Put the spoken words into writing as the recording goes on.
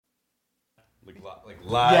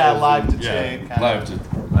Live. Yeah, live to tape. Live to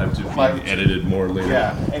be edited more later.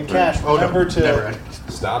 Yeah, and Cash, remember to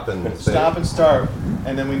stop and start,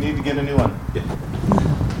 and then we need to get a new one. Yeah.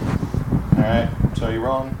 All right. So you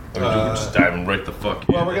rolling? We're just diving right the fuck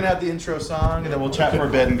in. Well, we're gonna have the intro song, and then we'll chat for a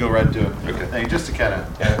bit and go right to it. Okay. Hey, just to kind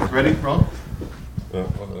of ready? Roll. Do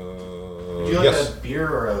Do you like a beer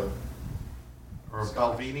or a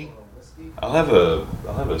Balvenie? I'll have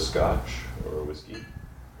a scotch or a whiskey.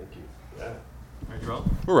 Thank you. Yeah. Ready to roll?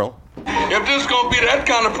 We're rolling. If this gonna be that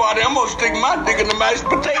kind of party, I'm gonna stick my dick in the mashed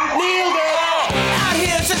potato. Nailed it! Out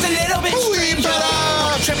here, it's just a little bit stranger.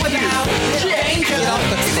 On a trip without danger. Get off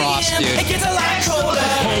the cross, dude. It gets a lot colder.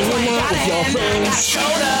 Hanging out with your friends.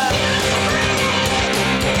 Shoulder.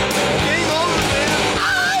 Game over, man.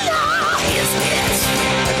 Oh, no! Here's this.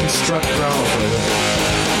 I construct drama for you.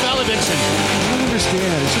 Valediction. I don't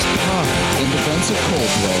understand. It's just punk. In defense of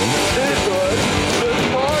Coldplay. This good. Let's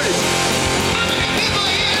party.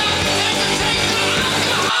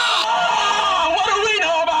 What do we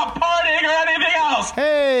know about partying or anything else?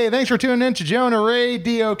 Hey, thanks for tuning in to Jonah Ray.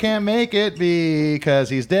 Dio can't make it because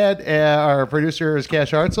he's dead. Our producer is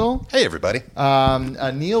Cash Hartzell. Hey, everybody.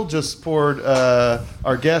 Neil just poured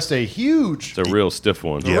our guest a huge, It's a real stiff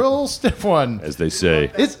one, real stiff one. as they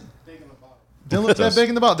say. It's didn't look that big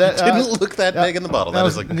in the bottle. That Didn't look that big in the bottle. That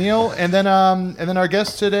was like Neil, and then our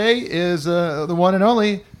guest today is the one and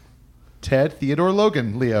only Ted Theodore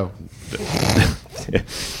Logan, Leo.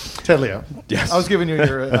 Ted Leo. Yes. I was giving you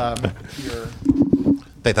your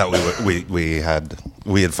They thought we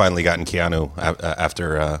had finally gotten Keanu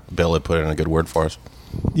after Bill had put in a good word for us.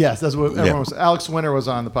 Yes, that's what everyone was. Alex Winter was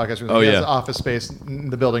on the podcast. He has an office space in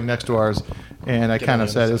the building next to ours, and I kind of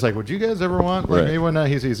said, "It's like, would you guys ever want like maybe one?"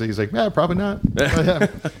 He's like, "Yeah, probably not."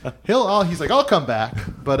 He's like, "I'll come back."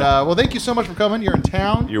 But well, thank you so much for coming. You're in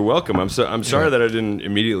town. You're welcome. I'm sorry that I didn't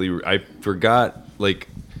immediately. I forgot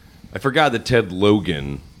that Ted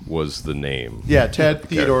Logan was the name. Yeah, Ted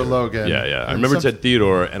Theodore Logan. Yeah. I remember Ted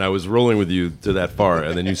Theodore, and I was rolling with you to that far,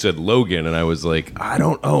 and then you said Logan, and I was like, I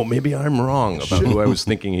don't know, maybe I'm wrong about who I was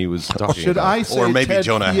thinking he was talking Should about. I say Or maybe Ted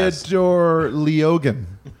Jonah has. Theodore Leogan?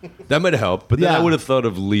 That might have helped, but then Yeah. I would have thought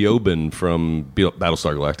of Leoben from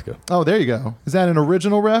Battlestar Galactica, Oh, there you go. Is that an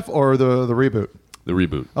original ref or the reboot? the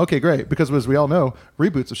reboot. Okay, great. Because as we all know,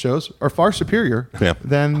 reboots of shows are far superior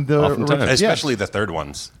than the Oftentimes. original. Especially the third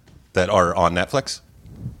ones that are on Netflix.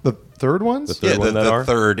 The third ones. The third one that the are?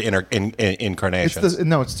 third It's incarnations.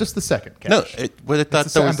 it's just the second. Cash. No, I thought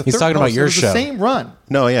It's that the- was. the He's third- talking no, about so your it was show. The same run.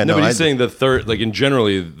 No, yeah, No, no. but he's saying the third, like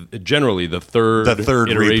generally the third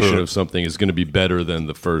iteration reboot. of something is going to be better than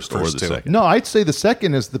the first or First the two. second. No, I'd say the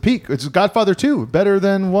second is the peak. It's Godfather 2, better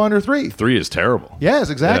than 1 or 3. 3 is terrible.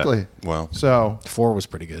 Yes, exactly. Well. So 4 was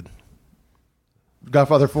pretty good.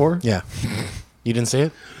 Godfather 4. Yeah. You didn't see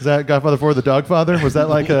it? Is that Godfather 4 the Dogfather? Was that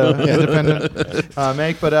like a independent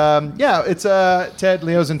make? But yeah, it's Ted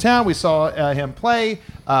Leo's in town. We saw him play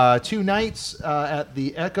 2 nights at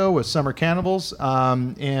the Echo with Summer Cannibals,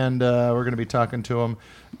 and we're going to be talking to him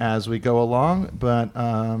as we go along. But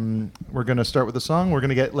we're going to start with the song. We're going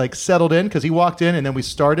to get like settled in because he walked in and then we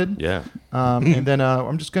started. Yeah. And then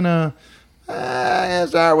I'm just going to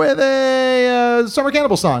start with a Summer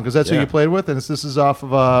Cannibal song because that's who Yeah. you played with, and this is off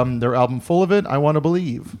of their album Full of It, I Want to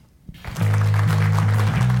Believe.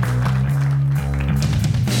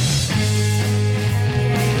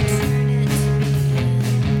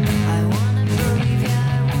 I wanna believe, yeah,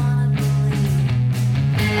 I wanna believe.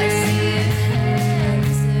 I see your head,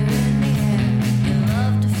 is there in the air? You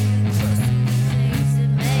love to feel close to the things that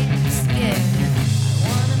make me scared. I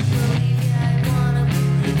wanna believe, yeah, I wanna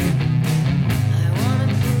believe. I wanna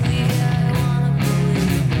believe, yeah, I wanna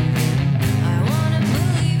believe. I wanna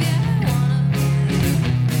believe, yeah, I wanna believe.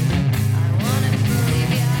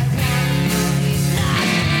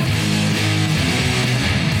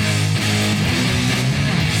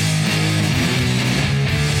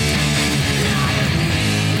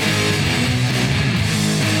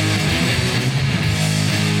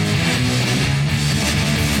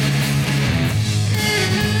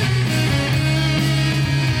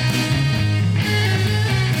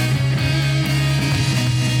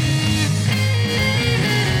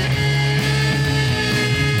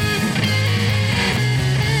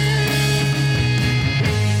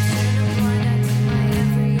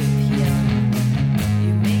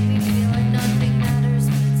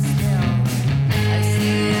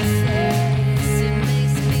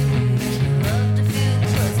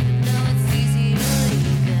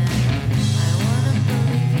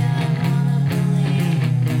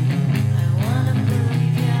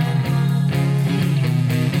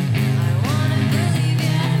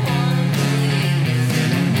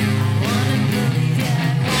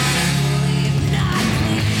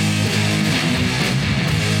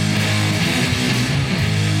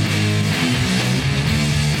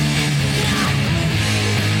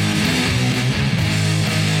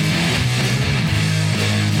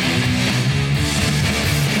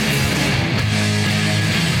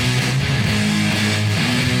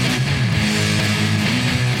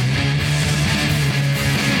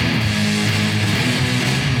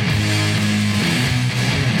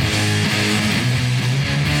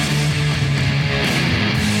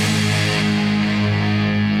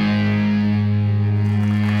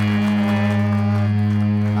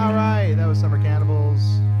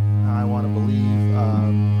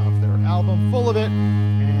 full of it.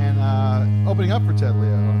 And opening up for Ted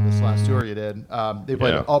Leo on this last tour you did, they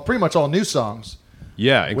played pretty much all new songs.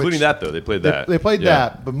 Yeah, including Which- that though. They played that. They played Yeah.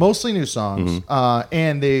 that, but mostly new songs.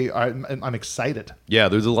 And I'm excited. Yeah,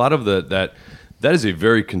 there's a lot of that is a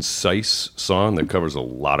very concise song that covers a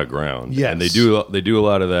lot of ground. Yes. And they do a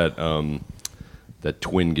lot of that that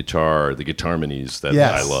twin guitar, the guitarmonies that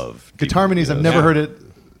Yes. I love. Guitarmonies, I've never heard it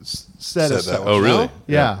said as that such. way. Oh, really?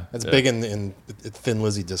 Yeah. That's big in Thin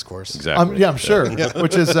Lizzy discourse. Exactly. Yeah, I'm sure.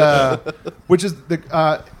 Which is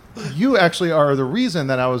the you actually are the reason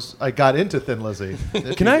that I got into Thin Lizzy.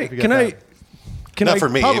 Can I Not for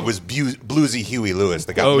me. probably- It was bluesy Huey Lewis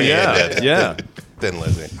that got Oh, me yeah, into yeah. Thin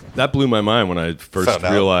Lizzy. That blew my mind when I first Found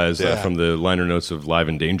out. realized Yeah. from the liner notes of Live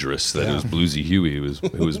and Dangerous that it was Bluesy Huey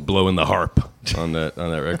who was blowing the harp on that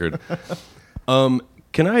record.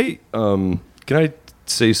 Can I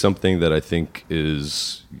say something that I think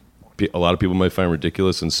is a lot of people might find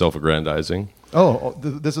ridiculous and self-aggrandizing?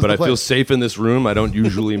 This is But the I feel place. safe in this room. I don't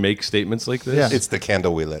usually make statements like this. Yeah. It's the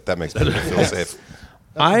candle we lit. That makes people feel safe.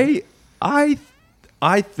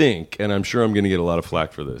 I think, and I'm sure I'm going to get a lot of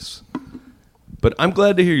flack for this, but I'm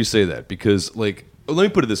glad to hear you say that because, like, let me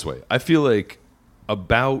put it this way. I feel like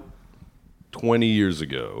about 20 years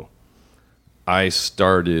ago, I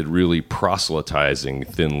started really proselytizing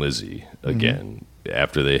Thin Lizzy again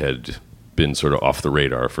after they had been sort of off the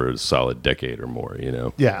radar for a solid decade or more, you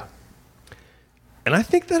know? Yeah. And I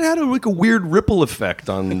think that had a weird ripple effect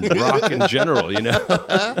on rock in general, you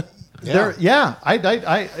know?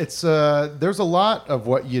 It's there's a lot of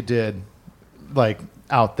what you did, like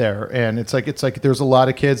out there, and it's like there's a lot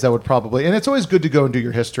of kids that would probably, and it's always good to go and do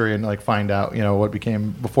your history and like find out, you know, what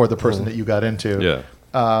became before the person that you got into. Yeah.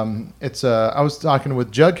 I was talking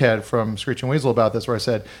with Jughead from Screeching Weasel about this, where I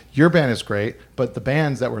said your band is great, but the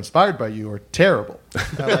bands that were inspired by you are terrible.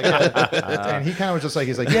 And he kind of was just like,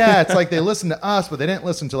 he's like, yeah, it's like they listened to us, but they didn't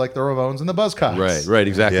listen to like the Ramones and the Buzzcocks. Right,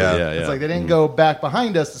 exactly. Yeah. Yeah, It's like they didn't go back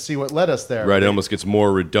behind us to see what led us there. Right, it almost gets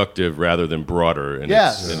more reductive rather than broader in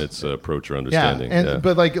its approach or understanding. Yeah,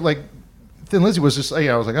 but like Thin Lizzy was just,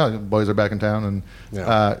 I was like, oh, the boys are back in town,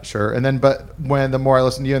 and sure. And then, but when the more I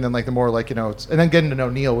listened to you, and then like the more like, you know, and then getting to know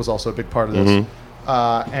Neil was also a big part of this.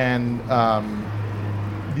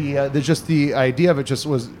 There's just the idea of it just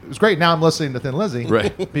was great. Now I'm listening to Thin Lizzy,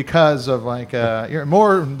 Right. because of like you're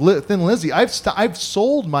more Thin Lizzy. I've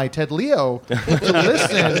sold my Ted Leo to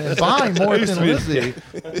listen and buy more Thin Lizzy.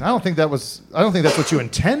 I don't think that's what you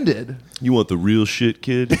intended. You want the real shit,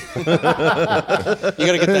 kid? You got to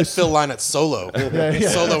get that Phil line at Solo.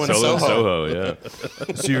 Solo in Solo, Soho.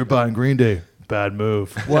 yeah. So you're buying Green Day. Bad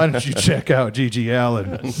move. Why don't you check out Gigi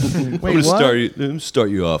Allen? Wait, I'm gonna what? start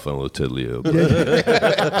you off on a little Ted Leo.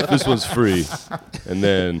 This one's free, and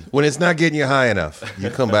then When it's not getting you high enough, you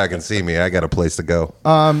come back and see me. I got a place to go.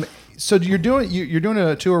 So you're doing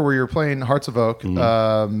a tour where you're playing Hearts of Oak,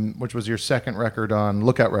 which was your second record on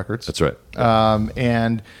Lookout Records. that's right.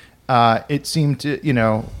 And it seemed to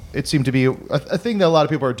be a thing that a lot of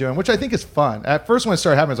people are doing, which I think is fun. At first, when it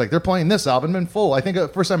started happening, it was like they're playing this album in full. I think the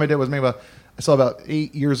first time I did was maybe I saw about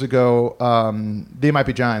 8 years ago. They Might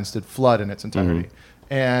Be Giants did Flood in its entirety,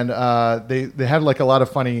 and they had like a lot of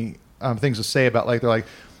funny things to say about, like, they're like,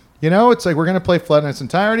 you know, it's like we're going to play Flood in its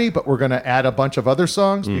entirety, but we're going to add a bunch of other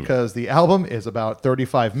songs because the album is about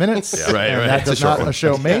 35 minutes. Right, and right. that It's a does short not one. a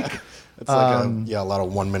show make. It's like a lot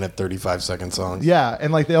of 1 minute, 35-second songs. Yeah,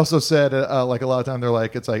 and like they also said, like a lot of time they're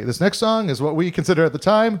like, it's like this next song is what we consider at the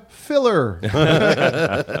time filler.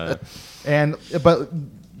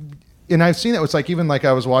 And I've seen it. It's like, even like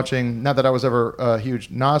I was watching. Not that I was ever a huge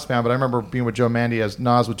Nas fan, but I remember being with Joe Mandy as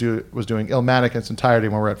Nas was doing Illmatic in its entirety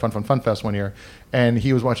when we were at Fun Fest one year, and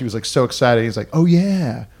he was watching. He was like so excited. He's like, "Oh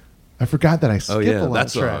yeah, I forgot that I skipped a lot that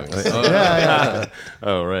of song. tracks." Oh, Yeah.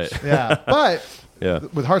 oh, right. Yeah, but Yeah.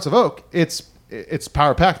 with Hearts of Oak, it's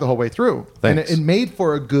power packed the whole way through, Thanks. and it made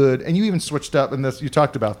for a good. And you even switched up in this. You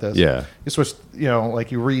talked about this. Yeah. you switched. You know,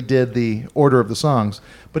 like you redid the order of the songs,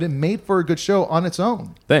 but it made for a good show on its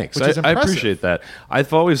own. Thanks. which is I impressive. appreciate that.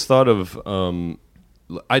 I've always thought of.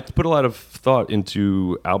 I put a lot of thought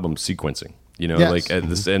into album sequencing. You know, Yes. like at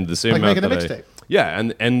this and the same Like amount making a that mixtape.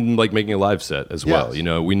 Yeah, and like making a live set as well. Yes. You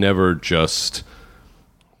know, we never just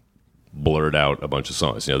blurred out a bunch of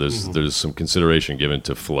songs. You know, there's some consideration given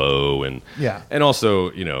to flow and Yeah. and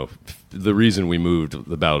also, you know, the reason we moved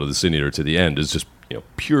the Ballad of the Sin Eater to the end is just, you know,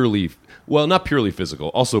 purely, well, not purely physical,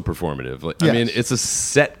 also performative. Like, I Yes. mean, it's a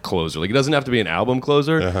set closer. Like, it doesn't have to be an album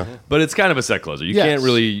closer, but it's kind of a set closer. You Yes. can't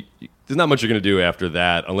really. there's not much you're going to do after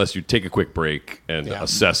that unless you take a quick break and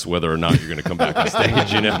assess whether or not you're going to come back on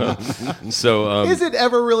stage. You know, so Is it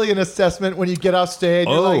ever really an assessment when you get off stage?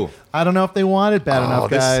 You're like, I don't know if they want it bad enough,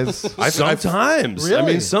 guys. sometimes. I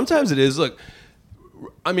Really? mean, sometimes it is. Look,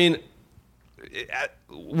 I mean,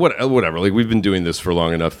 whatever. Like we've been doing this for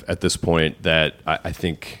long enough at this point that I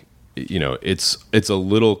think it's a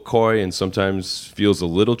little coy and sometimes feels a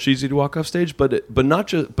little cheesy to walk off stage, but not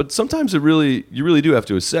just. But sometimes you really do have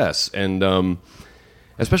to assess, and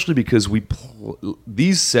especially because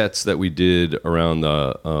these sets that we did around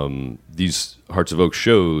these Hearts of Oak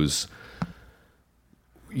shows.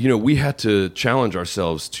 We had to challenge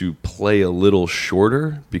ourselves to play a little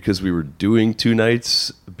shorter because we were doing 2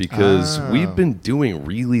 nights because we've been doing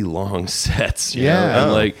really long sets. You know?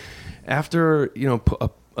 And like after,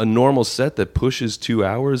 a normal set that pushes 2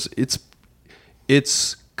 hours,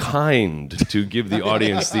 it's kind to give the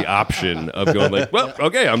audience the option of going like, well,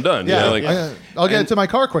 okay, I'm done. Yeah, I'll get to my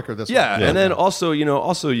car quicker this way. And then also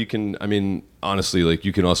you can, I mean, honestly, like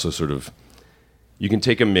you can also sort of, you can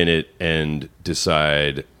take a minute and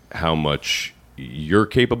decide how much you're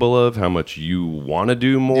capable of, how much you want to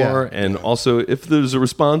do more, and also if there's a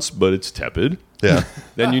response but it's tepid,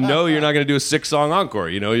 then you're not going to do a 6-song encore.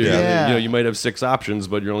 You might have 6 options,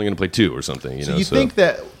 but you're only going to play 2 or something. So you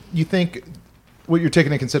think what you're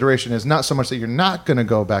taking into consideration is not so much that you're not going to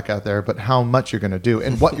go back out there, but how much you're going to do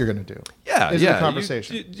and what you're going to do. Is it a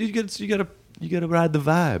conversation? You gotta ride the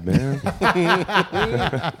vibe, man. You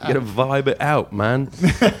gotta vibe it out, man.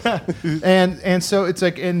 and so it's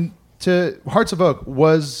like, to Hearts of Oak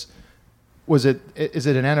is it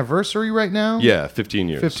an anniversary right now? Yeah, 15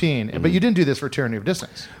 years. 15. Mm-hmm. But you didn't do this for Tyranny of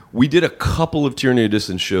Distance. We did a couple of Tyranny of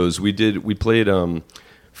Distance shows. We played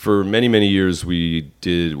for many years. We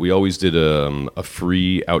always did a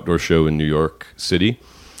free outdoor show in New York City.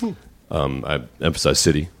 I emphasize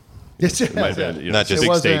city. Yes, not just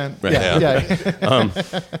big state. Right? Yeah.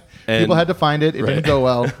 People had to find it. It didn't go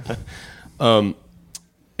well.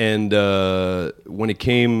 And when it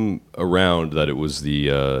came around that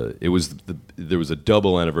there was a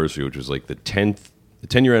double anniversary, which was like the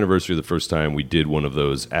 10-year anniversary of the first time we did one of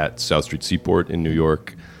those at South Street Seaport in New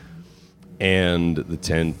York, and the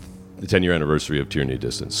 10-year anniversary of Tyranny of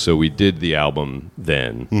Distance. So we did the album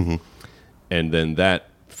then, and then that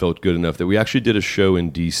felt good enough that we actually did a show in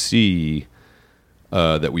D.C.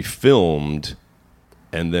 That we filmed,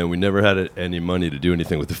 and then we never had any money to do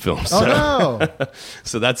anything with the film.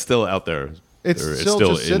 So that's still out there. It's still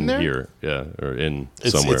just in sitting there? Here, or in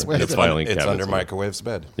somewhere. It's filing It's cabinets. under Microwave's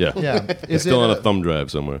bed. Yeah. It's still on a thumb drive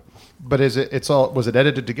somewhere. But was it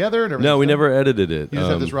edited together? And No, we never edited it. You just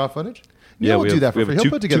have this raw footage? Yeah, we'll do that for free. He'll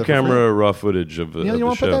put together 2-camera raw footage of the you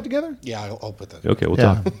want to show. put that together? Yeah, I'll put that. Okay, we'll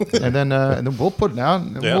talk. and then we'll put it out,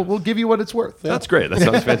 and we'll give you what it's worth. That's great. That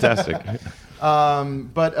sounds fantastic.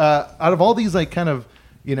 But out of all these like kind of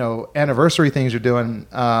anniversary things you're doing,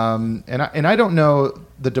 and I don't know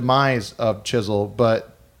the demise of Chisel,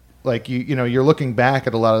 but like you're looking back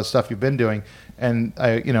at a lot of the stuff you've been doing, and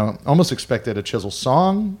I almost expected a Chisel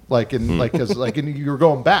song because you were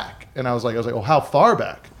going back, and I was like, well, how far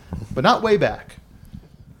back? But not way back.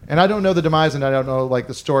 And I don't know the demise, and I don't know like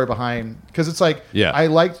the story behind, because it's like I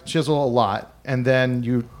liked Chisel a lot, and then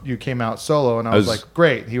you came out solo, and I was like,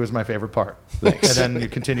 great, he was my favorite part. Thanks. And then you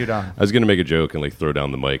continued on. I was going to make a joke and like throw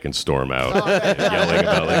down the mic and storm out, yelling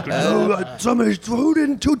about like,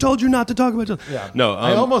 who told you not to talk about Chisel? Yeah. No,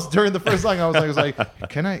 I almost during the first song I was like,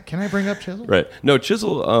 can I bring up Chisel? Right. No,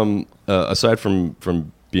 Chisel. Aside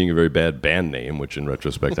from being a very bad band name, which in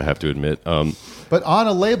retrospect I have to admit. But on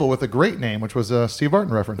a label with a great name, which was a Steve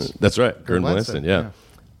Martin reference. That's right, Gordon Lanston. Yeah.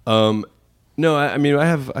 No, I mean I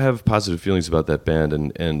have positive feelings about that band,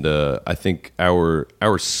 and I think our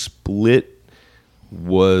split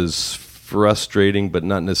was frustrating, but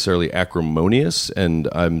not necessarily acrimonious. And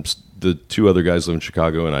the 2 other guys live in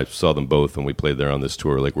Chicago, and I saw them both when we played there on this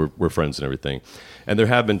tour. Like we're friends and everything. And there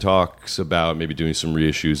have been talks about maybe doing some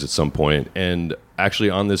reissues at some point. And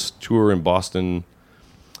actually on this tour in Boston,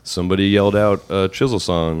 somebody yelled out a Chisel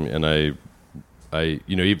song, and I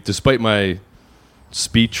despite my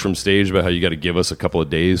speech from stage about how you got to give us a couple of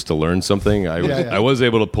days to learn something, I was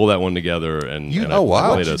able to pull that one together and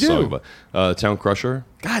I played a song about Town Crusher.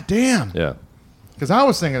 God damn. Yeah. Because I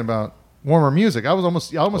was thinking about Warmer Music. I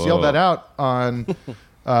almost yelled that out on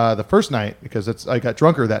the first night because I got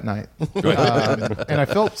drunker that night, and I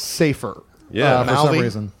felt safer. Yeah, for some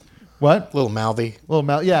reason. What? A little mouthy.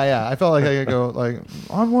 Yeah. I felt like I could go like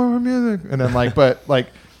on Warmer Music, and then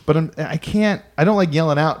but I can't. I don't like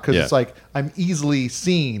yelling out because it's like I'm easily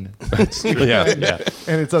seen. yeah.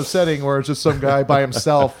 And it's upsetting where it's just some guy by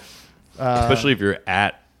himself. Especially if you're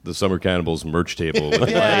at the Summer Cannibals merch table with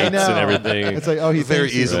Yeah, I lights know. and everything. It's like, oh, he Very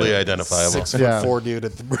thinks he's- easily identifiable. 6'4" dude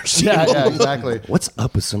at the merch Yeah, table. yeah, exactly. What's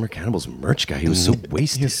up with Summer Cannibals merch guy? He was so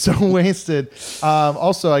wasted. He's so wasted.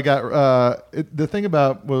 Also, I got the thing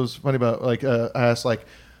about what was funny about I asked like,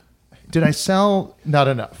 did I sell not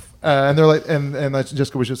enough? And they're like, and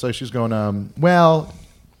Jessica was just like, she's going, well,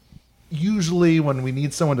 usually when we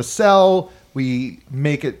need someone to sell, we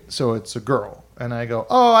make it so it's a girl. And I go,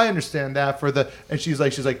 oh, I understand that for the. And she's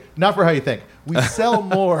like, not for how you think. We sell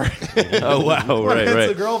more. Oh wow! when Right, it's right.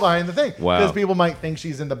 the girl behind the thing. Wow. Because people might think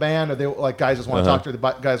she's in the band, or they like guys just want to talk to her.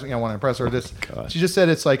 The guys want to impress her. She just said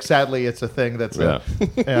it's like sadly it's a thing that's a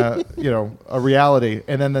reality.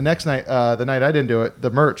 And then the next night, the night I didn't do it, the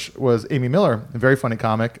merch was Amy Miller, a very funny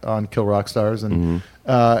comic on Kill Rock Stars, and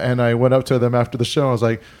I went up to them after the show. I was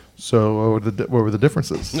like, so what were the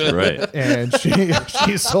differences? Right. And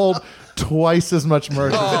she sold twice as much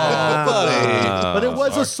merch. But it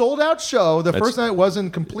was a sold out show. The first night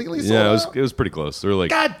wasn't completely sold Yeah, out. it was pretty close. They were like,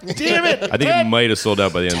 God damn it! I think it might have sold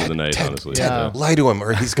out by the end of the night. Honestly, Yeah. Lie to him,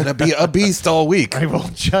 or he's going to be a beast all week. I will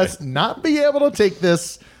just not be able to take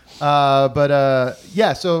this.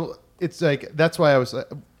 Yeah, so it's like that's why I was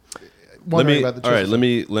wondering about the all right.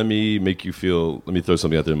 chisel. Let me make you feel. Let me throw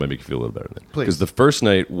something out there that might make you feel a little better. Please. Because the first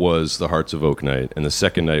night was the Hearts of Oak night, and the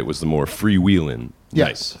second night was the more freewheeling.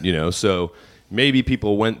 Yes. night, so maybe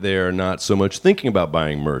people went there not so much thinking about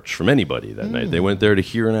buying merch from anybody that night. They went there to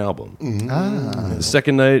hear an album. The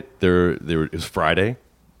second night, it was Friday.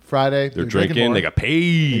 Friday. They're you're drinking. more. They got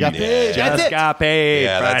paid. They got paid. That's Just it. got paid.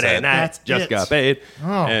 Yeah, that's Friday it. night. That's Just it. got paid. Oh.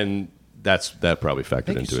 And that probably factored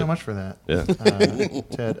Thank into you so it. much for that, Yeah.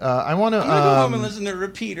 Ted. I want I'm gonna go home to. and listen to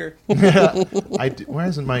Repeater. Where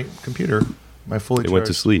isn't my computer? My fully. It went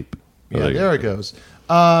to charged- sleep. Oh, Yeah, you go. there it goes.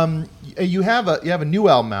 You have a new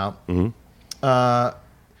album out. Mm-hmm.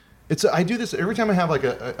 I do this every time I have like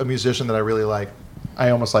a musician that I really like. I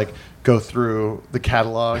almost like go through the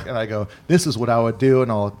catalog and I go, this is what I would do,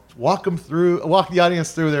 and I'll walk the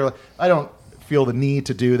audience through there. I don't feel the need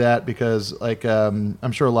to do that because like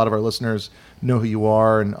I'm sure a lot of our listeners know who you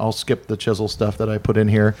are, and I'll skip the chisel stuff that I put in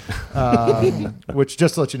here, which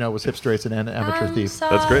just to let you know was Hip Straits and Amateur Thief.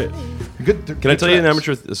 That's great. Good. Can I tell you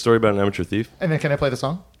a story about an amateur thief? And then can I play the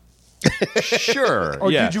song? Sure. Or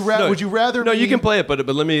would you rather? No, you me- can play it, but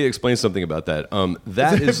let me explain something about that.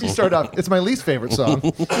 That If is you start off, it's my least favorite song.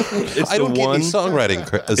 it's I don't the get one. any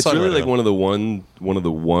songwriting. It's really like one of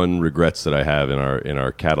the one regrets that I have in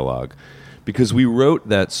our catalog, because we wrote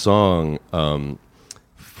that song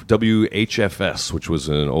WHFS, which was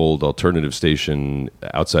an old alternative station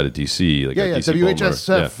outside of DC. Like Yeah, a yeah. DC Baltimore.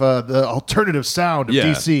 WHSF, the alternative sound of Yeah.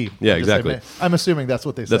 DC. Yeah, exactly. I'm assuming that's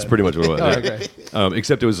what they said. That's pretty much what it was. All yeah. right, great.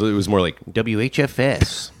 Except it was more like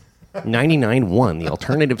WHFS 99.1, the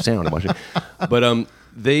alternative sound of Washington. But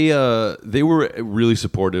they were really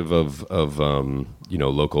supportive of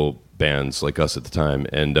local bands like us at the time,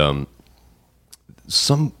 and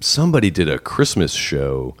somebody did a Christmas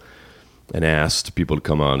show and asked people to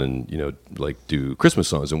come on and do Christmas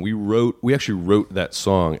songs, and we actually wrote that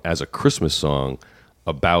song as a Christmas song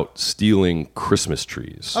about stealing Christmas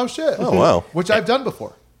trees. Oh shit! Oh, wow. Which I've done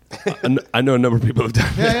before. I know a number of people have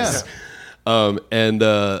done Yeah, this. yeah. And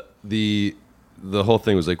the whole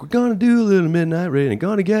thing was like, we're gonna do a little midnight rain and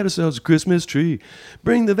gonna get ourselves a Christmas tree.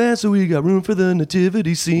 Bring the van so we got room for the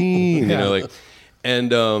nativity scene.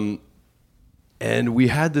 And we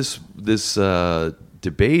had this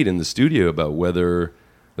debate in the studio about whether,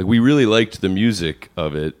 like, we really liked the music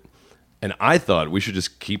of it, and I thought we should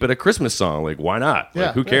just keep it a Christmas song. Like, why not? Yeah,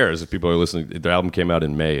 Like, who cares if people are listening? The album came out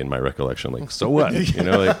in May, in my recollection. Like, so what?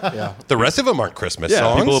 The rest of them aren't Christmas Yeah,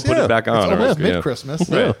 songs. people will put it back on. Oh, yeah, or- mid-Christmas.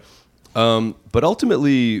 Right. But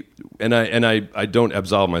ultimately, and I don't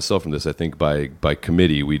absolve myself from this. I think by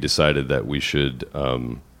committee we decided that we should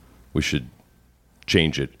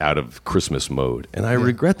change it out of Christmas mode, and I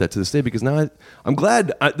regret that to this day, because now I'm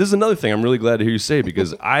glad. This is another thing I'm really glad to hear you say,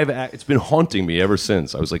 because it's been haunting me ever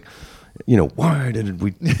since. I was like, why did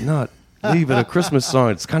we not leave it a Christmas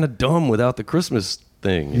song? It's kind of dumb without the Christmas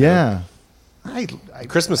thing. Yeah.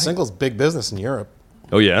 Christmas singles big business in Europe.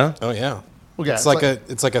 Oh yeah. Oh yeah. Well, yeah, it's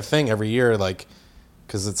like a thing every year, like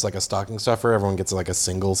because it's like a stocking stuffer. Everyone gets like a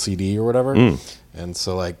single CD or whatever, and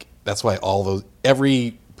so like that's why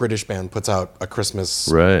every British band puts out a Christmas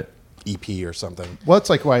Right. EP or something. Well, it's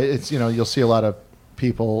like why it's you'll see a lot of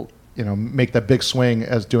people make that big swing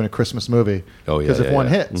as doing a Christmas movie. Oh, yeah, Because if yeah, one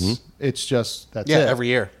yeah. hits, it's just that's Yeah, it. every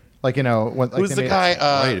year. Like when, Who's they the made- guy?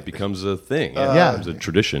 Right. It becomes a thing. Yeah. It becomes a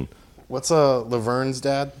tradition. What's Laverne's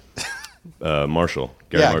dad? Marshall.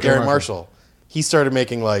 Gary yeah, Marshall. Gary Marshall. He started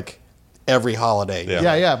making like every holiday.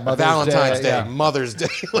 Yeah. Mother's Valentine's Day, yeah. Mother's Day.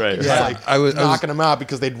 Like, Right. it's Yeah. like I was knocking them out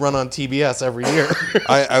because they'd run on TBS every year.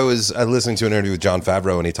 I was listening to an interview with Jon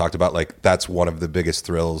Favreau, and he talked about like that's one of the biggest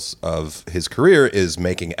thrills of his career is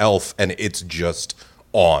making Elf, and it's just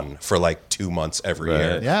on for like 2 months every Right.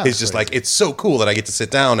 year. Yeah, He's just like, it's so cool that I get to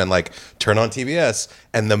sit down and like turn on TBS,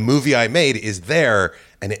 and the movie I made is there,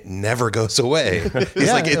 and it never goes away. He's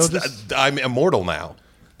Yeah, like, it'll it's just- I'm immortal now.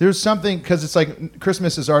 There's something because it's like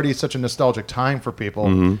Christmas is already such a nostalgic time for people,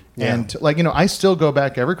 and like I still go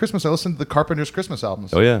back every Christmas. I listen to the Carpenters' Christmas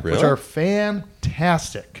albums. Oh, yeah. which Really? are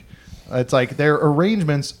fantastic. It's like their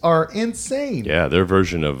arrangements are insane. Yeah, their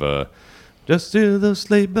version of Just Hear Those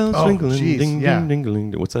Sleigh Bells Oh, Ringling, jeez, ding, yeah. ding, ding,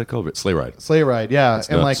 ding. What's that called? Sleigh Ride. Sleigh Ride, yeah,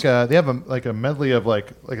 and nuts. like they have a medley of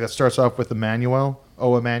like that starts off with Emmanuel,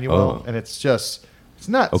 Emmanuel, Oh. and it's just it's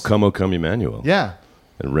nuts. O come, Emmanuel. Yeah,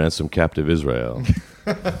 And ransom captive Israel,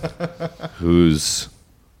 who's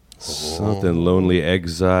something lonely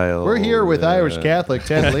exile. we're here with Irish Catholic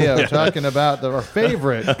Ted Leo talking about our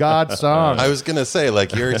favorite God song. I was gonna say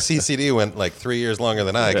like your CCD went like 3 years longer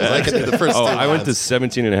than I because I could do the first. Oh, two I went to lines.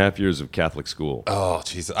 17 and a half years of Catholic school. Oh,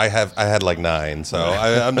 jeez. I had like 9, so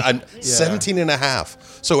I'm 17 and a half.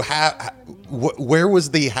 So where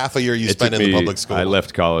was the half a year you It spent took in me, the public school? I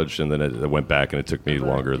left college and then I went back, and it took me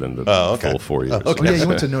longer than the okay. full 4 years. Oh yeah, you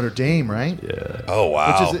went to Notre Dame, right? Oh,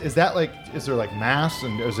 wow. Which is that like? Is there like mass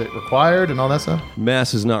and is it required and all that stuff?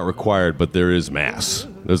 Mass is not required, but there is mass.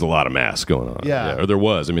 There's a lot of mass going on. Yeah. Or there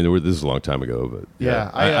was. I mean, this is a long time ago, but Yeah,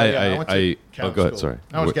 I went to oh, Catholic go ahead. school. Sorry.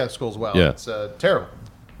 I went to Catholic school as well. Yeah. It's terrible.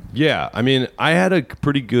 Yeah, I mean, I had a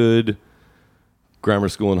pretty good grammar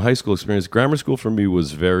school and high school experience. Grammar school for me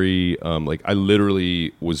was very like I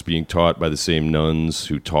literally was being taught by the same nuns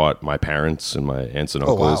who taught my parents and my aunts and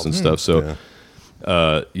uncles wow. and stuff. So,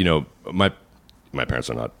 my parents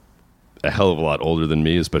are not a hell of a lot older than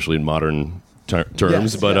me, especially in modern terms.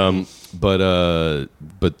 Yes, but yeah.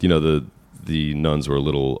 but the nuns were a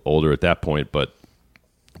little older at that point, but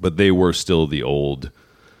they were still the old,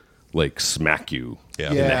 like smack you Yeah.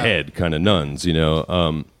 in the Yeah. head kind of nuns,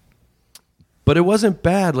 But it wasn't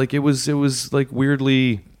bad. Like it was like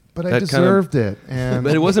weirdly. But I that kind of- deserved it, and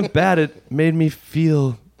But it wasn't bad. It made me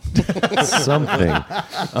feel something.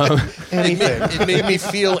 It made me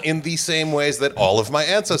feel in the same ways that all of my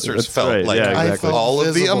ancestors That's felt. right. Like Yeah, I exactly. felt all of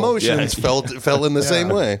the visible. emotions Yeah. fell in the same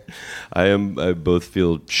way. I both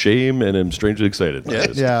feel shame and am strangely excited. by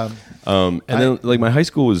this. yeah, And then like my high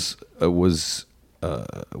school was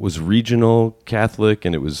regional Catholic,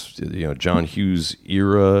 and it was John Hughes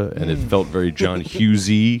era, and it felt very John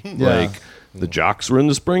Hughesy. Like the jocks were in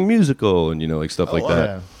the spring musical, and like stuff like that.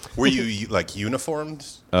 yeah. Were you like uniformed?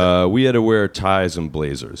 We had to wear ties and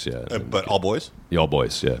blazers. Yeah, But all boys? all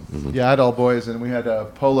boys. Yeah. Mhm. Yeah, I had all boys, and we had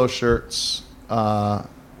polo shirts. We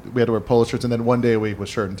had to wear polo shirts, and then one day a week was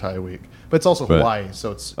shirt and tie week. But it's also Right. Hawaii,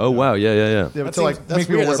 so it's Oh wow. Yeah. they have That's, to, like that's make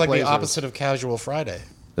people weird. wear It's like blazers. the opposite of Casual Friday.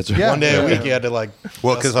 That's right. Yeah. One day a week, you had to like.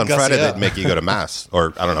 Well, because on gussy Friday up. they'd make you go to mass,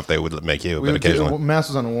 or I don't know if they would make you, We but would do, occasionally. mass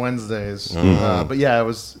was on Wednesdays, but yeah,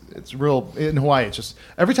 it's real in Hawaii. It's just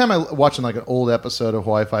every time I watch like an old episode of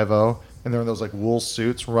Hawaii Five-0, and they're in those like wool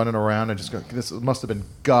suits running around, I just go, this must have been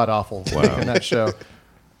god awful making that show.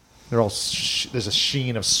 They're all there's a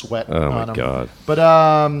sheen of sweat Oh, on my them. God. But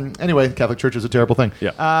anyway, Catholic Church is a terrible thing.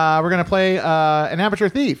 Yeah. We're gonna play an amateur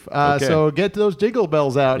thief. Okay. So get those jingle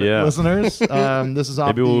bells out, Yeah. listeners. This is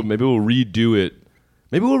off Maybe we'll redo it.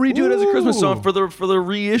 Maybe we'll redo it as a Christmas song Ooh. for the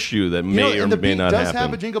reissue that may or and the may beat not does happen.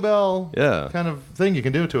 have a jingle bell Yeah. kind of thing you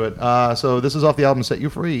can do to it. So this is off the album Set You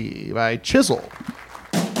Free by Chisel.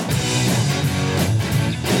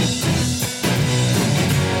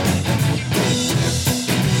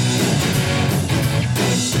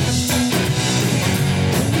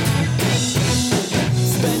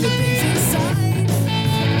 Spend the things inside.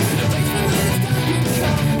 The place where we've got you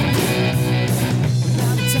come.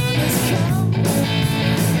 Now the time has come. We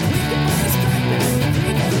can buy us back and we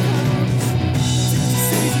can pose. Tis the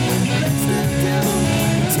season when you let slip down.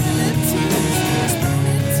 Tell it to,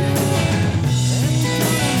 explain it to. And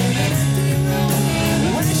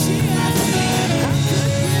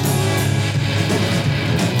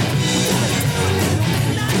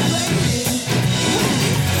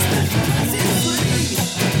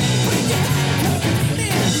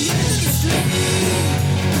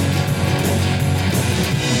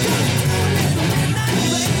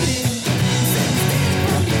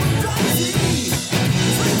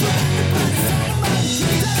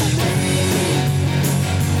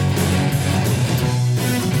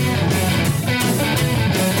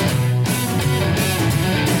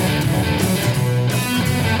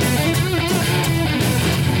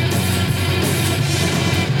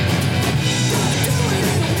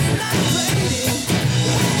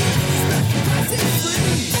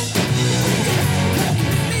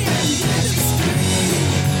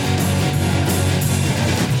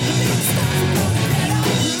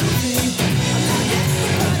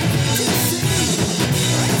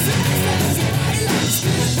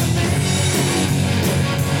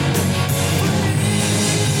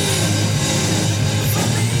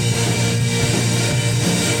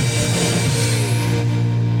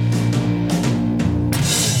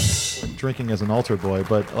drinking as an altar boy,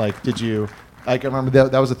 but like, did you? Like, I remember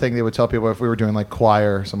that was the thing they would tell people if we were doing like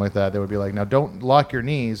choir or something like that. They would be like, "Now don't lock your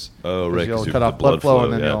knees. Oh, 'cause right, 'cause You'll you cut have off the blood flow, and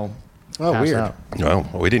flow, then yeah. you'll Oh, pass weird. out." No,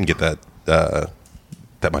 we didn't get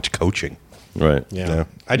that much coaching. Right. Yeah. Yeah.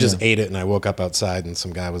 I just ate it and I woke up outside and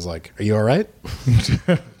some guy was like, "Are you all right?"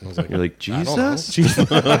 I was like, You're like, "I don't know."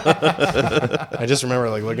 Jesus? I just remember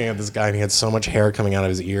like looking at this guy and he had so much hair coming out of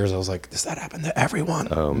his ears. I was like, "Does that happen to everyone?"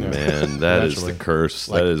 Oh, man. That is the Naturally. curse.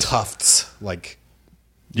 Like That is. tufts. Like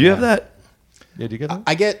Do you have that? Yeah, do you get that?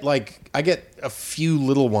 I get a few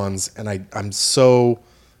little ones and I'm so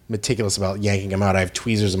meticulous about yanking them out. I have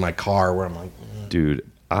tweezers in my car where I'm like, Dude,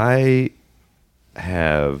 I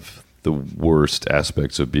have the worst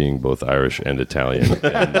aspects of being both Irish and Italian.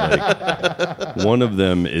 And like, one of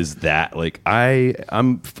them is that like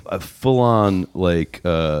I'm full on like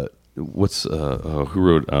what's who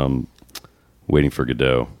wrote Waiting for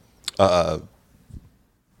Godot?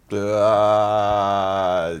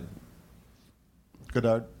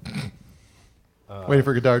 Godard. Waiting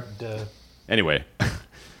for Godard. Anyway,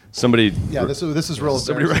 somebody Yeah, this is real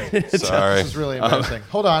somebody embarrassing. write it down. Sorry. This is really embarrassing.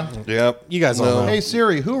 Hold on. Yep. you guys all know. Hey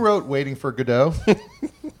Siri, who wrote Waiting for Godot? Here's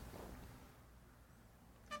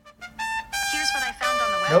what I found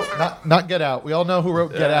on the web. Nope, not Get Out. We all know who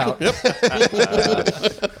wrote Get Out. Yep.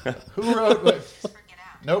 Who wrote?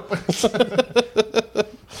 Nope.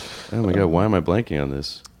 Oh my god, why am I blanking on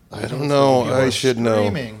this? I don't know. I should know.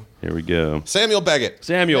 Screaming. Here we go. Samuel Beckett.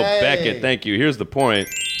 Samuel Hey. Beckett, thank you. Here's the point.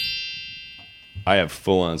 I have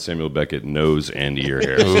full on Samuel Beckett nose and ear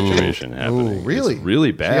hair situation happening. really? It's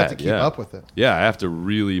really So bad. you have to keep yeah. up with it. Yeah, I have to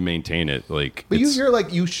really maintain it. Like, But you it's- hear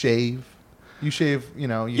like you shave, you shave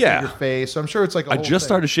Yeah. your face. So I'm sure it's like a I whole just thing.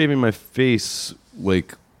 started shaving my face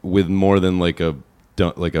like with more than like a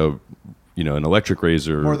an electric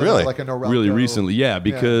razor. More than Really? like a Norelco. Really recently, yeah,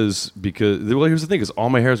 because well, here's the thing: is all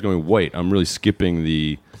my hair is going white. I'm really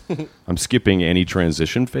skipping I'm skipping any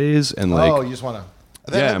transition phase, and like, Oh, you just want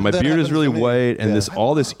to. yeah, my beard is really white, and Yeah.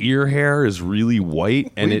 all this ear hair is really white.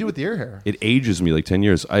 What and do you do with the ear hair? It ages me like 10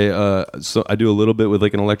 years. So I do a little bit with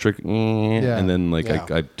like an electric, and then like Yeah.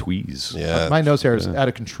 I tweeze. Yeah. My nose hair is out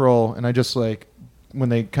of control, and I just like when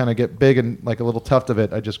they kind of get big and like a little tuft of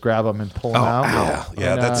it, I just grab them and pull them out.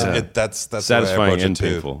 Yeah, And, that's uh, it. That's the way I Satisfying approach it, and too.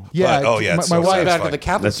 painful. Yeah, But- oh yeah. my- it's my so wife- Back to satisfying. the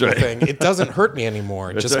Catholic That's school right. thing. It doesn't hurt me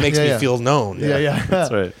anymore. It just right. makes Yeah, me yeah. feel known. Yeah. That's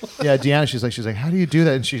right. Yeah, Deanna, she's like, how do you do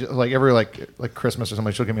that? And she's like, every like Christmas or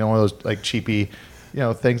something, she'll give me one of those like cheapy,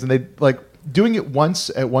 things. And they like doing it once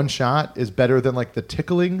at one shot is better than like the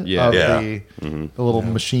tickling Yeah. of Yeah. the little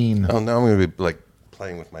machine. Oh, now I'm gonna be like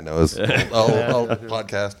playing with my nose. I'll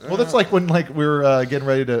podcast. Well, that's like when like we were getting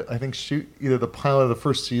ready to, I think, shoot either the pilot of the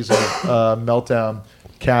first season, Meltdown.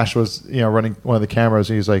 Cash was, running one of the cameras,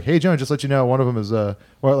 and he's like, "Hey, John, just let you know, one of them is, well,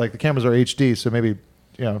 like the cameras are HD, so maybe,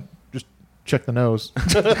 just check the nose."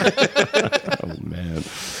 Oh man.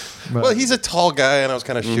 Well, he's a tall guy, and I was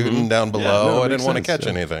kind of shooting down below. no, it I makes didn't want to sense,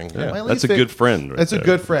 catch yeah. anything. Yeah. My That's a least good friend. Right That's a there.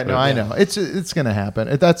 good friend. No, I know it's gonna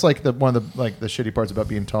happen. That's like one of the the shitty parts about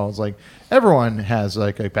being tall. Is like everyone has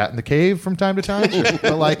like a bat in the cave from time to time,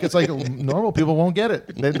 but like it's like normal people won't get it.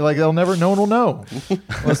 They'll never. No one will know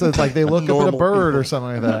unless it's like they look up at a bird or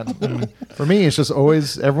something like that. And for me, it's just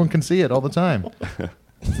always everyone can see it all the time.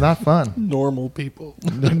 It's not fun. Normal people.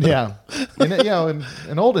 Yeah, and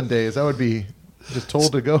in olden days, I would be just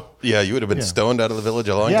told to go. Yeah, you would have been stoned out of the village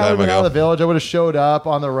a long Yeah, I would time have been out ago. of the village. I would have showed up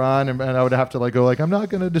on the run, and I would have to like go like, I'm not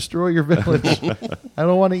going to destroy your village. I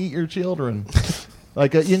don't want to eat your children.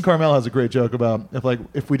 Like Ian Carmel has a great joke about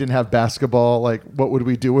if we didn't have basketball, like what would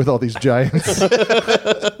we do with all these giants?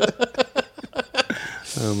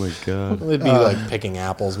 Oh my god. It'd be like picking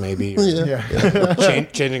apples, maybe. Or yeah.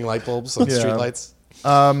 changing light bulbs, like Yeah. street lights.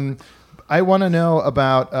 I want to know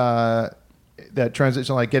about that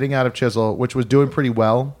transition, like getting out of Chisel, which was doing pretty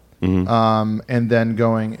well, and then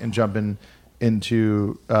going and jumping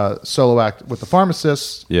into solo act with the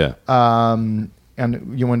Pharmacists. Yeah.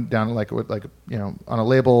 And you went down on a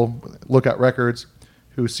label, Lookout Records,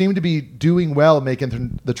 who seemed to be doing well,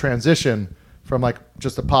 making the transition from like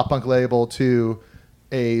just a pop punk label to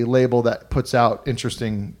a label that puts out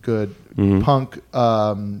interesting, good punk,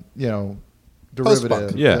 derivative.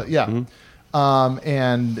 Post-punk. Yeah.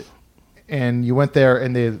 And you went there,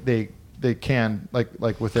 and they canned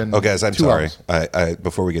like within. Oh, guys, I'm 2 sorry. hours. I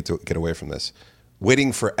before we get away from this,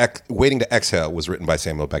 Waiting to Exhale was written by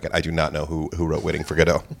Samuel Beckett. I do not know who wrote Waiting for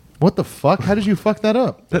Godot. What the fuck? How did you fuck that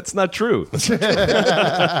up? That's not true.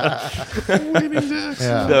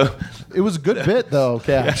 Yeah. It was a good bit though,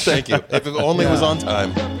 Cash. Thank you. If it only was on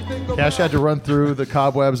time. Cash had to run through the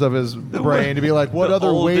cobwebs of his brain to be like, what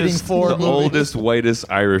other waiting for the movies? oldest, whitest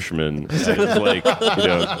Irishman, like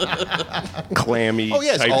clammy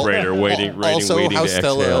typewriter waiting Also, waiting how to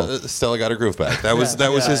exhale. Stella got her groove back. That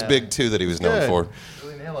was his big two that he was known Good. for.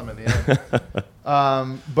 Really nail him in the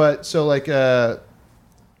end. But so like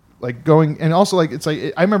going, and also like it's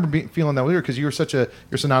like I remember feeling that weird because you're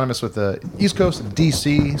synonymous with the East Coast and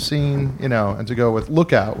DC scene, and to go with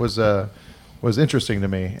Lookout was interesting to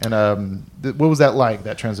me. And what was that like,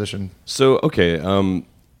 that transition? So okay, I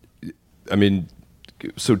mean,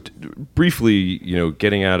 briefly,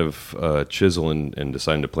 getting out of Chisel and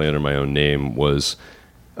deciding to play under my own name was.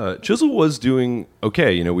 Chisel was doing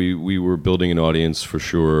okay. We were building an audience for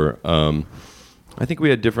sure. I think we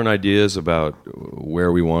had different ideas about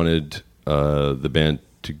where we wanted the band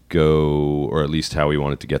to go, or at least how we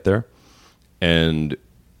wanted to get there. And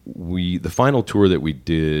the final tour that we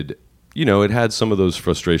did, it had some of those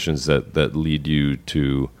frustrations that lead you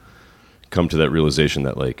to come to that realization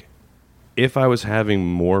that, like, if I was having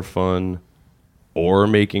more fun or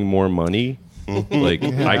making more money, like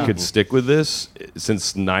I could stick with this,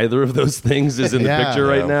 since neither of those things is in the picture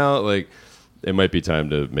right now. Like, it might be time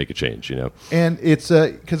to make a change, And it's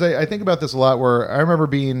because I think about this a lot. Where I remember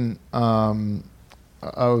being, I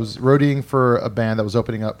was roadieing for a band that was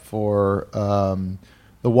opening up for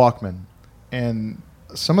the Walkmen, and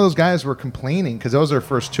some of those guys were complaining because that was their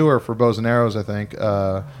first tour for Bows and Arrows, I think,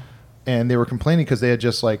 and they were complaining because they had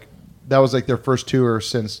just like. That was like their first tour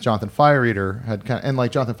since Jonathan Fireeater had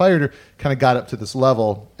Jonathan Fireeater kind of got up to this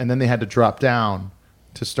level, and then they had to drop down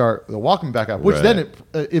to start the Walkman back up, which then it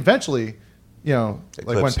eventually,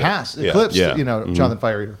 went past, eclipsed, Jonathan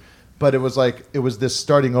Fireeater. But it was this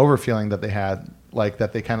starting over feeling that they had, like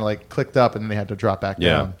that they kind of like clicked up and then they had to drop back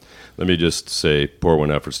down. Let me just say, pour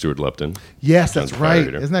one out for Stuart Lupton. Yes, that's Jonathan right.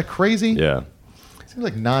 Fireeater. Isn't that crazy? Yeah. It seems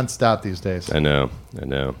like nonstop these days. I know.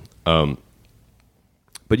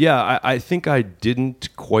 But yeah, I think I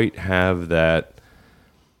didn't quite have that.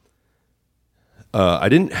 I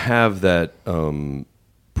didn't have that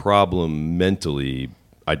problem mentally.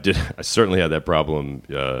 I certainly had that problem,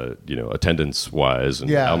 attendance wise and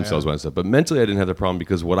album sales wise and stuff. But mentally, I didn't have that problem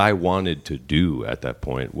because what I wanted to do at that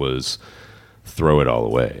point was throw it all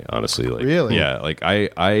away. Honestly, like really, yeah, like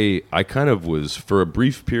I kind of was for a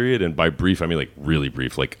brief period, and by brief I mean like really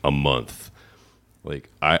brief, like a month. Like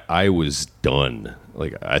I was done.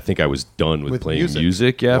 Like I think I was done with playing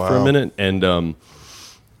music for a minute, and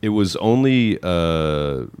it was only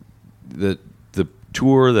the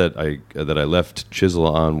tour that I left Chisel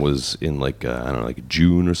on was in like like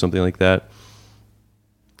June or something like that,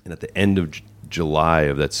 and at the end of July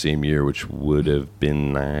of that same year, which would have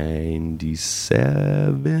been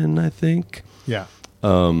 97, I think. Yeah.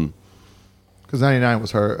 Because 99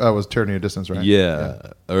 was Turning a Distance, right?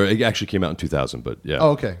 Yeah. Or it actually came out in 2000, but yeah.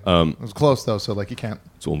 Oh, okay. It was close though, so like you can't.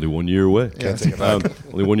 It's only 1 year away. Can't take it back.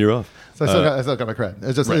 Only 1 year off. So I still got my credit.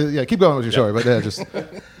 It's just keep going with your story, but just.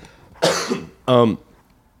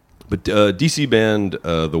 But DC band,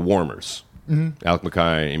 The Warmers, Alec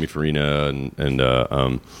Mackay, Amy Farina, and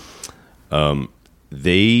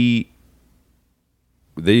they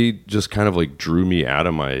just kind of like drew me out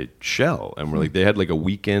of my shell, and were like, they had like a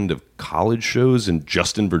weekend of college shows in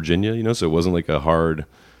Virginia, so it wasn't like a hard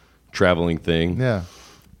traveling thing. Yeah.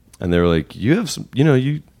 And they were like, you have some,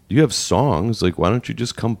 you have songs, like, why don't you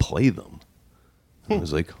just come play them? And I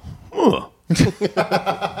was like, huh.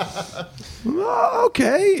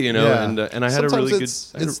 Okay, and I had Sometimes a really good.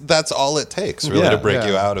 That's all it takes, really, to break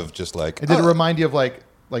you out of just like. And did it remind you of like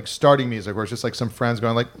starting music, where it's just like some friends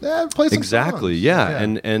going like, play some exactly, songs. yeah,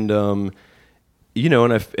 and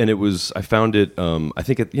I found it. I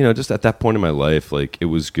think just at that point in my life, like it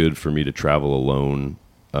was good for me to travel alone.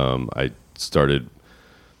 I started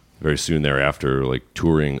very soon thereafter, like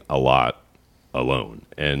touring a lot alone,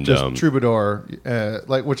 and just troubadour,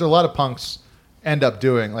 which a lot of punks end up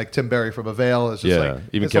doing. Like Tim Berry from Avail is just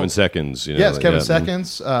even Kevin Seconds. Yes, Kevin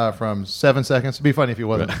Seconds from 7 Seconds. It'd be funny if he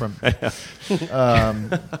wasn't from.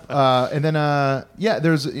 And then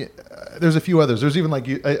there's a few others. There's even like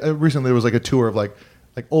recently there was like a tour of like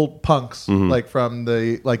old punks like from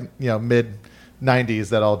the mid 90s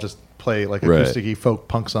that all just play like acoustic-y folk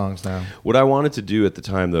punk songs now. What I wanted to do at the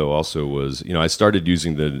time though also was, I started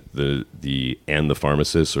using the and the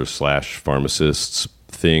pharmacists or / pharmacists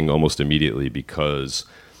thing almost immediately because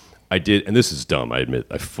I did, and this is dumb, I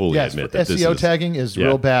fully admit that SEO tagging is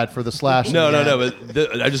real bad for the / No,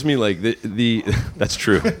 but I just mean like the that's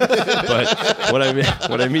true. But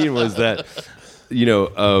what I mean was that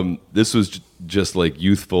this was just like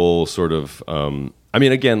youthful sort of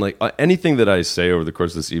again, like anything that I say over the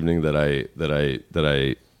course of this evening that I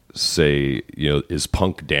say, is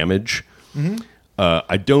punk damage.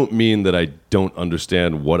 I don't mean that I don't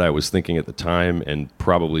understand what I was thinking at the time, and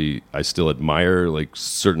probably I still admire like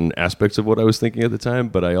certain aspects of what I was thinking at the time.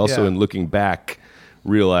 But I also, in looking back,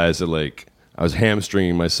 realized that like I was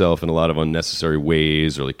hamstringing myself in a lot of unnecessary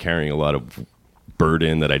ways, or like carrying a lot of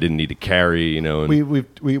burden that I didn't need to carry. And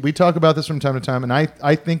we talk about this from time to time, and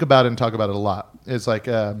I think about it and talk about it a lot. It's like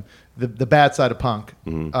the bad side of punk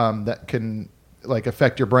that can like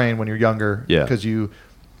affect your brain when you're younger, because you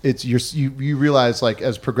realize, like,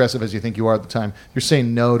 as progressive as you think you are at the time, you're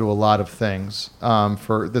saying no to a lot of things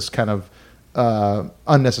for this kind of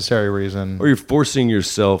unnecessary reason. Or you're forcing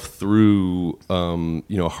yourself through,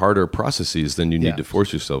 harder processes than you need to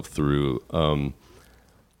force yourself through.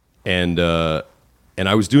 And I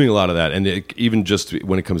was doing a lot of that. And even just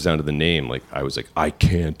when it comes down to the name, like, I was like, I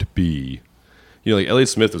can't be... like Elliott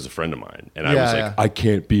Smith was a friend of mine, and I was like, I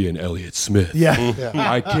can't be an Elliott Smith.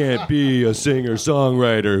 I can't be a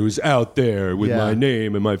singer-songwriter who's out there with my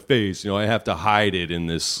name and my face. I have to hide it in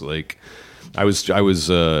this, like, I was some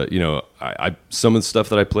of the stuff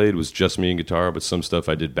that I played was just me and guitar, but some stuff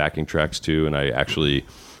I did backing tracks too, and I actually,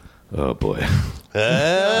 oh boy.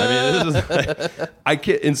 I mean, this is I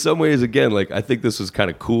can't, in some ways, again, like, I think this was kind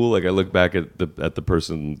of cool. Like, I look back at the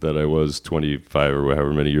person that I was 25 or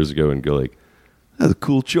however many years ago and go like, that's a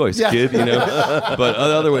cool choice, kid, But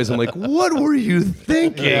other ways, I'm like, what were you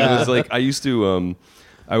thinking? It was like, I used to,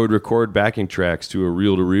 I would record backing tracks to a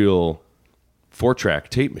reel-to-reel 4-track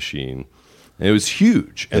tape machine, and it was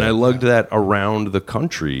huge. And I lugged that around the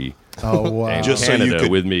country. Oh, wow. And Just so Canada you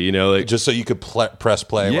could- with me, like, Just so you could press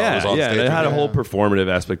play while it was on stage. and it had a whole performative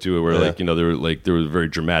aspect to it where, there was very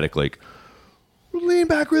dramatic, like, lean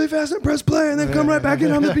back really fast and press play, and then come right back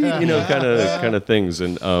in on the beat, kind of things.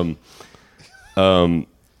 And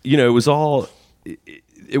it all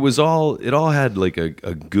had like a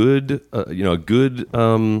good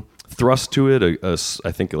thrust to it.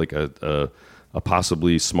 I think like a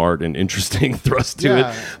possibly smart and interesting thrust to it.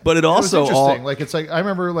 But it also was interesting. Like, it's like, I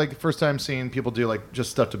remember like the first time seeing people do like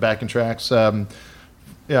just stuff to backing tracks.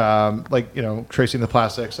 Tracing the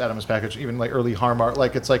Plastics, Adam's Package, even like early Harm Art.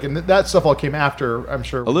 Like, it's like, and that stuff all came after, I'm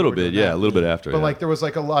sure. a little bit after. But like, there was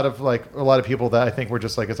like a lot of people that I think were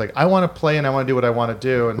just like, it's like, I want to play and I want to do what I want to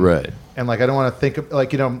do, and and like, I don't want to think of,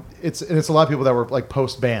 like, it's a lot of people that were like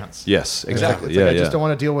post bands. Yes, exactly. It's like, I just don't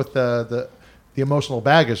want to deal with the emotional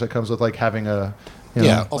baggage that comes with like having a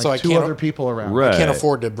also, like I two can't- other people around. Right. I can't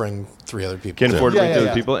afford to bring 3 other people. Can't afford to bring Yeah, to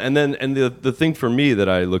yeah, other people. And then the thing for me that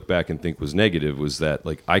I look back and think was negative was that,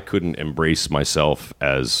 like, I couldn't embrace myself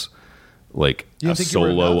as like You a didn't think you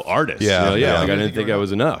were solo enough? artist. Yeah, Like, yeah. I didn't think I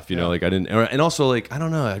was enough. Like, I didn't, and also, like, I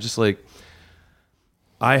don't know. I just like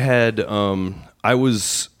I had I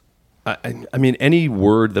was. I mean, any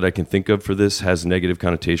word that I can think of for this has negative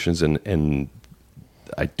connotations, and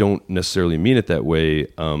I don't necessarily mean it that way.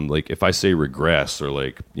 Like, if I say regress or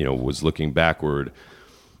like, was looking backward,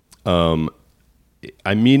 I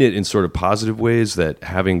mean it in sort of positive ways, that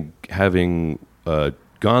having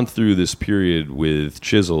gone through this period with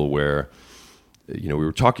Chisel where, we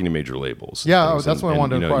were talking to major labels. and Yeah, things, that's what I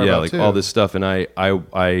wanted to inquire yeah, about, like too. all this stuff. And I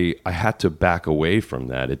had to back away from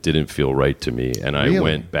that. It didn't feel right to me. And I Really?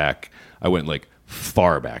 went back, like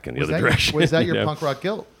far back in the other direction. Was that your you know? punk rock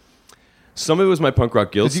guilt? Some of it was my punk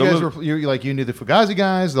rock guilt. Because you guys you knew the Fugazi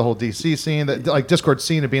guys, the whole DC scene, that like Discord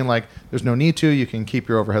scene of being like, there's no need to. You can keep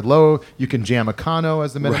your overhead low. You can jam a Kano,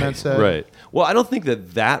 as the Minutemen said. Right. Well, I don't think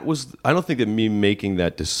that was. I don't think that me making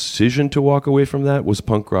that decision to walk away from that was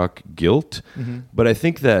punk rock guilt. Mm-hmm. But I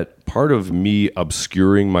think that part of me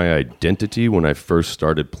obscuring my identity when I first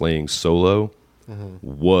started playing solo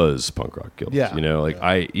was punk rock guilt. Yeah.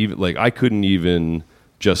 I couldn't even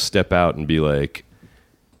just step out and be like.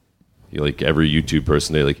 Like every YouTube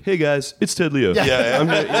person, they're like, "Hey guys, it's Ted Leo." Yeah. I'm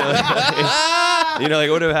gonna, like I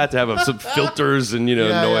would have had to have some filters and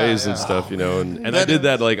noise and stuff, and I did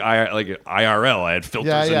that like IRL. I had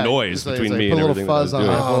filters and noise It's between like me put and a little everything. that I was fuzz on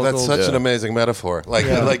doing. it. Oh, that's vocals. such an amazing metaphor.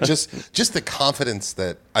 Like just the confidence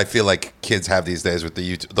that I feel like kids have these days with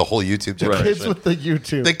the whole YouTube generation. Kids with the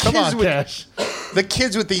YouTube. The Come kids on, with- Cash. The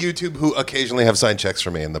kids with the YouTube who occasionally have signed checks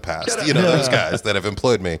for me in the past. Those guys that have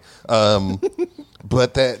employed me.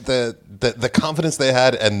 But the confidence they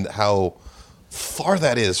had and how far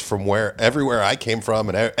that is from everywhere I came from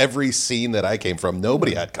and every scene that I came from,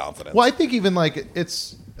 nobody had confidence. Well, I think even like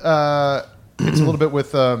it's a little bit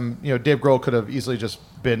with Dave Grohl could have easily just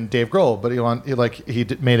been Dave Grohl, but he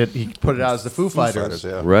put it out as the Foo Fighters.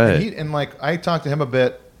 yeah. Right. And like I talked to him a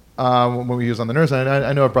bit when we was on the Nurse, and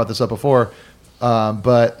I know I brought this up before.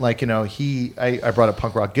 But like, I brought up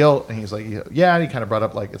punk rock guilt, and he's like, yeah, and he kind of brought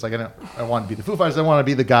up like, it's like, I want to be the Foo Fighters, I want to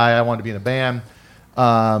be the guy, I want to be in a band.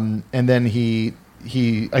 And then he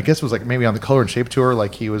I guess was like maybe on the Color and Shape tour,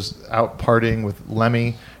 like he was out partying with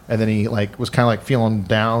Lemmy, and then he like was kind of like feeling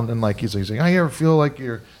down, and like he's like, oh, you ever feel like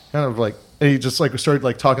you're kind of like, and he just like started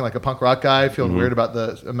like talking like a punk rock guy, feeling weird about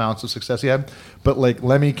the amounts of success he had. But like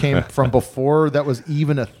Lemmy came from before that was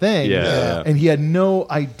even a thing, and he had no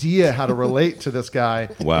idea how to relate to this guy.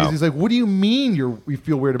 Wow. He's like, what do you mean you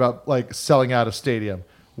feel weird about like selling out a stadium?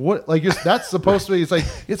 What, like, that's supposed to be? It's like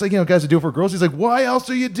guys that do it for girls. He's like, why else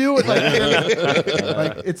do you do it? Like,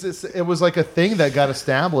 it was like a thing that got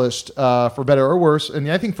established for better or worse, and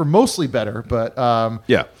I think for mostly better. But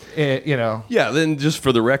Yeah. Then just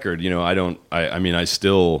for the record, I'm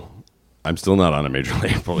still not on a major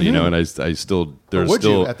label, and I still there's would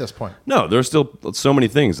still you at this point? No, there's still so many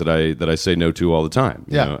things that I say no to all the time.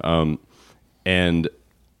 you Yeah. know? And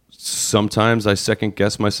sometimes I second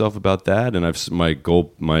guess myself about that, and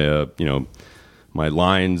my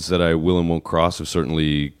lines that I will and won't cross have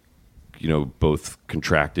certainly, both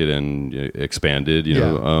contracted and expanded,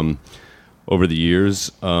 over the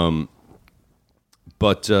years. But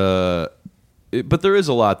there is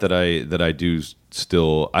a lot that I do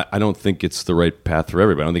still. I don't think it's the right path for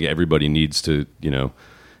everybody. I don't think everybody needs to, I don't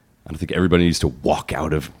think everybody needs to walk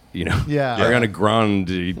out of, Ariana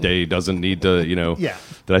Grande doesn't need to, Yeah.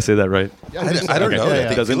 Did I say that right? I don't know.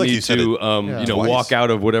 I Doesn't feel like need you said to, it twice. walk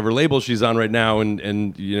out of whatever label she's on right now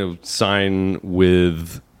and sign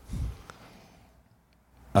with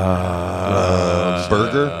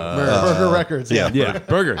Burger. Burger Records. Yeah.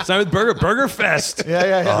 Burger. Sign with Burger Fest.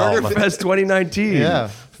 Yeah. Burger Fest 2019. Yeah.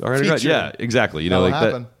 Ariana Grande. Yeah, exactly. That'll Like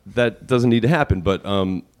happen. that doesn't need to happen. But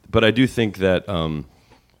I do think that. All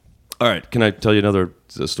right, can I tell you another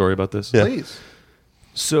story about this? Yeah. Please.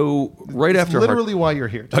 So right after Literally why you're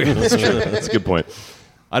here. Okay, that's true. That's a good point.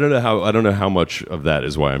 I don't know how much of that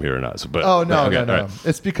is why I'm here or not. So, but Oh no, okay, no. all right.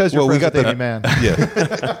 It's because you're Well, we friends got with the- Amy Man.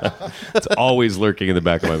 Yeah. It's always lurking in the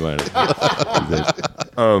back of my mind.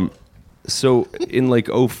 So in like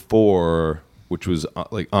 2004, which was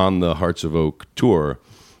like on the Hearts of Oak tour,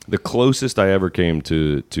 the closest I ever came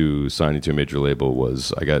to signing to a major label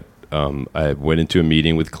was I went into a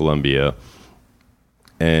meeting with Columbia,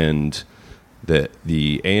 and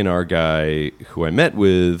the A&R guy who I met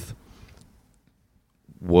with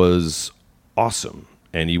was awesome,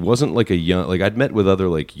 and he wasn't like I'd met with other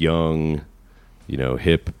like young,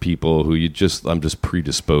 hip people who I'm just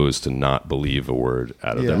predisposed to not believe a word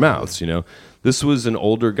out of their mouths. This was an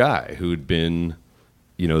older guy who'd been,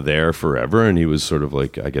 there forever, and he was sort of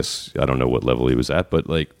like, I guess I don't know what level he was at, but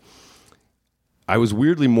like I was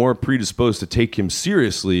weirdly more predisposed to take him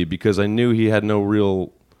seriously because I knew he had no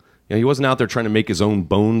real, he wasn't out there trying to make his own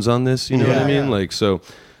bones on this. You know what I mean? Yeah. Like so,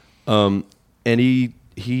 and he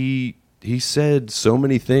said so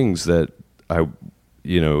many things that I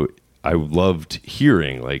loved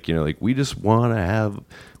hearing. Like we just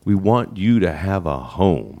we want you to have a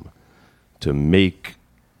home to make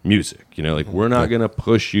music. We're not going to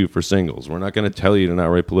push you for singles. We're not going to tell you to not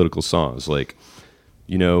write political songs. Like,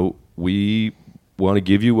 we want to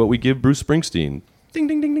give you what we give Bruce Springsteen. Ding,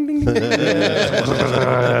 ding, ding, ding, ding, ding.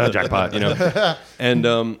 Jackpot, And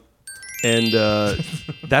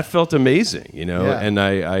that felt amazing, and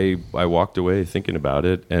I walked away thinking about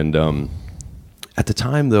it. And at the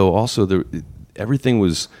time, though, also everything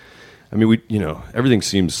was, everything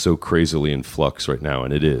seems so crazily in flux right now,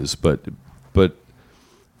 and it is, but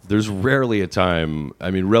there's rarely a time,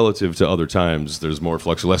 relative to other times, there's more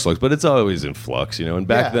flux or less flux, but it's always in flux, And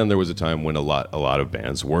back then there was a time when a lot of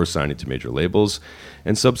bands were signing to major labels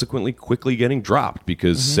and subsequently quickly getting dropped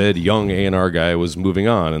because said young A&R guy was moving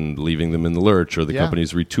on and leaving them in the lurch, or the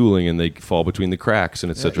company's retooling and they fall between the cracks,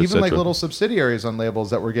 and et cetera, et Even like cetera. little subsidiaries on labels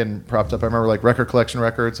that were getting propped up. I remember like Record Collection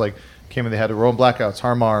Records, like came and they had the Rolling Blackouts,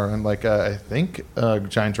 Harmar, and like I think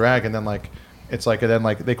Giant Drag, and then like it's like, and then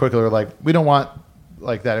like they quickly were like, we don't want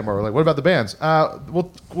like that anymore. We're like, what about the bands?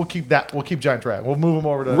 We'll keep that. We'll keep Giant Drag. We'll move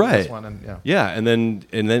them over to this one. And and then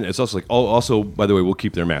it's also like, also by the way, we'll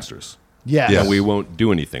keep their masters. Yeah. And we won't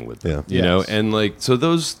do anything with them. Yeah. You know, Yes. and like so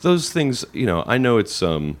those things, I know it's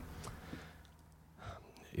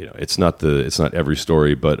it's not every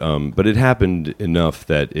story, but it happened enough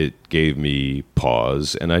that it gave me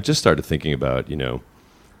pause, and I just started thinking about,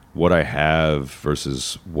 what I have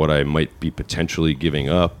versus what I might be potentially giving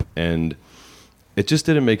up, and it just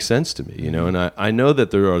didn't make sense to me, and I know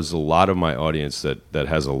that there is a lot of my audience that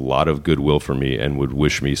has a lot of goodwill for me and would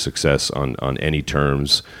wish me success on any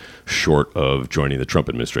terms short of joining the Trump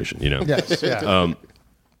administration, Yes. Yeah.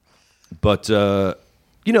 But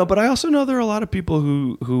but I also know there are a lot of people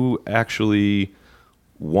who actually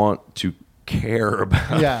want to care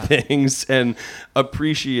about Yeah. things and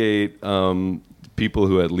appreciate people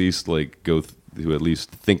who at least who at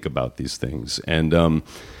least think about these things. And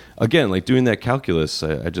again, like doing that calculus,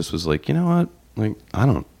 I just was like, you know what? Like, I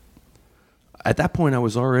don't. At that point, I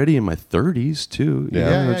was already in my 30s too. You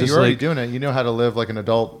know, just you're already like, doing it. You know how to live like an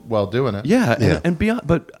adult while doing it. yeah, Yeah. and beyond,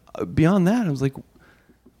 but beyond that, I was like,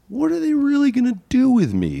 what are they really going to do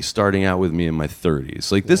with me starting out with me in my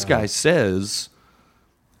 30s? Like this guy says,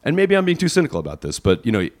 and maybe I'm being too cynical about this, but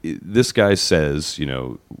this guy says,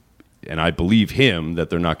 and I believe him that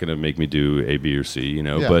they're not going to make me do A, B, or C,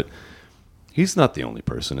 Yeah. but he's not the only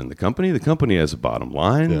person in the company. The company has a bottom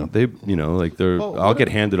line. Yeah. They, I'll get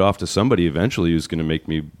handed off to somebody eventually who's going to make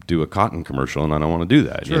me do a cotton commercial, and I don't want to do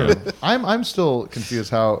that. you know? I'm still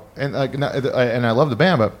confused how, and I love the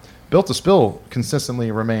band, but Built to Spill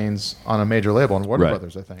consistently remains on a major label on Warner Right.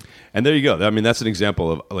 Brothers, I think. And there you go. I mean, that's an example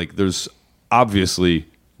of like, there's obviously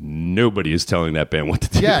nobody is telling that band what to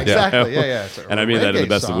do. Yeah, exactly. Yeah. It's a And I mean that in the reggae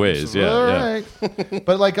best of song. ways. Yeah, All yeah. right.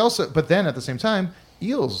 But then at the same time,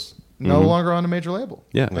 Eels no longer on a major label.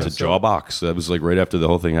 Yeah, it's a Jawbox. That was like right after the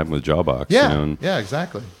whole thing happened with Jawbox. Yeah, and- yeah,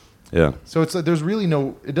 exactly. yeah. So it's like, there's really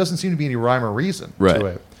it doesn't seem to be any rhyme or reason Right. to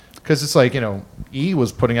it. Because it's like, E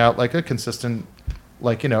was putting out like a consistent,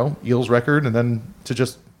 like, Eels record and then to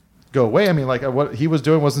just go away. I mean, like what he was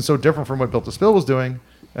doing wasn't so different from what Built to Spill was doing.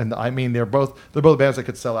 And I mean, they're both bands that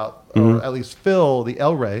could sell out or at least fill the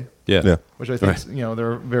El Rey, Yeah. Yeah. which I think,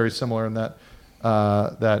 they're very similar in that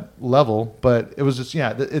level. But it was just,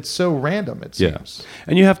 it's so random, it Yeah. seems.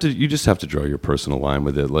 And you just have to draw your personal line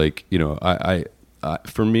with it. Like, I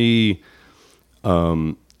for me,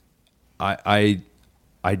 I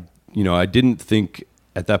didn't think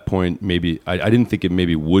at that point maybe I didn't think it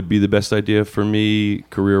maybe would be the best idea for me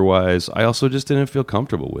career wise. I also just didn't feel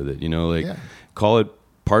comfortable with it. Call it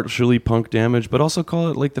partially Punk Damage, but also call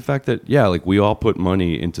it like the fact that like we all put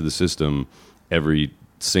money into the system every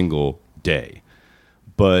single day,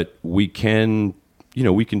 but we can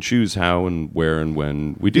choose how and where and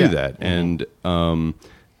when we do that. And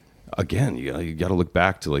again, you got to look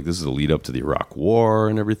back to like this is a lead up to the Iraq War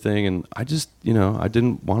and everything, and I just I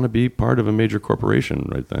didn't want to be part of a major corporation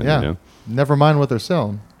right then. Yeah. Never mind what they're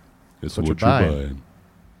selling. It's what what you're you're buying. buying.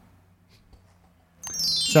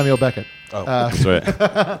 Samuel Beckett. That's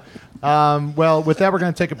right. Well, with that, we're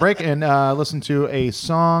going to take a break and listen to a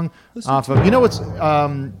song off of.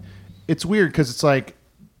 It's weird because it's like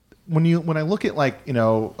when I look at like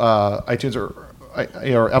iTunes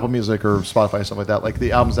or Apple Music or Spotify and stuff like that, like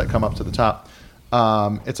the albums that come up to the top.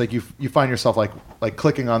 It's like you find yourself like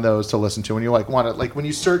clicking on those to listen to, and you like want to like when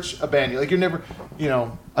you search a band, you're never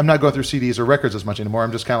I'm not going through CDs or records as much anymore.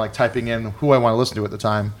 I'm just kind of like typing in who I want to listen to at the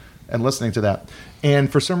time and listening to that. And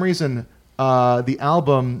for some reason, the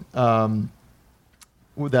album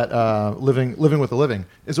that Living with the Living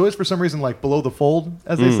is always for some reason like below the fold,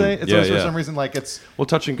 as they say. It's always for some reason like it's Well,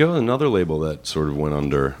 Touch and Go, another label that sort of went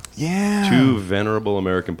under. yeah. Two venerable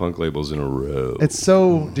American punk labels in a row. It's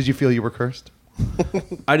so. Did you feel you were cursed?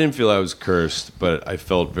 I didn't feel I was cursed, but I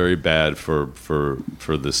felt very bad for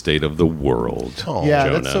the state of the world. Yeah,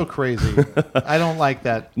 Jonah. that's so crazy. I don't like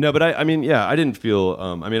that. No, but I mean, I didn't feel.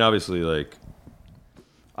 Obviously, like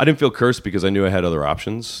I didn't feel cursed because I knew I had other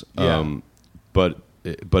options. Yeah.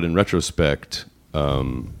 But in retrospect,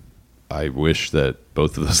 I wish that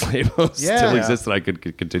both of those labels Yeah. still exist and I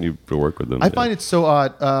could continue to work with them. I find it so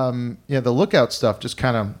odd. The Lookout stuff just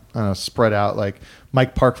kind of spread out. Like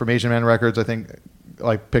Mike Park from Asian Man Records, I think,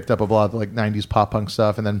 like picked up a lot of like '90s pop punk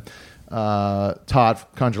stuff, and then Todd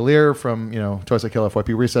Conjolier from Twice I Kill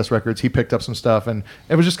FYP Recess Records, he picked up some stuff, and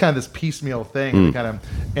it was just kind of this piecemeal thing.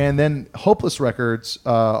 And then Hopeless Records, /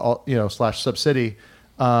 Subcity,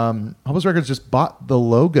 Hopeless Records just bought the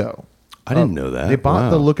logo. I didn't know that. They bought Wow.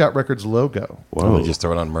 the Lookout Records logo. Oh, they just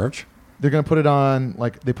throw it on merch? They're going to put it on,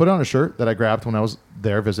 they put it on a shirt that I grabbed when I was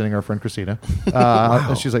there visiting our friend Christina.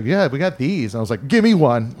 And she's like, yeah, we got these. And I was like, give me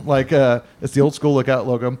one. It's the old school Lookout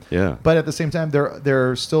logo. Yeah. But at the same time,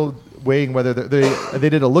 they're still weighing whether they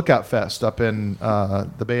did a Lookout Fest up in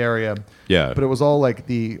the Bay Area. Yeah. But it was all like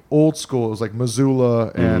the old school. It was like Missoula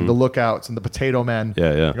and the Lookouts and the Potato Men.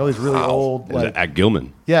 Yeah, yeah. Like all these really old. It was Like, at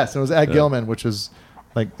Gilman. yes, it was at Gilman, which was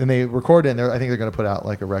and they recorded it, and I think they're going to put out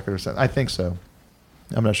like a record or something. I think so.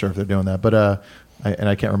 I'm not sure if they're doing that, but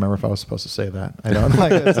I can't remember if I was supposed to say that. I don't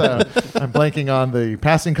like it. I'm blanking on the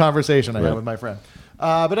passing conversation I had with my friend.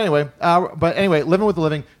 But anyway, Living with the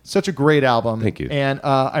Living, such a great album. Thank you. And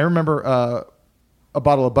I remember a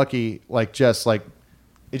bottle of Bucky, it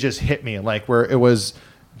just hit me, where it was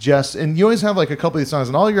just, and you always have like a couple of these songs,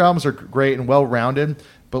 and all your albums are great and well rounded,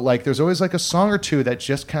 but like there's always like a song or two that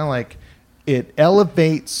just kind of like it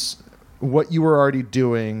elevates what you were already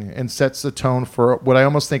doing and sets the tone for what I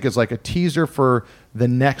almost think is like a teaser for the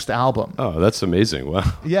next album. Oh, that's amazing! Wow.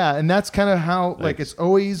 Yeah, and that's kind of how like it's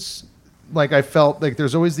always like I felt like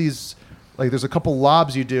there's always these like there's a couple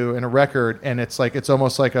lobs you do in a record, and it's like it's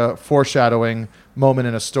almost like a foreshadowing moment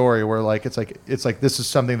in a story where like it's like this is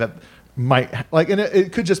something that might like, and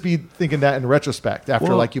it could just be thinking that in retrospect after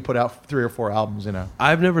Well, like you put out 3 or 4 albums, you know.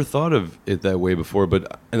 I've never thought of it that way before,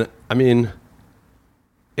 but and I mean,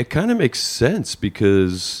 it kind of makes sense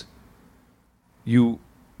because you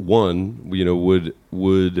would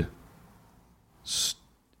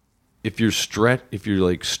if you're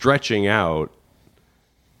like stretching out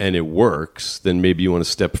and it works, then maybe you want to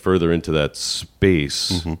step further into that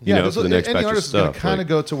space. You know, for the next any batch of artist is going stuff. to kind of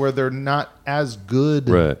go to where they're not as good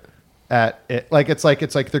Right. at it. Like it's like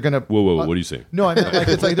they're going to. Whoa! What are you saying? No, I mean, like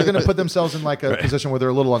it's like they're going to put themselves in like a position where they're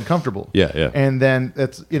a little uncomfortable. Yeah. And then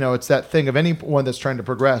it's it's that thing of anyone that's trying to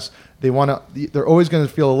progress. They're always going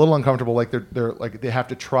to feel a little uncomfortable, like they're like they have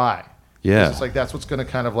to try. Yeah. It's like that's what's going to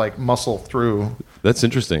kind of like muscle through. That's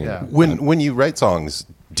interesting. Yeah. When you write songs,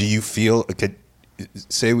 do you feel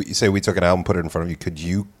say we took an album, put it in front of you? Could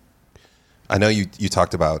you? I know you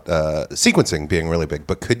talked about sequencing being really big,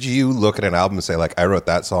 but could you look at an album and say like, I wrote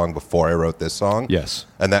that song before I wrote this song? Yes.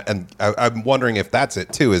 And I'm wondering if that's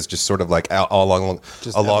it too. Is just sort of like all along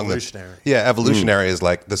evolutionary. Evolutionary is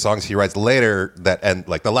like the songs he writes later that end,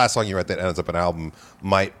 like the last song you write that ends up an album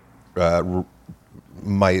might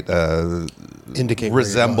Indicate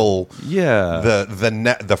resemble Yeah.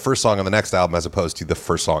 the first song on the next album as opposed to the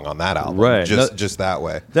first song on that album. Right. Just that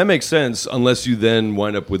way. That makes sense, unless you then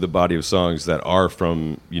wind up with a body of songs that are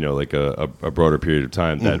from like a broader period of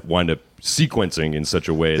time that wind up sequencing in such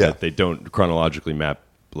a way that they don't chronologically map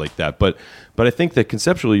like that. But I think that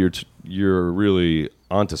conceptually you're really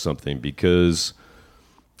onto something because,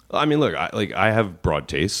 I mean, look, I have broad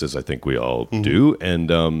tastes, as I think we all do, and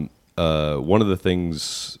one of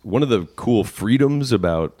the cool freedoms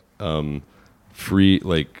about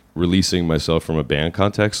releasing myself from a band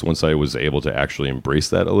context, once I was able to actually embrace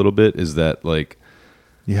that a little bit, is that like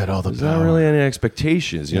You had all the there's power. not really any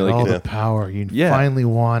expectations. You had like all the power you Yeah. finally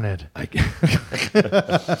wanted.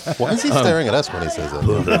 Why is he staring at us when he says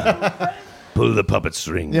that? pull the puppet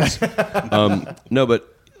strings. No,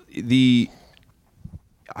 but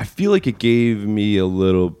I feel like it gave me a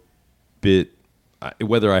little bit.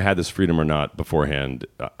 Whether I had this freedom or not beforehand,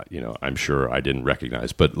 I'm sure I didn't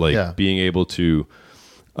recognize. But being able to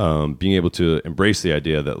embrace the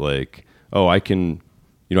idea that like, oh, I can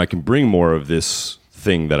bring more of this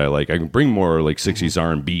thing that I like. I can bring more like 60s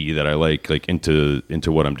R&B that I like into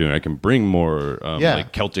what I'm doing. I can bring more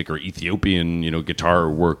like Celtic or Ethiopian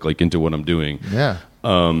guitar work like into what I'm doing. Yeah.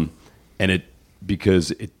 And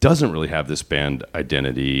because it doesn't really have this band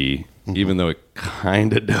identity, even though it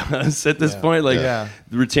kind of does at this point. Like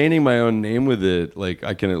retaining my own name with it, like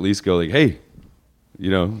I can at least go like, hey,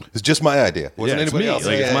 it's just my idea. Wasn't it's anybody me. else?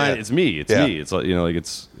 Like, it's mine. It's me. It's me. It's like like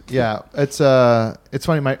it's. Yeah, it's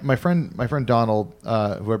funny. My friend Donald,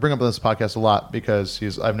 who I bring up on this podcast a lot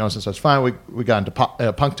because I've known since I was 5. We got into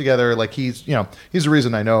punk together. Like he's the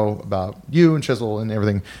reason I know about you and Chisel and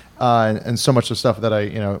everything, and so much of stuff that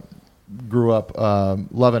I grew up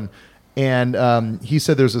loving. And he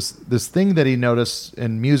said there's this thing that he noticed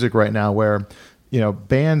in music right now where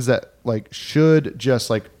bands that like should just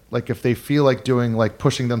like if they feel like doing like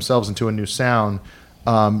pushing themselves into a new sound.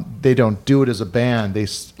 They don't do it as a band. They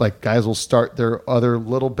guys will start their other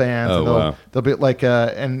little bands. Oh, and they'll be like,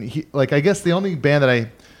 and he I guess the only band that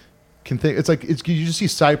I can think you just see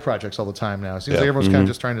side projects all the time now. It seems like everyone's kind of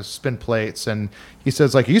just trying to spin plates. And he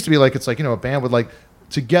says like it used to be like it's like a band would like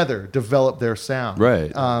together develop their sound.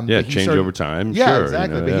 Right. But he change over time. Yeah, Sure,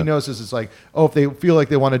 exactly. But he knows this is like if they feel like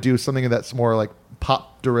they want to do something that's more like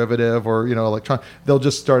pop derivative or electronic, they'll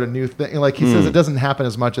just start a new thing. Like he says, it doesn't happen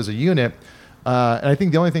as much as a unit. And I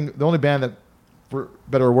think the only band that, for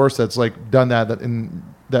better or worse, that's like done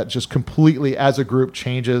that just completely as a group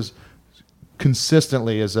changes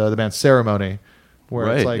consistently is the band Ceremony,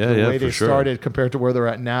 where it's like the way they started compared to where they're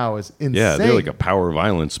at now is insane. Yeah, they're like a power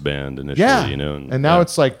violence band initially, and now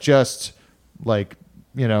it's like just like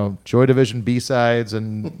Joy Division B-sides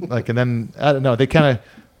and like, and then I don't know, they kind of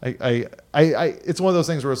I it's one of those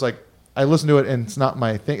things where it's like I listen to it and it's not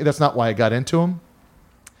my thing. That's not why I got into them.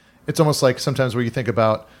 It's almost like sometimes where you think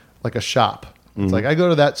about like a shop. It's like I go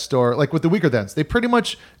to that store, like with the Weaker Thans. They pretty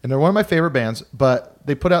much, and they're one of my favorite bands, but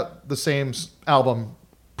they put out the same album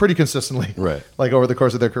pretty consistently, right? Like over the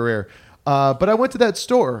course of their career. But I went to that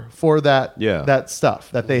store for that Yeah. that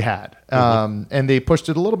stuff that they had, and they pushed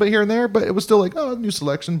it a little bit here and there, but it was still like, oh, new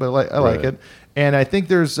selection, but I like Right. it. And I think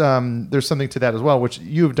there's something to that as well, which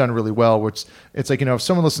you've done really well. Which it's like, if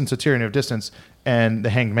someone listens to Tyranny of Distance and the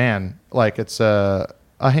Hanged Man, like it's a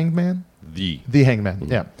Hanged Man, The Hanged Man,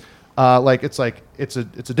 yeah, it's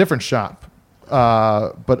a different shop,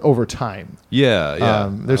 but over time, yeah.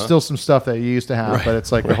 there's still some stuff that you used to have, but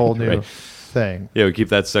it's like a whole new right. thing. Yeah, we keep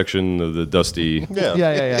that section of the dusty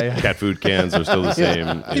Yeah. cat food cans are still the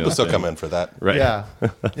same. People still thing. come in for that. Right.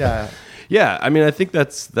 Yeah. Yeah, I mean, I think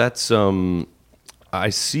that's I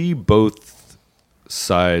see both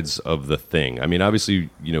sides of the thing. I mean, obviously,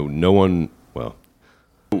 no one, well,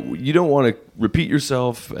 you don't want to repeat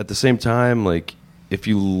yourself at the same time. Like, if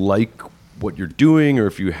you like what you're doing, or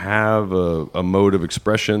if you have a mode of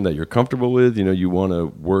expression that you're comfortable with, you want to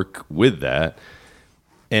work with that.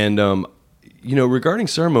 And, regarding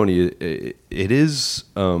Ceremony, it is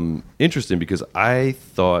interesting because I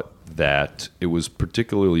thought that it was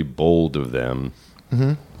particularly bold of them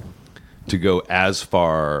to go as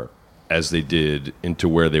far as they did into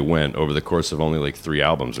where they went over the course of only like 3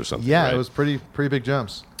 albums or something. Yeah, right? it was pretty big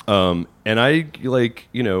jumps. And I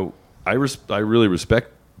I really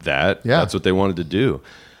respect that. Yeah. That's what they wanted to do.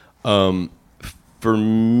 For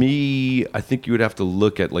me, I think you would have to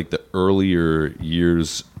look at like the earlier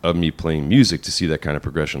years of me playing music to see that kind of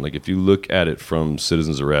progression. Like if you look at it from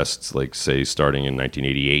Citizen's Arrest, like say starting in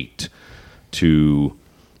 1988 to,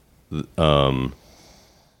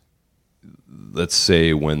 let's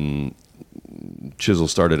say when Chisel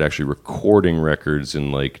started actually recording records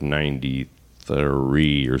in like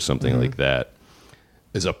 93 or something like that,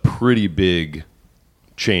 is a pretty big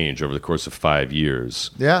change over the course of 5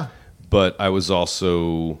 years. Yeah. But I was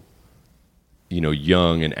also,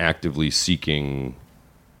 young and actively seeking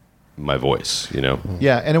my voice,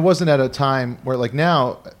 Yeah, and it wasn't at a time where like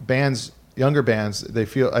now younger bands, I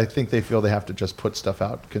think they feel they have to just put stuff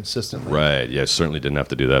out consistently. Right. Yeah, certainly didn't have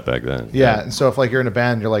to do that back then. Yeah, and so if like you're in a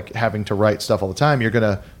band, you're like having to write stuff all the time, you're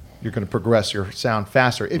gonna progress your sound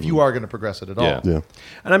faster if you are gonna progress it at all. Yeah.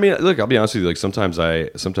 And I mean, look, I'll be honest with you. Like sometimes I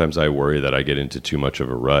worry that I get into too much of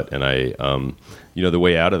a rut, and I, the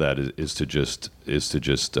way out of that is to just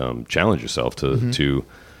challenge yourself to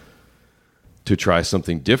try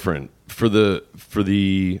something different.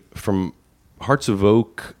 From Hearts of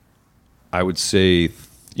Oak, I would say,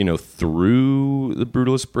 through the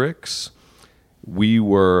Brutalist Bricks, we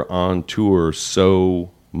were on tour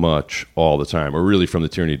so much all the time, or really from the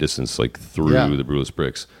Tyranny Distance, like through the Brutalist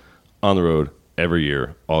Bricks, on the road every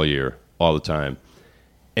year, all the time.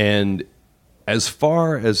 And as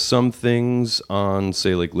far as some things on,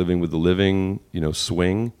 say, like Living with the Living,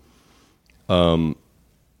 swing,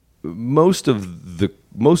 most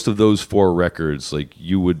of those 4 records, like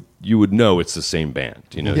you would know it's the same band.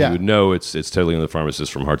 You would know it's Ted Lee and the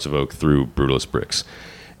Pharmacist from Hearts of Oak through Brutalist Bricks.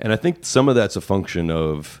 And I think some of that's a function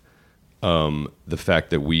of the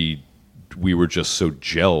fact that we were just so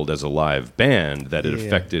gelled as a live band that it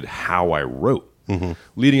affected how I wrote.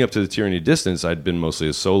 Leading up to the Tyranny of Distance, I'd been mostly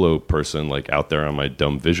a solo person, like out there on my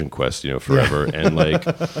dumb vision quest, forever, and like,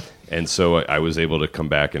 and so I was able to come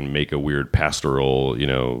back and make a weird pastoral,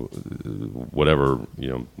 whatever,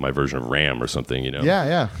 my version of Ram or something,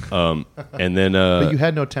 Yeah. and then But you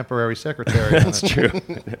had no temporary secretary. that's true.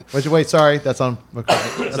 Wait, sorry, that's on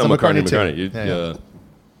McCartney. That's on McCartney too. McCartney.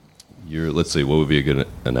 You're, let's see, what would be a good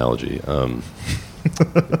analogy?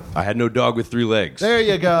 I had no dog with 3 legs. There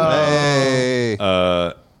you go. Hey.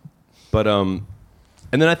 But and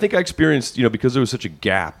then I think I experienced, because there was such a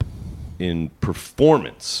gap in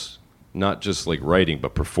performance, not just like writing,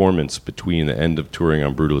 but performance between the end of touring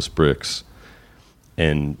on Brutalist Bricks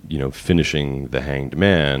and finishing The Hanged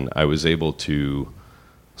Man, I was able to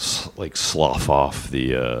slough off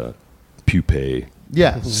the pupae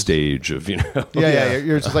stage of You're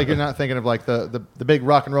just like, you're not thinking of like the big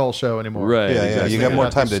rock and roll show anymore. Right. Yeah, exactly. you got more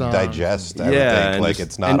About time the to songs. digest everything. and Like just-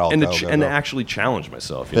 it's not all and go, to, go, and go. to actually challenge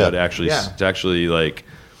myself, Yeah. to actually like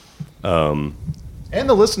And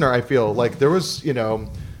the listener, I feel like there was,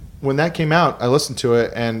 when that came out, I listened to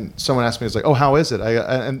it and someone asked me, it's like, oh, how is it?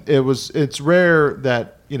 And it's rare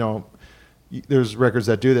that, there's records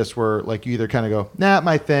that do this where like you either kind of go, nah,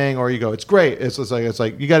 my thing, or you go, it's great. It's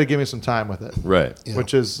like you got to give me some time with it. right.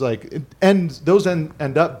 Which is like, and those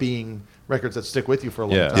end up being records that stick with you for a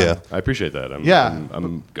long time. Yeah. I appreciate that.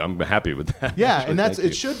 I'm happy with that. Yeah, actually. and that's Thank it.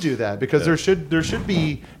 you. Should do that because there should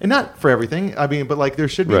be, and not for everything. I mean, but like there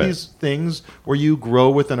should be Right. these things where you grow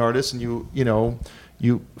with an artist and you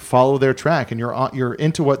follow their track and you're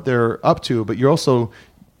into what they're up to, but you're also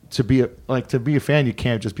to be a fan, you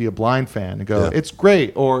can't just be a blind fan and go, Yeah. it's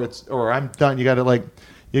great, or I'm done. You got to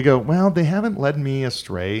you go, well, they haven't led me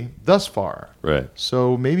astray thus far. Right.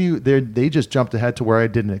 So maybe they just jumped ahead to where I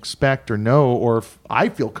didn't expect or know, or I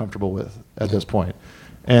feel comfortable with at this point.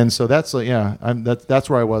 And so that's that's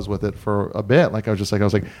where I was with it for a bit. Like I was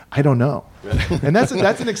like, I don't know, and that's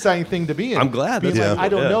an exciting thing to be in. I'm glad. Being That's like, cool. I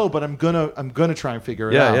don't Yeah. know, but I'm gonna try and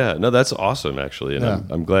figure it out. Yeah. No, that's awesome, actually, and Yeah.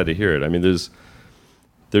 I'm glad to hear it. I mean, there's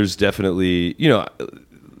definitely,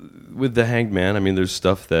 with the Hanged Man, I mean, there's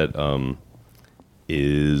stuff that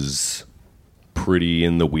is pretty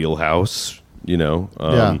in the wheelhouse,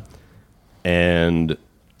 and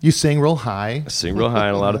You sing real high. I sing real high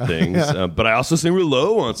on a lot of things, but I also sing real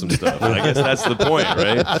low on some stuff. And I guess that's the point,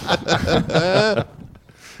 right?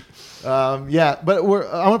 Yeah, but I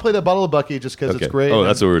want to play that Bottle of Bucky just because Okay. it's great. Oh,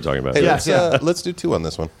 that's what we were talking about. Hey, Yeah. let's do 2 on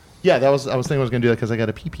this one. Yeah, I was thinking I was going to do that because I got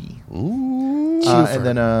a pee-pee. Ooh. And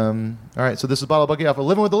then, all right, so this is Bottle of Bucky off of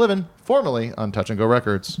Living with the Living, formerly on Touch and Go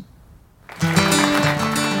Records.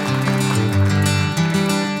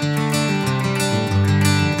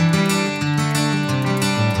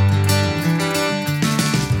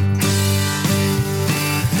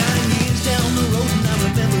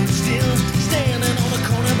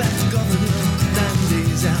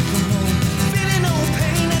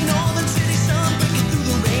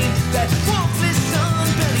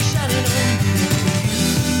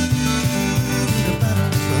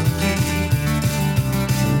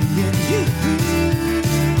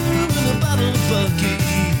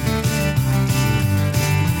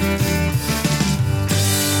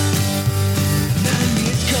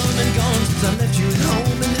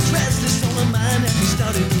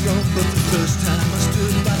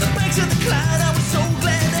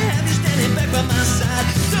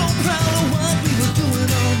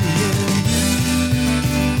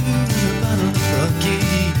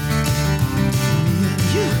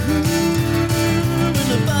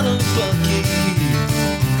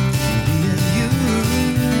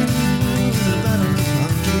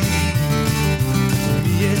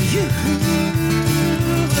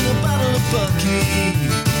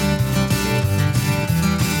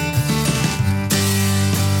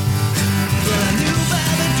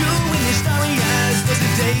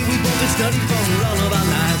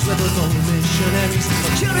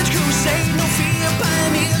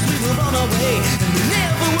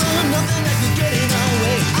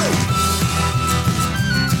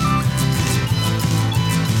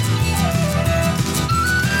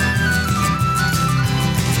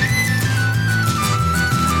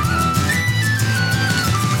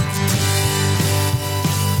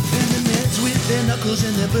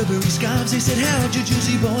 And their Burberry scarves. They said, how'd you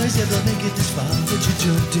juicy boys ever make it this far? But you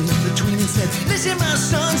jumped in between and said, listen, my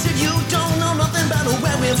son, said you don't know nothing about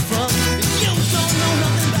where we're from. You don't know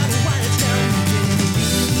nothing about why it's down.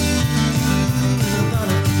 Yeah, about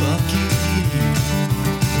a Bucky.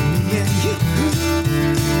 Yeah, you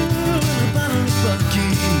about a Bucky.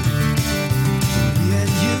 Yeah,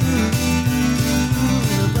 you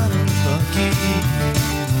about a Bucky.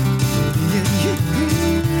 Yeah, you.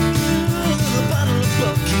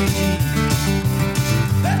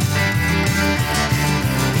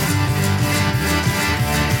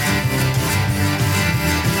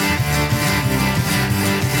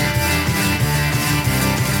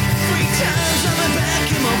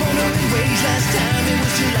 Last time it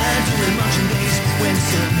was July during marching days when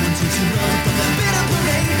someone took too long from that bitter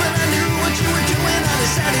parade. But I knew what you were doing, I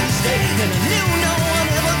decided to stay, and I knew no one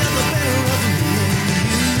ever got the better of me.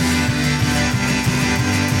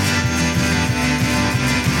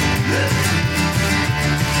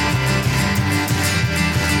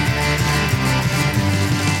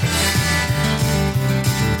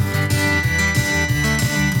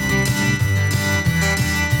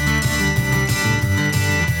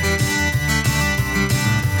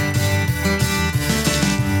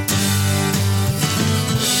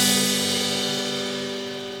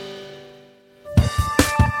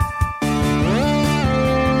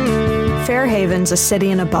 Fairhaven's a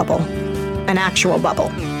city in a bubble. An actual bubble.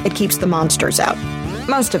 It keeps the monsters out.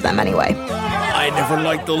 Most of them, anyway. I never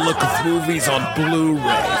liked the look of movies on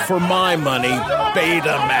Blu-ray. For my money,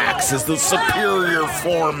 Betamax is the superior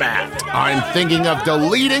format. I'm thinking of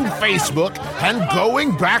deleting Facebook and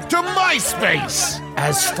going back to MySpace.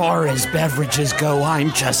 As far as beverages go,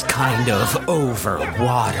 I'm just kind of over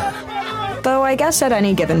water. Though I guess at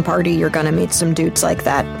any given party you're gonna meet some dudes like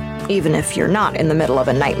that, even if you're not in the middle of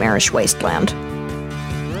a nightmarish wasteland.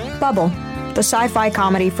 Bubble, the sci-fi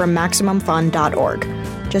comedy from MaximumFun.org.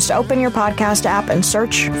 Just open your podcast app and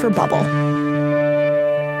search for Bubble.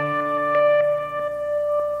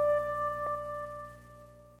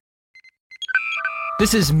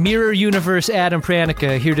 This is Mirror Universe Adam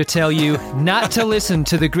Pranica here to tell you not to listen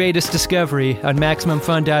to The Greatest Discovery on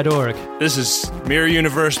MaximumFun.org. This is Mirror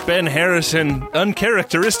Universe Ben Harrison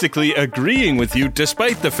uncharacteristically agreeing with you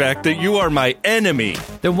despite the fact that you are my enemy.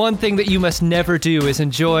 The one thing that you must never do is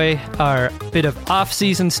enjoy our bit of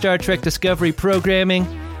off-season Star Trek Discovery programming,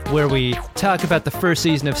 where we talk about the first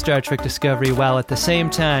season of Star Trek Discovery while at the same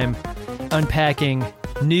time unpacking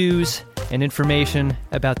news and information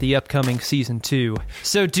about the upcoming Season 2.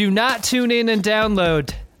 So do not tune in and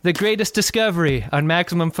download The Greatest Discovery on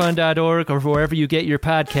MaximumFun.org or wherever you get your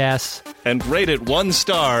podcasts. And rate it 1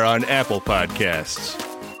 star on Apple Podcasts.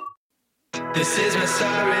 This is my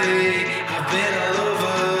story. I've been all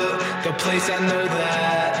over the place. I know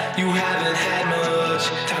that you haven't had much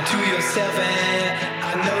time to yourself, and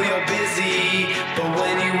I know you're busy. But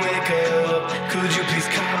when you wake up, could you please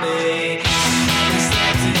call me?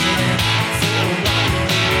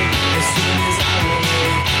 As soon as I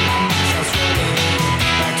wake, my mind starts running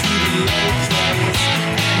back to the old place,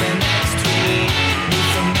 and the next week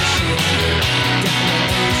with a mission down the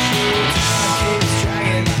ocean. Time keeps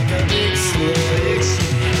dragging like a big slug.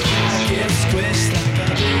 I get squished like a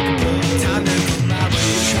big bug. Time to go my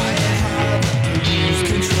way, trying hard not to lose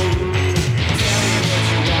control. Tell me what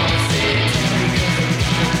you wanna say, tell me 'cause I'm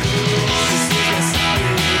not good. This is my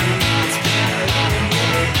story. It's been a long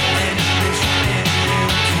year, and I've been trying to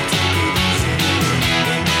take it easy.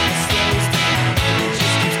 And now it slows down, and it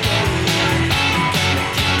just keeps going. You gotta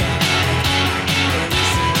keep my eye, I gotta listen. I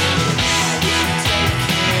wish you'd take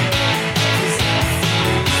care of his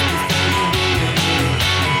feelings before you ruin it.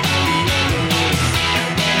 And all the others, and when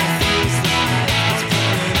it feels like it's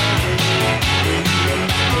pulling over, will you remember you got my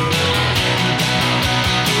back?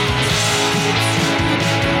 Keeps trying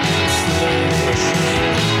like a big slug. I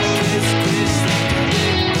get squished like a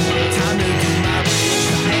big bug. Time to do my way,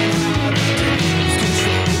 trying hard not to lose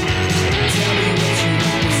control. Tell me what you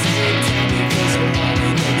wanna say, tell me 'cause I wanna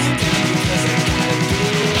know, tell me 'cause I gotta do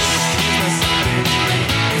it. Here's my story,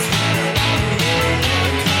 it's been a long year, come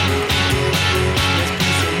to think of it, there's been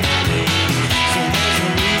so many. So there's a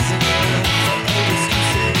reason for old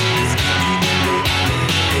excuses. You never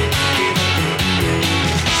wanted it, gave up and do it. No matter what you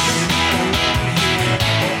hear or how you edit it,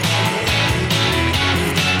 you've done the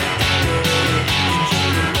effort, enjoy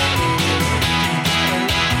the record. You got a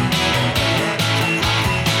lot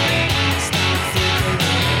more left to hide. Stop flickering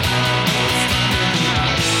out, it's time to be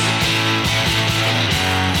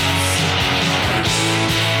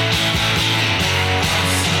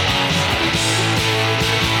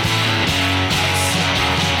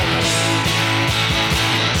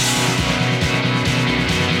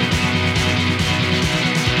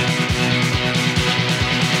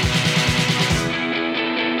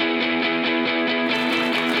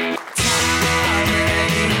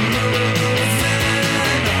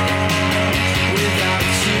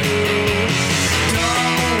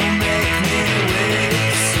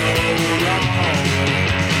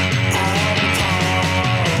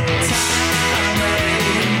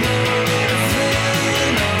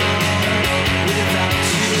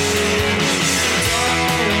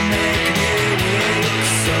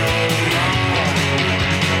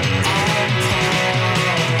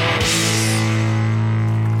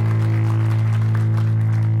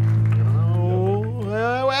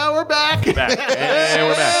Well, we're back. Back. Hey,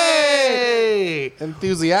 we're back. Hey!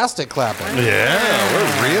 Enthusiastic clapping. Yeah,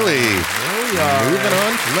 we're really moving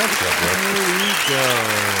on to next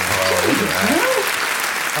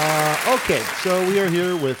Okay, so we are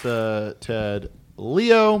here with Ted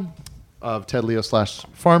Leo of Ted Leo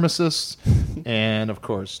 / Pharmacist, and of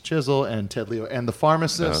course Chisel and Ted Leo and the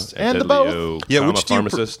Pharmacist and the Ted both. Leo, Yeah, comma, which do you,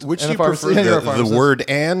 pharmacist. which And do a you pharmacist. prefer, Yeah, you're a the pharmacist. word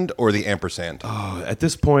 "and" or the ampersand? Oh, at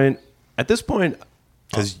this point,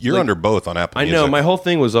 Because you're under both on Apple I Music. know. My whole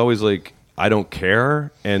thing was always like, I don't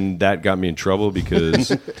care, and that got me in trouble because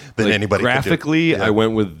Then anybody could do it. graphically, Yeah. I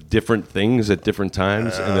went with different things at different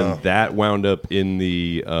times, and then that wound up in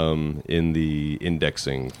the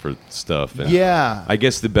indexing for stuff. And Yeah. I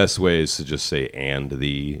guess the best way is to just say "and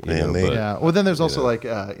the." You know, but, Yeah. Well, then there's also like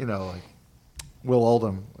like Will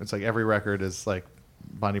Oldham. It's like every record is like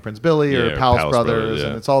Bonnie Prince Billy or Yeah, or Palace Palace Brothers, Brothers, yeah.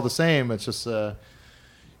 and it's all the same. It's just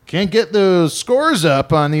can't get those scores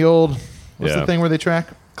up on the old. What's Yeah. the thing where they track?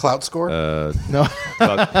 Clout Score? No.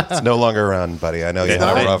 It's no longer around, buddy. I know you had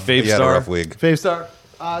a rough week. Favestar.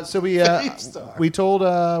 So we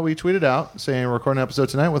tweeted out saying we're recording an episode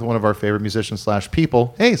tonight with one of our favorite musicians /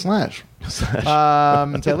 people. Hey, Slash.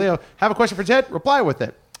 Ted Leo, have a question for Ted? Reply with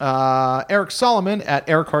it. Eric Solomon at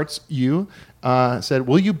Eric Hearts U said,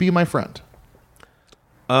 "Will you be my friend?"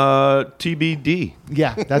 TBD.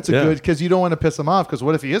 Yeah, that's a Yeah. good, because you don't want to piss him off, because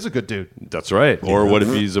what if he is a good dude? That's right. Or what if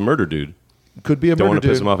he's a murder dude? Could be a Don't murder want to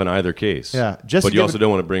piss dude. him off in either case. Yeah, just but to you give also it- don't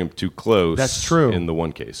want to bring him too close. That's true. In the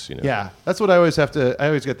one case, you know. Yeah, that's what I always have to. I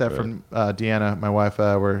always get that from Deanna, my wife.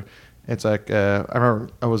 Where it's like I remember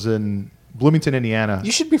I was in Bloomington, Indiana.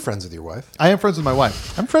 You should be friends with your wife. I am friends with my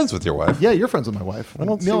wife. I'm friends with your wife. Yeah, you're friends with my wife. I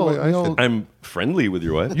don't see why I should- I'm friendly with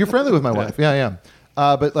your wife. You're friendly with my wife. Yeah.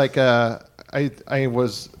 But like I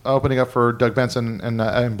was opening up for Doug Benson and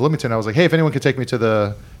in Bloomington. I was like, hey, if anyone could take me to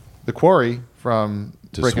the quarry from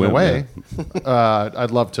To Breaking swim, Away,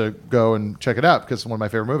 I'd love to go and check it out because it's one of my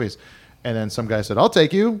favorite movies. And then some guy said, I'll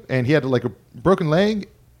take you. And he had like a broken leg.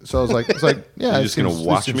 So I was like, yeah, You're it just gonna seems-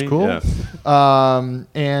 watch it seems me? cool. Yeah.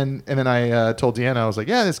 And then I told Deanna, I was like,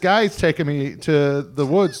 yeah, this guy's taking me to the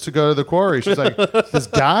woods to go to the quarry. She's like, this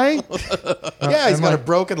guy? Yeah, he's I'm got like- a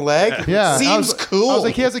broken leg. Yeah, Seems cool. I was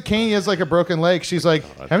like, he has a cane. He has like a broken leg. She's like,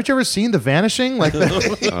 haven't you ever seen The Vanishing? Like,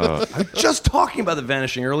 I'm just talking about The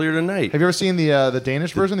Vanishing earlier tonight. have you ever seen the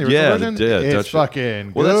Danish version, the original version? It's Dutch-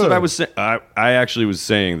 fucking. Well, that's what good. I was saying. I actually was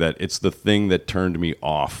saying that it's the thing that turned me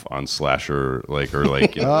off on slasher, like or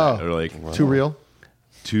like you know, Oh. or like Too real.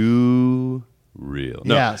 too real.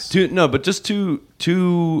 No, Yes. but just too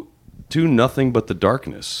nothing but the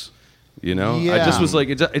darkness. You know, I Yeah. just was like,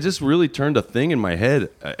 it just really turned a thing in my head.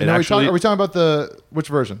 And And actually, are we talking about which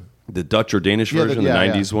version? the Dutch or Danish Yeah, version, the yeah,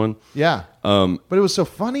 90s one. Yeah. But it was so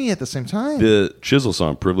funny at the same time. The Chisel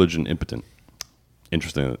song, Privileged and Impotent.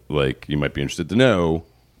 Interesting, like you might be interested to know,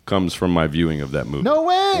 comes from my viewing of that movie. No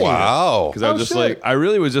way. Wow. Because I was just like, I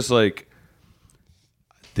really was just like,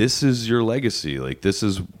 this is your legacy. Like this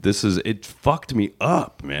is it fucked me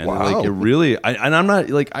up, man. Wow. Like it really. And I'm not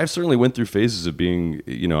like I've certainly went through phases of being,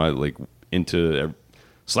 you know, I like into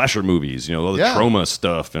slasher movies, you know, all the Yeah. trauma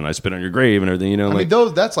stuff, and I Spit on Your Grave and everything, you know. I like,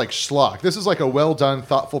 mean, that's like schlock. This is like a well done,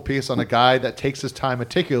 thoughtful piece on a guy that takes his time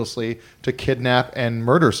meticulously to kidnap and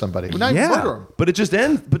murder somebody. Well, not even murder him. but it just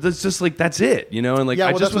ends. But it's just like that's it, you know. And like Yeah,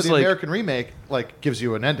 I well, just that's what was the like, American remake like gives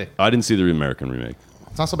you an ending. I didn't see the American remake.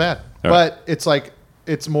 It's not so bad, All right. but it's like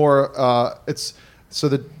it's more. It's so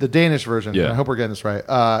the Danish version. Yeah. And I hope we're getting this right.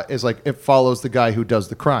 Is like it follows the guy who does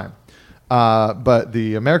the crime, but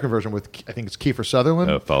the American version with I think it's Kiefer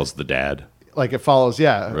Sutherland. Follows the dad. Like it follows,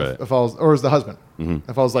 yeah, Right. it follows, or is the husband? Mhm.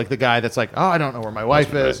 It follows like the guy that's like, oh, I don't know where my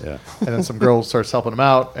wife Right, is, yeah. and then some girl starts helping him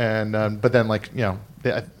out, and but then like Yeah.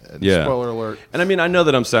 spoiler alert. And I mean, I know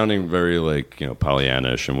that I'm sounding very like, you know,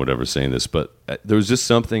 Pollyannish and whatever saying this, but there was just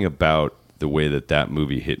something about the way that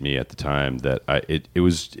movie hit me at the time that it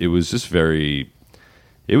was just very,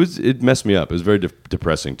 it messed me up. It was very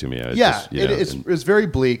depressing to me. It's very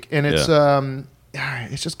bleak, and it's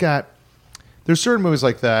just got. There's certain movies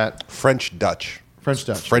like that. French Dutch. That makes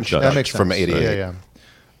sense. from '88. Yeah.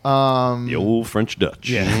 The old French Dutch.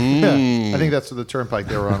 Yeah. I think that's the turnpike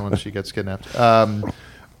they were on when she gets kidnapped.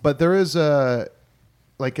 But there is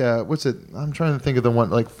what's it? I'm trying to think of the one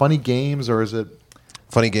like Funny Games, or is it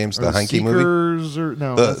Funny Games, or the Heinke movie? Seekers, or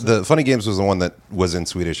no? The Funny Games was the one that was in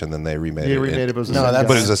Swedish, and then they remade it. They remade it, but it was the no, same but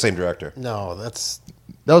guy. it was the same director. No,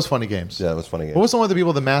 that was Funny Games. Yeah, it was Funny Games. What was the one with the people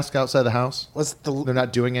with the mask outside the house? They're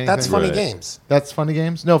not doing anything. That's Funny Games. That's Funny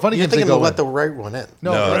Games. No, Funny You're Games. They thinking go of Let in. the Right One In.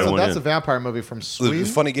 No, Right One that's In. a vampire movie from Sweden.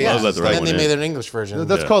 Funny Games. Yes, Let the Right and then One they In. made an English version.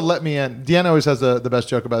 That's called Let Me In. Deanna always has the best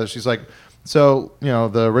joke about it. She's like, so, you know,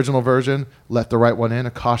 the original version, Let the Right One In,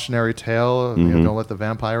 a cautionary tale, you know, don't let the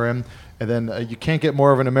vampire in. And then you can't get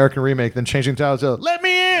more of an American remake than changing title to Let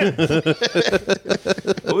Me In!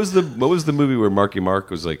 What was the movie where Marky Mark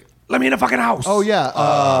was like, let me in a fucking house? Oh, yeah.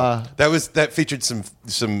 That featured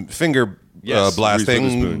some finger Yes, Reese blasting,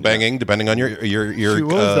 Witherspoon, banging, depending on your. Shoot,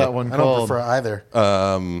 what was that one I don't called? prefer either.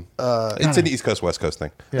 It's an East Coast West Coast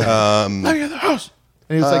thing. Let me in the house!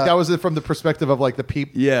 And he was like, that was it from the perspective of like the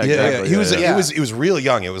people. Yeah, Yeah, exactly. he was real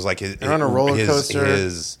young. It was like They're on a roller coaster.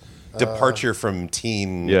 His departure from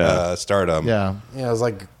teen Yeah. stardom. Yeah. Yeah, it was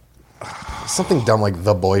like something dumb like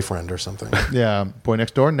The Boyfriend or something. Yeah. Boy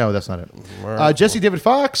Next Door? No, that's not it. Jesse David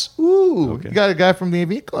Fox. Ooh. You got a guy from the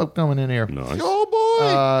AV Club coming in here. Nice. Oh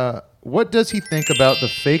boy! What does he think about the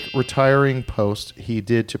fake retiring post he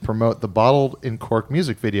did to promote the Bottled in Cork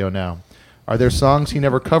music video now? Are there songs he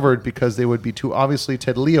never covered because they would be too obviously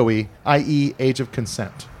Ted Leo-y, i.e. Age of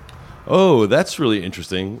Consent? Oh, that's really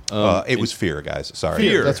interesting. It was Fear, guys. Sorry.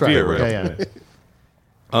 Fear. That's right. Fear, Yeah,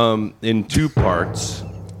 yeah. In two parts.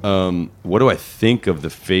 What do I think of the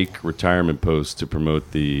fake retirement post to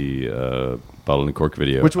promote the Bottled in Cork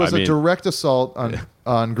video? Which was I a mean, direct assault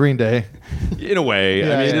on Green Day. in a way.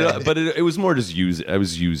 Yeah, I mean, yeah. but it was more just I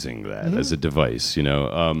was using that as a device, you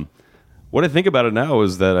know. What I think about it now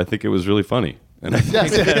is that I think it was really funny, And I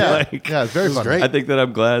think it's very funny. I think that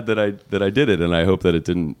I'm glad that I did it, and I hope that it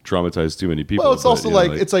didn't traumatize too many people. Well, it's but, also you know,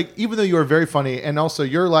 like it's like even though you are very funny, and also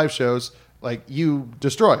your live shows, like you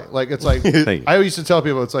destroy. Like it's like I used to tell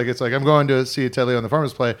people, it's like I'm going to see Ted Leo and the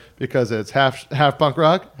Farmers play because it's half punk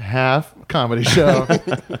rock, half comedy show.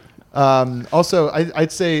 Also,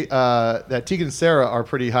 I'd say that Tegan and Sarah are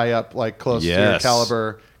pretty high up, like close to your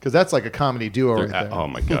caliber, because that's like a comedy duo right there. Oh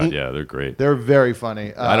my god, yeah, they're great. They're very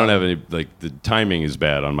funny. I don't have any like the timing is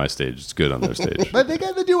bad on my stage. It's good on their stage. But they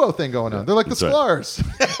got the duo thing going on. They're like the That's right. Sklar's.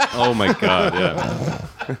 Oh my god, yeah.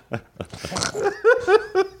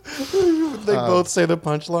 They both say the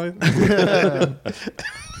punchline.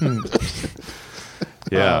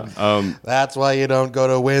 Yeah. That's why you don't go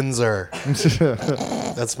to Windsor.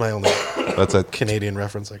 That's my only. That's a Canadian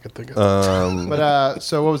reference I could think of. But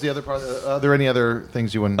so, what was the other part? Are there any other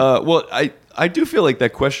things you wouldn't? Well, I do feel like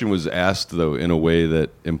that question was asked though in a way that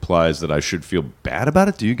implies that I should feel bad about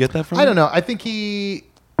it. Do you get that from? I don't know. I think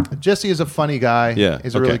Jesse is a funny guy. Yeah,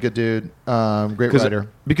 he's a really good dude. Great writer.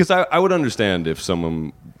 Because I would understand if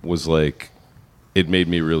someone was like, it made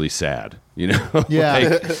me really sad. You know?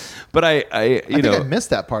 Yeah. But I think I missed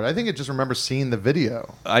that part. I think I just remember seeing the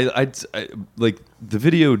video. I like the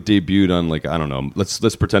video debuted on like I don't know.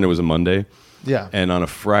 Let's pretend it was a Monday. Yeah. And on a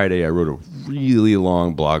Friday, I wrote a really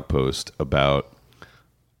long blog post about.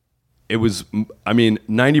 It was, I mean,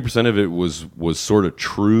 90% of it was sort of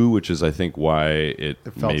true, which is I think why it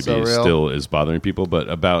felt maybe so real. still is bothering people. But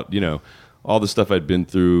about all the stuff I'd been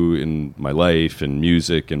through in my life and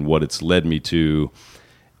music and what it's led me to.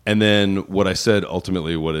 And then what I said,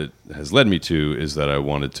 ultimately, what it has led me to is that I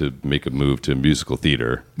wanted to make a move to musical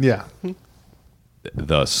theater. Yeah.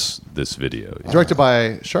 Thus, this video. Directed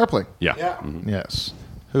by Sharpling. Yeah. Mm-hmm. Yes.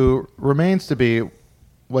 Who remains to be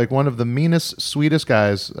like one of the meanest, sweetest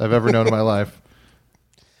guys I've ever known in my life.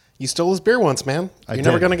 You stole his beer once, man. I You're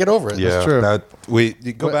never did. going to get over it. Yeah, That's true.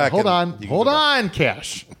 You go back. Hold on,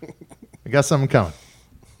 Cash. I got something coming.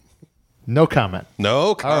 No comment.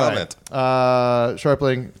 No comment.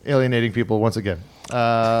 Sharpling alienating people once again.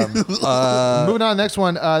 Moving on, next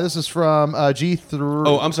one. This is from G3.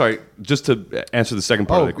 Oh, I'm sorry. Just to answer the second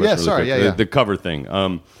part of the question. yeah, really sorry. quick. Yeah. The cover thing.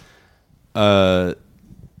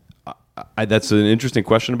 That's an interesting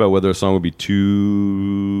question about whether a song would be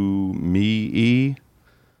too me-y.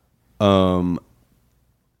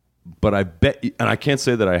 But I bet, and I can't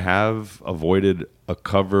say that I have avoided a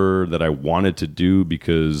cover that I wanted to do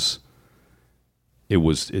because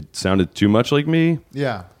it sounded too much like me.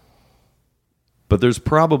 Yeah. But there's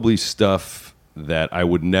probably stuff that I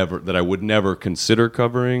would never consider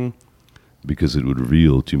covering because it would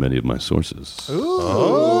reveal too many of my sources.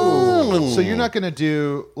 Ooh. So you're not going to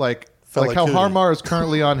do like how Cootie. Harmar is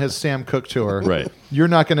currently on his Sam Cooke tour. Right. You're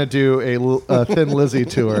not going to do a Thin Lizzy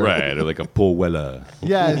tour. Right, or like a Paul Weller.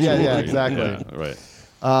 Yeah, exactly. Yeah, right.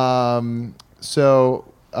 Cell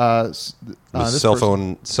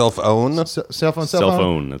phone. Cell phone. That's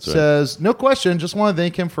right. Says, no question, just want to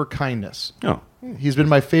thank him for kindness. Oh. He's been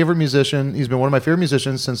my favorite musician. He's been one of my favorite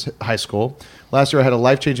musicians since high school. Last year I had a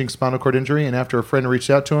life-changing spinal cord injury, and after a friend reached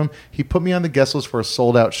out to him, he put me on the guest list for a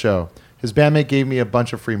sold-out show. His bandmate gave me a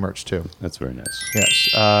bunch of free merch, too. That's very nice.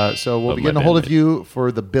 Yes. So we'll Love be my getting a hold of bandmate. you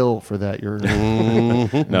for the bill for that.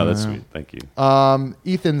 No, that's sweet. Thank you.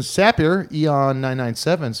 Ethan Sapir,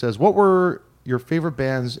 Eon997, says, what were your favorite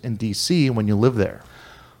bands in D.C. when you lived there?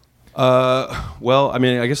 Well, I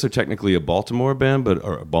mean, I guess they're technically a Baltimore band,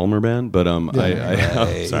 or a Balmer band, but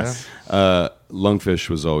Lungfish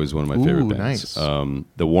was always one of my favorite bands. Nice.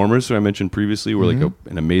 The Warmers, who I mentioned previously, were like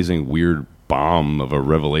an amazing, weird bomb of a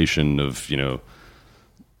revelation of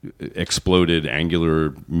exploded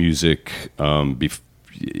angular music.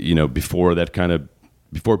 Before that kind of.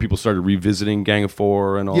 Before people started revisiting Gang of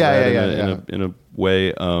Four and all that in a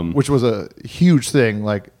way. Which was a huge thing,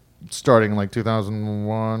 like starting in like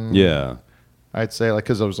 2001. Yeah. I'd say, like,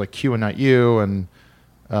 because it was like Q and Not You and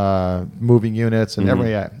Moving Units, and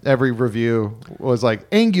every review was like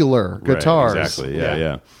angular guitars. Right, exactly.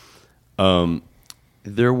 Yeah.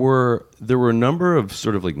 There were a number of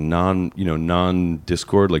sort of like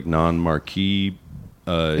non-Discord, like non-marquee.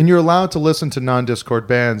 And you're allowed to listen to non-Discord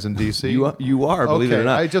bands in DC. You are, believe it or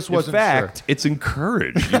not. I just wasn't In fact, sure. it's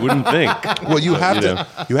encoured. You wouldn't think. Well, you have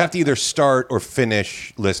to either start or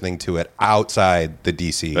finish listening to it outside the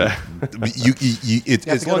DC.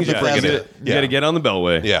 As long as you bring it in. You got to get on the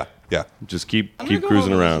Beltway. Yeah. Just keep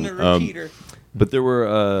cruising around. But there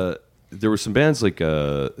were some bands like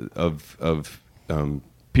of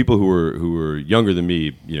people who were younger than me,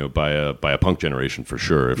 by a punk generation for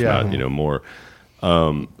sure, if not more.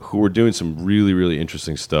 Who were doing some really, really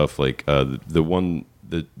interesting stuff. Like the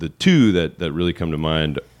the two that really come to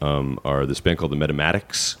mind are this band called the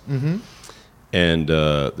Metamatics, Mm-hmm. and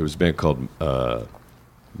there was a band called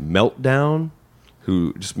Meltdown,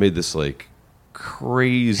 who just made this like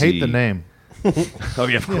crazy. Hate the name. Oh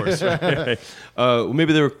yeah, of course. Right. Well,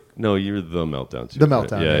 maybe they were. No, you're the Meltdown too. The right?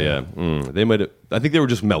 Meltdown, Yeah, yeah. yeah. They might have. I think they were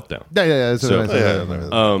just Meltdown. Yeah. That's what I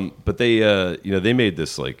said. But they, they made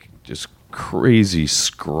this like just crazy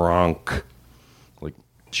skronk, like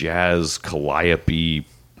jazz calliope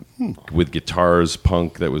with guitars,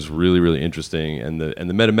 punk that was really really interesting. And the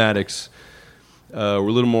Metamatics were a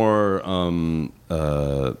little more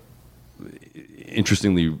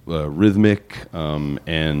interestingly rhythmic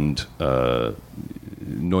and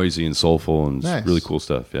noisy and soulful and Nice. really cool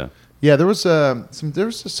stuff. Yeah. Yeah, there was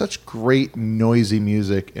such great noisy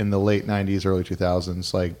music in the late '90s, early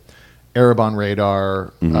 2000s. Like Arab on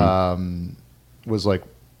Radar was like,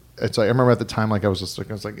 it's like I remember at the time, like I was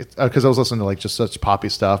like because I was listening to like just such poppy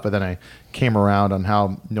stuff, but then I came around on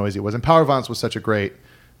how noisy it was. And Power Violence was such a great,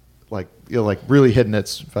 like really hitting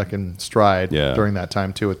its fucking stride during that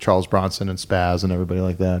time too, with Charles Bronson and Spaz and everybody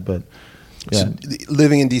like that. But yeah. So,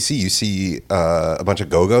 living in DC, you see a bunch of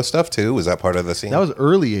go-go stuff too. Was that part of the scene? That was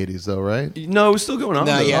early '80s, though, right? No, it was still going on.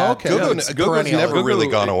 No, though. yeah. Oh, okay. Go-go's never really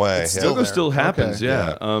gone away. Go-go still happens,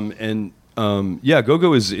 Okay. yeah.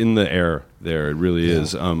 Go-go is in the air there. It really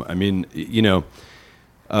is. I mean,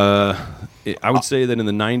 I would say that in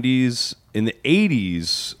the 90s, in the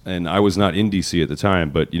 80s, and I was not in DC at the time,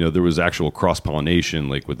 but there was actual cross-pollination,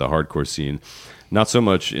 like with the hardcore scene. Not so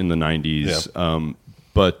much in the 90s,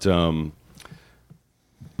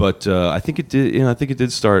 but I think it did. I think it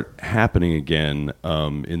did start happening again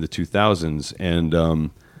in the 2000s, and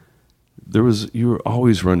you were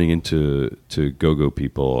always running into go-go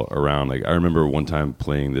people around. Like I remember one time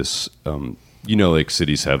playing this. Like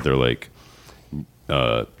cities have their like,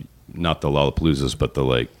 not the Lollapaloozas, but the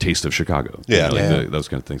like Taste of Chicago. Those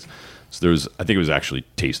kind of things. So there was, I think it was actually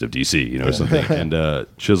Taste of DC, or something. And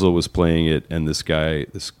Chisel was playing it, and this guy,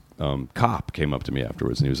 cop came up to me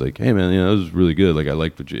afterwards, and he was like, "Hey man, that was really good. Like I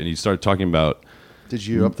liked what you." And he started talking about. Did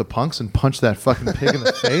you up the punks and punch that fucking pig in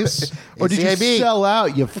the face, or did you sell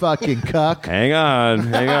out, you fucking cuck? Hang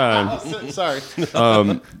on. Sorry.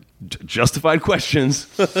 Justified questions.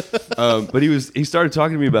 But he started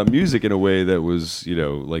talking to me about music in a way that was,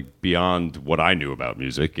 like beyond what I knew about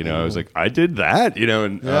music. I was like, I did that,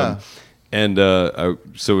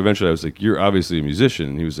 so eventually I was like, you're obviously a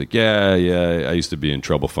musician. And he was like, yeah, I used to be in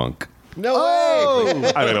Trouble Funk. No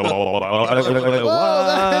way! I don't know. Whoa,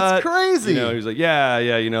 that's crazy. He was like, yeah,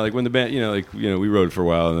 like when the band, we wrote for a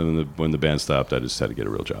while, and then when the band stopped, I just had to get a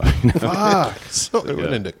real job. Fuck.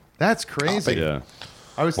 That's crazy. Yeah.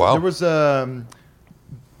 There was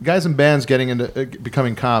guys in bands getting into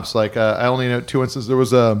becoming cops. Like I only know two instances. There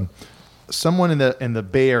was someone in the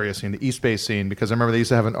Bay Area scene, the East Bay scene, because I remember they used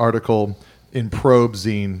to have an article in Probe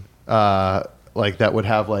zine like that would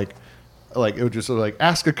have like it would just sort of like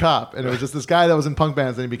ask a cop, and it was just this guy that was in punk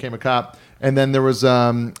bands, and he became a cop. And then there was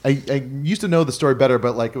I used to know the story better,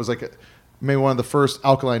 but like it was like maybe one of the first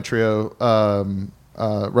Alkaline Trio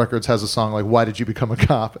records has a song like "Why Did You Become a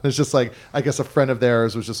Cop?" And it's just like, I guess a friend of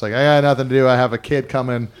theirs was just like, I got nothing to do, I have a kid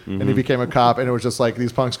coming, and he became a cop. And it was just like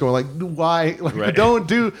these punks going like, why, like, don't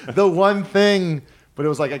do the one thing. But it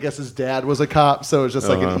was like, I guess his dad was a cop, so it was just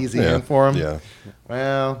like an easy in for him. Yeah.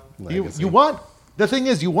 Well, you want, the thing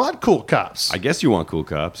is, you want cool cops. I guess you want cool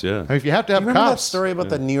cops, yeah. I mean, if you have to have Remember that cops. story about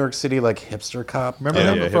the New York City like hipster cop? Remember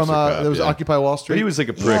him from there was Occupy Wall Street? But he was like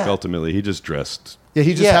a prick ultimately. He just dressed. Yeah,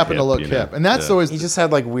 he just happened to look you hip. know. And that's always... He just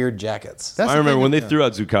had like weird jackets. That's I the remember thing, when they threw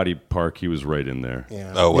out Zuccotti Park, he was right in there.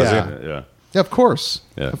 Yeah. Oh, was Yeah. it? Yeah. Yeah, of course.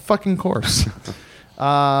 Yeah. Of fucking course.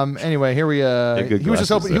 Anyway, here we good he was just glasses,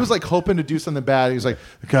 hoping, he though. was like hoping to do something bad. He was like,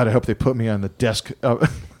 God, I hope they put me on the desk. I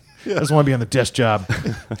just want to be on the desk job.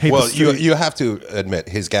 Hate Well, the city. you have to admit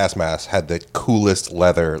his gas mask had the coolest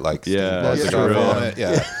leather like that's stuff true. on it.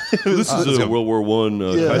 Yeah. This is a World War One.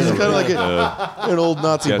 It's kind of like an old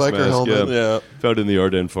Nazi gas biker mask, helmet. Yeah. found in the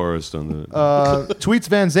Ardennes forest on the. Tweets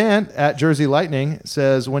Van Zandt at Jersey Lightning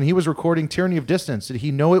says, when he was recording Tyranny of Distance, did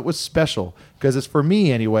he know it was special? Because it's, for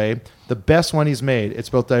me anyway, the best one he's made. It's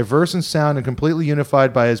both diverse in sound and completely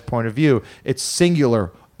unified by his point of view. It's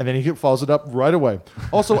singular. And then he follows it up right away.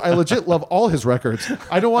 Also, I legit love all his records.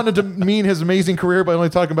 I don't want to demean his amazing career by only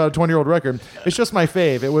talking about a 20-year-old record. It's just my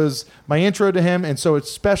fave. It was my intro to him, and so it's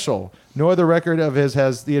special. No other record of his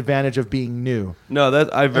has the advantage of being new. No,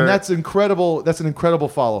 And that's incredible. That's an incredible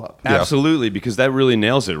follow-up. Absolutely, because that really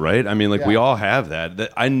nails it, right? I mean, like we Yeah. all have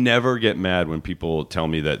that. I never get mad when people tell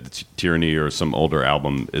me that Tyranny or some older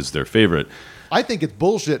album is their favorite. I think it's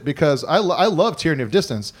bullshit because I love Tyranny of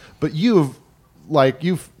Distance, but you've like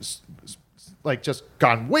just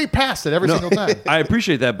gone way past it every single time. I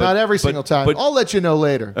appreciate that, but not every single time. But, I'll let you know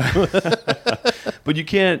later. but you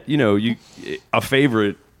can't, a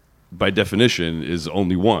favorite by definition is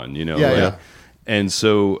only one, Yeah. And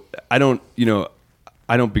so I don't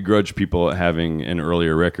begrudge people having an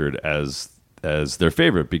earlier record as their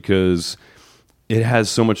favorite because it has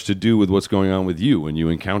so much to do with what's going on with you when you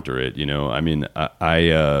encounter it. I mean,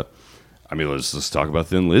 let's talk about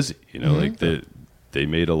Thin Lizzy. Like they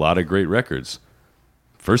made a lot of great records.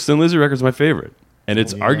 First Thin Lizzy record is my favorite, and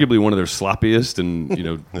it's arguably one of their sloppiest and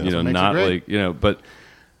not like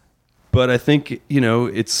but I think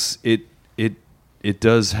it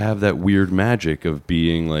does have that weird magic of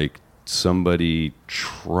being like somebody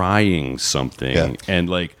trying something and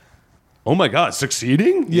like, oh my God,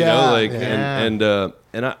 succeeding? And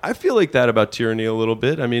I feel like that about Tyranny a little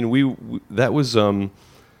bit. I mean, that was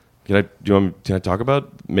can I talk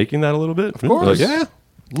about making that a little bit? Of course. Yeah.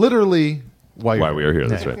 Literally why we are here.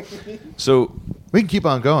 That's right. So we can keep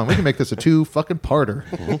on going. We can make this a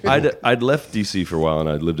 2-fucking-parter. I'd left DC for a while and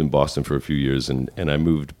I'd lived in Boston for a few years and I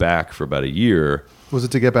moved back for about a year. Was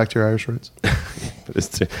it to get back to your Irish roots?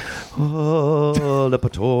 The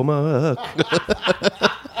Potomac.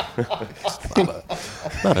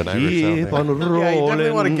 Not an Irish sound. Yeah, you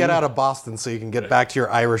definitely want to get out of Boston so you can get back to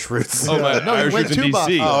your Irish roots. Oh, my Irish roots in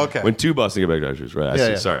D.C. Oh, okay. Went to Boston to get back to Irish roots, right?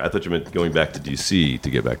 Yeah. Sorry, I thought you meant going back to D.C. to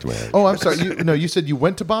get back to my Irish. Oh, I'm sorry. You said you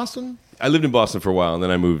went to Boston? I lived in Boston for a while, and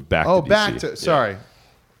then I moved back to D.C. Back to... Sorry.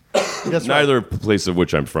 That's Neither place of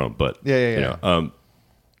which I'm from, but... Yeah.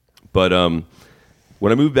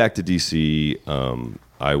 When I moved back to D.C.,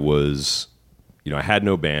 I was... I had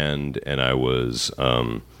no band, and I was...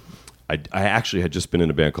 I actually had just been in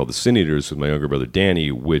a band called the Sin Eaters with my younger brother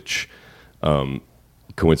Danny, which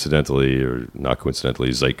coincidentally or not coincidentally,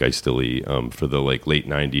 zeitgeistily, for the like late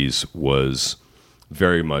 90s was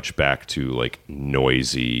very much back to like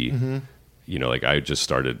noisy. Like I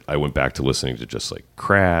went back to listening to just like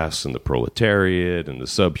Crass and the Proletariat and the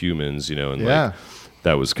Subhumans, like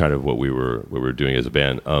that was kind of what we were doing as a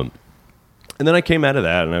band. And then I came out of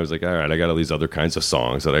that and I was like, all right, I got all these other kinds of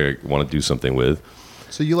songs that I want to do something with.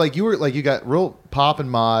 So you got real pop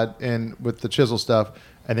and mod and with the Chisel stuff,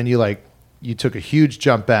 and then you took a huge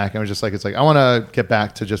jump back and was just like, it's like I want to get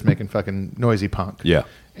back to just making fucking noisy punk. Yeah.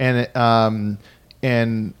 And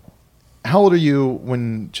how old are you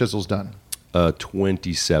when Chisel's done?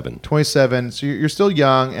 27. 27. So you're still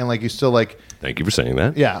young and you still like. Thank you for saying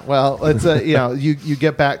that. Yeah. Well, it's you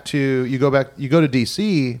get back to you go to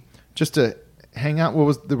DC just to hang out.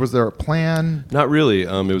 Was there a plan? Not really. It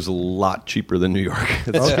was a lot cheaper than New York.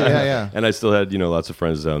 Okay, yeah. And I still had lots of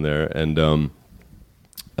friends down there, and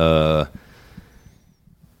I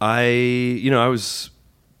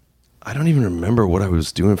don't even remember what I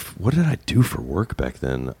was doing. What did I do for work back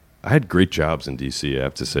then? I had great jobs in DC, I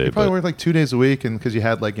have to say. You probably worked 2 days a week, and because you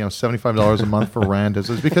had $75 a month for rent, it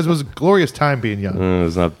was because it was a glorious time being young. It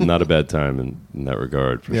was not a bad time in that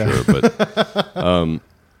regard for sure.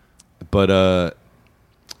 But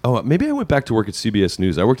maybe I went back to work at CBS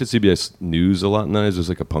News. I worked at CBS News a lot in the 90s. It was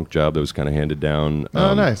like a punk job that was kind of handed down.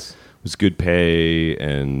 Nice. It was good pay,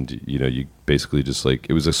 and you basically just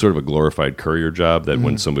it was a sort of a glorified courier job that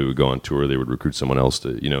when somebody would go on tour, they would recruit someone else to,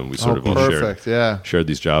 and we sort of all shared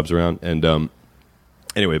these jobs around. And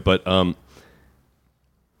anyway, but I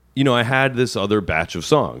had this other batch of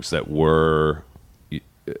songs that were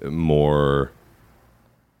more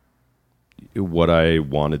what I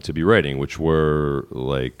wanted to be writing, which were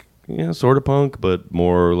sort of punk, but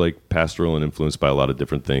more pastoral and influenced by a lot of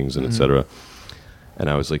different things and etc. And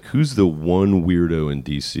I was like, who's the one weirdo in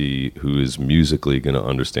DC who is musically going to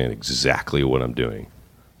understand exactly what I'm doing?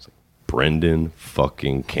 It's Brendan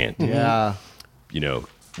fucking Canty. Yeah.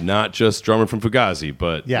 Not just drummer from Fugazi,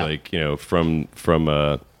 but from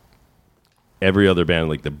every other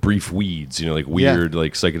band, the Brief Weeds, weird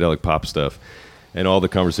psychedelic pop stuff. And all the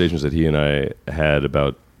conversations that he and I had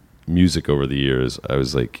about music over the years, I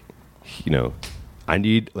was like, I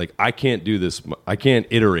need I can't do this. I can't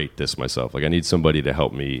iterate this myself. I need somebody to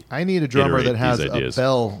help me. I need a drummer that has a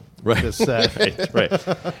bell to set. right,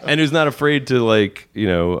 and who's not afraid to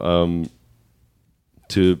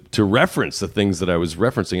to reference the things that I was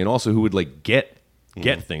referencing, and also who would get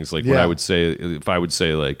things when I would say, if I would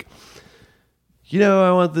say I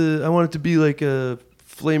want it to be like a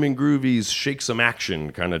Flaming Groovies Shake Some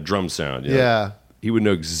Action kind of drum sound. Yeah. He would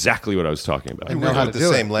know exactly what I was talking about. You know how to do the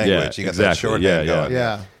same language. You got that shorthand going.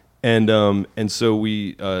 Yeah. And so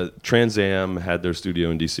we Trans Am had their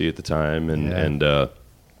studio in DC at the time, and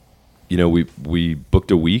we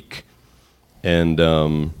booked a week, and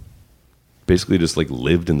basically just like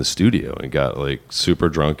lived in the studio and got like super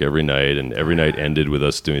drunk every night, and every night ended with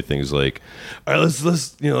us doing things like, all right,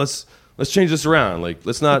 let's change this around. Like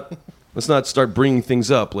let's not start bringing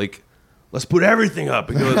things up. Like let's put everything up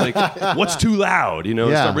and go like, what's too loud?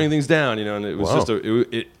 Start bringing things down. And it was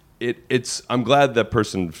just I'm glad that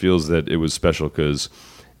person feels that it was special, because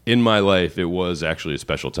in my life it was actually a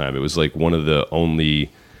special time. It was like one of the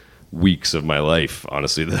only weeks of my life,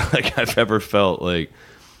 honestly, that like I've ever felt like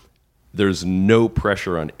there's no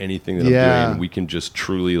pressure on anything that I'm doing. We can just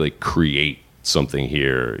truly like create something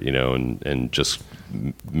here, and just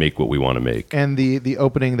make what we want to make. And the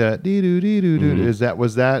opening, that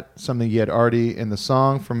was that something you had already in the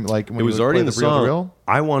song from like when it was you already in the Reel to song. Reel?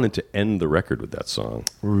 I wanted to end the record with that song.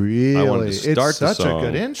 Really? I wanted to start it's the such song. a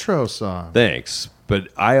good intro song. Thanks. But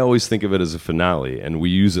I always think of it as a finale, and we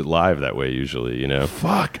use it live that way usually,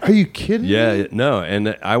 Fuck, are you kidding me? Yeah, no,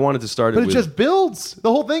 and I wanted to start But it it with... just builds. The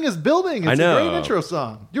whole thing is building. It's I know. a great intro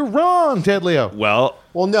song. You're wrong, Ted Leo. Well,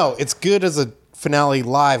 no, it's good as a finale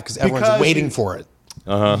live because everyone's waiting for it.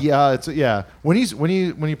 Yeah, when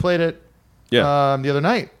you played it the other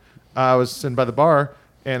night, I was sitting by the bar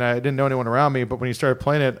and I didn't know anyone around me, but when you started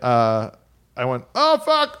playing it, I went, oh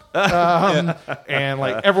fuck, and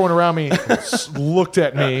like everyone around me looked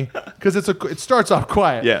at me because it starts off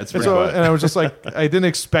quiet. Yeah, it's pretty quiet. And I was just like, I didn't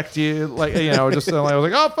expect you, like I was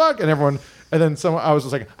like, oh fuck, and everyone. And then I was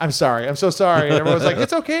just like, I'm sorry, I'm so sorry. And everyone was like,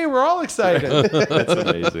 it's okay, we're all excited. That's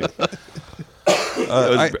amazing.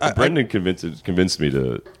 Brendan convinced me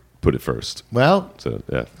to put it first. Well, so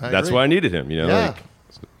yeah, I that's agree. why I needed him.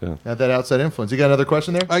 Had that outside influence. You got another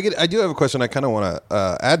question there? I do have a question. I kind of want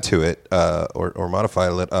to add to it or modify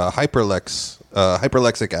it.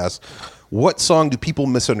 Hyperlexic asks, what song do people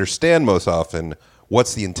misunderstand most often?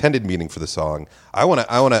 What's the intended meaning for the song? I want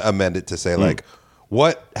to amend it to say like,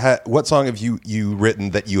 what song have you written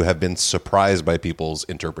that you have been surprised by people's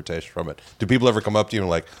interpretation from it? Do people ever come up to you and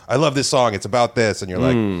like, I love this song, it's about this, and you're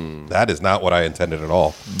like, that is not what I intended at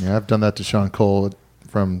all? Yeah, I've done that to Sean Cole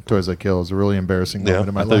from Toys Like Kill. It was a really embarrassing moment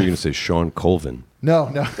in my I life. thought you were going to say Sean Colvin. No.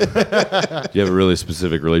 Do you have a really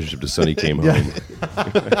specific relationship to Sonny Came Home?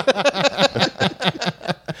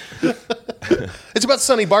 It's about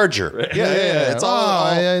Sonny Barger. Yeah. It's all.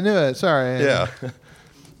 I knew it. Sorry. Yeah.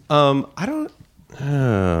 I don't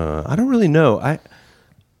really know.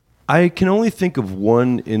 I can only think of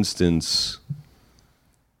one instance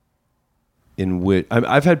in which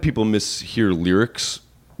I've had people mishear lyrics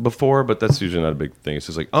before, but that's usually not a big thing. It's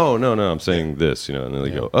just like, oh no, I'm saying this, and then they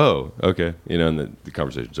go, oh, okay, and then the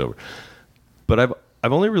conversation's over. But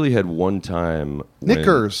I've only really had one time.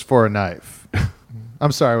 Knickers for a knife.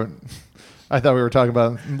 I'm sorry. I thought we were talking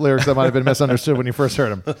about lyrics that might have been misunderstood when you first heard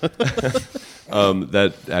them.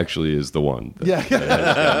 That actually is the one. That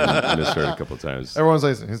I misheard a couple of times. Everyone's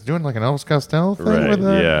like, he's doing like an Elvis Costello thing with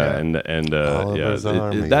that.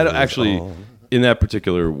 That actually, in that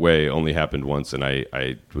particular way, only happened once, and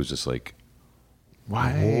I was just like,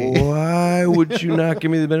 why would you not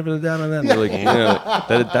give me the benefit of the doubt on that? And they're like,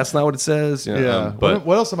 that's not what it says. But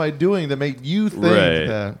what else am I doing that make you think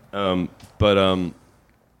that?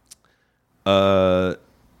 The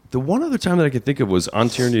one other time that I could think of was on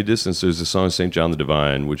Tyranny of Distance. There's a song St. John the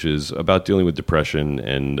Divine, which is about dealing with depression,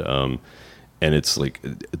 and it's like,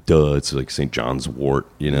 it's like St. John's wort,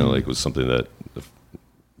 like it was something that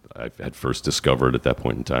I had first discovered at that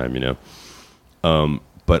point in time,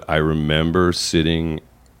 But I remember sitting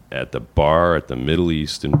at the bar at the Middle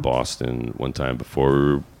East in Boston one time before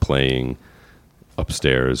we were playing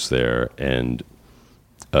upstairs there, and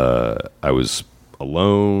I was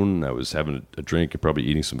alone. I was having a drink and probably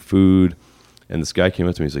eating some food, and this guy came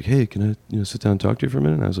up to me. He's like, "Hey, can I sit down and talk to you for a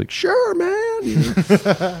minute?" And I was like, "Sure, man.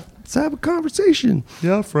 Let's have a conversation."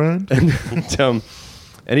 Yeah, friend.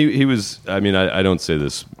 And he was. I mean, I don't say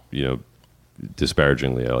this,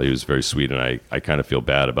 disparagingly. He was very sweet, and I kind of feel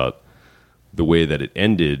bad about the way that it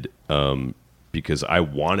ended, because I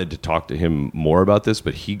wanted to talk to him more about this,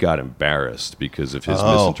 but he got embarrassed because of his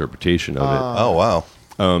misinterpretation of it. Oh, wow.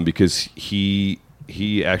 Because he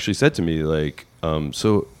actually said to me, like, like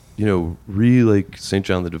St.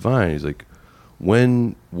 John the Divine, he's like,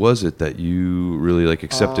 when was it that you really like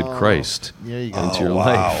accepted Christ into your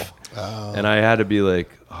life? And I had to be like,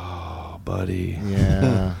 oh, buddy.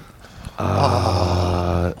 Yeah.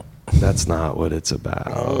 That's not what it's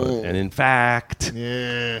about. And in fact,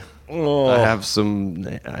 I have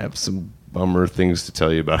some bummer things to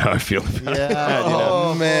tell you about how I feel about it.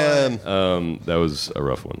 Oh man, that was a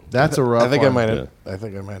rough one. That's a rough. I think one. I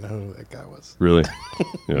think I might know who that guy was. Really?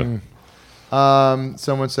 Yeah.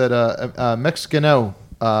 Someone said Mexicano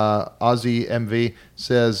Ozzy MV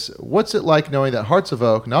says, "What's it like knowing that Hearts of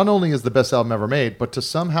Oak not only is the best album ever made, but to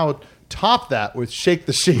somehow top that with Shake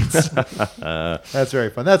the Sheets?" That's very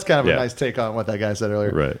fun. That's kind of a nice take on what that guy said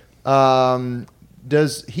earlier. Right.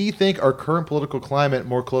 Does he think our current political climate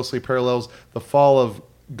more closely parallels the fall of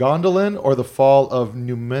Gondolin or the fall of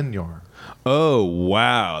Numenor? Oh,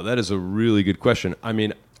 wow. That is a really good question. I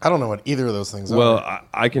mean, I don't know what either of those things well, are.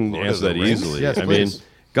 I can Lord answer of that the Rings? easily. Yes, I please.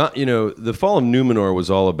 mean, the fall of Numenor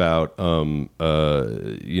was all about,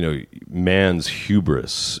 man's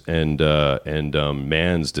hubris and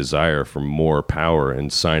man's desire for more power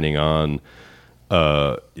and signing on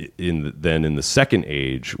in the Second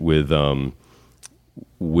Age with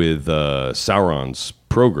Sauron's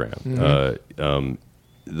program.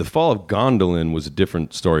 The fall of Gondolin was a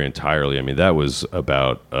different story entirely. I mean, that was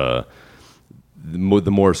about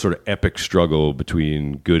the more sort of epic struggle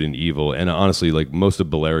between good and evil. And honestly, like most of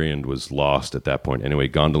Beleriand was lost at that point. Anyway,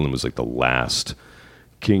 Gondolin was like the last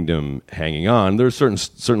kingdom hanging on. There are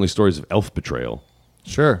certainly stories of elf betrayal.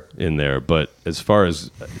 Sure. In there, but as far as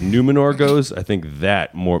Numenor goes, I think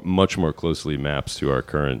that much more closely maps to our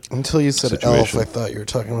current Until you said situation. elf, I thought you were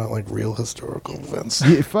talking about like real historical events.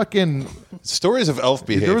 Yeah, fucking Stories of elf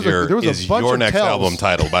behavior there was a is bunch your of next tells. album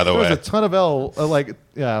title, by the There way. was a ton of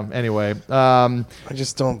anyway. I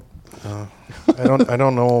just don't. I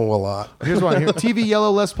don't know a lot. Here's one here: TV Yellow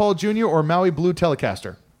Les Paul Jr. or Maui Blue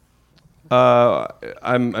Telecaster. I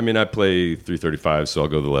play 335, so I'll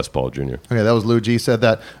go the Les Paul Jr. Okay, that was Lou G said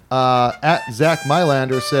that. At Zach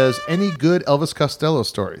Mylander says, any good Elvis Costello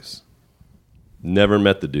stories? Never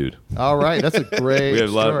met the dude. All right, that's a great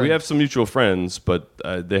story. We have some mutual friends, but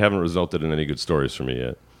they haven't resulted in any good stories for me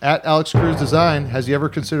yet. At Alex Cruz Design, has he ever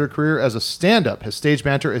considered a career as a stand-up? His stage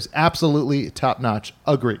banter is absolutely top-notch.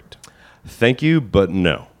 Agreed. Thank you, but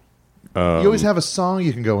no. You always have a song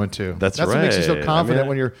you can go into. That's what makes you so right. confident I mean,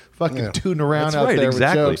 when you're fucking tooting around That's out right, there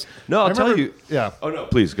exactly. with jokes. No, I'll I remember- tell you. Yeah. Oh no,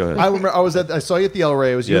 please go ahead. I remember I saw you at the El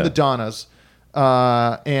Rey. It was you and Yeah. the Donnas,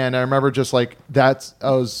 and I remember just like that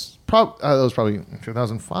was probably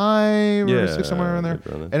 2005 or 6, somewhere around there.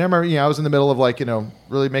 And I remember, I was in the middle of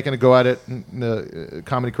really making a go at it in the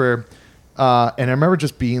comedy career, and I remember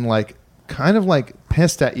just being like kind of like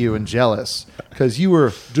pissed at you and jealous because you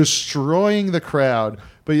were destroying the crowd.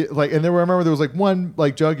 But I remember there was like one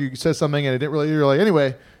joke, you said something and it didn't really. You're like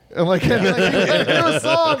anyway. And you do a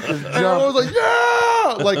song, and everyone was like,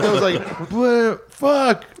 "Yeah!" It was like, "But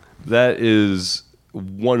fuck." That is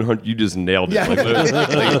 100. You just nailed it.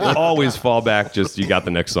 Yeah. Always fall back. Just you got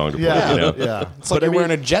the next song to play. Yeah. It's like you're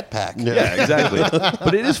wearing a jetpack. Yeah, exactly.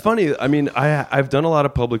 But it is funny. I mean, I've done a lot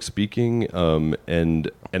of public speaking,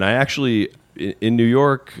 and I actually in New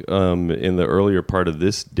York in the earlier part of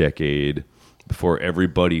this decade, before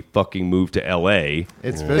everybody fucking moved to L.A.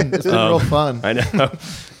 It's been real fun. I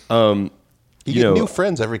know. You get new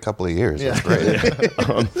friends every couple of years. Yeah.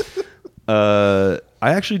 That's great. I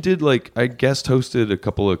actually did I guest hosted a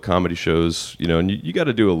couple of comedy shows, and you got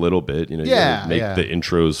to do a little bit, you gotta make the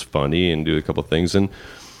intros funny and do a couple of things. And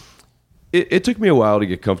it took me a while to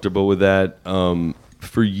get comfortable with that.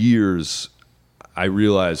 For years, I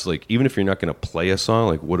realized even if you're not going to play a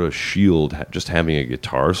song, what a shield just having a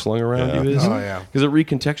guitar slung around you is. Oh, yeah. Because it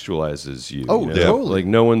recontextualises you. Oh, totally.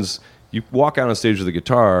 No one's. You walk out on stage with a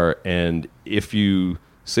guitar, and if you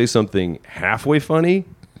say something halfway funny,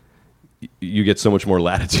 you get so much more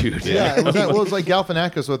latitude. Yeah, it was like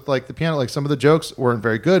Galifianakis with the piano. Some of the jokes weren't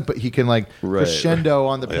very good, but he can crescendo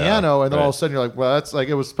on the piano, and then all of a sudden you're like, well, that's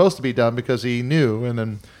it was supposed to be done because he knew. And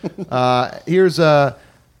then here's at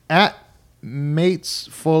Mates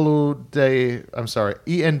Follow Day. I'm sorry,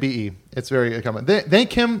 ENBE. It's very common.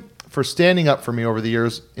 Thank him for standing up for me over the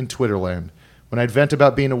years in Twitterland when I'd vent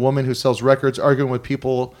about being a woman who sells records, arguing with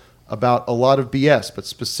people about a lot of BS, but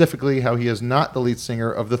specifically how he is not the lead singer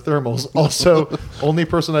of the Thermals. Also, only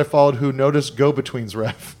person I followed who noticed Go-Betweens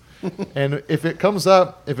ref. And if it comes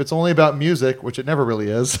up, if it's only about music, which it never really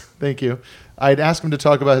is, thank you, I'd ask him to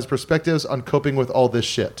talk about his perspectives on coping with all this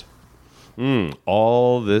shit.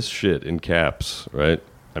 All this shit in caps, right?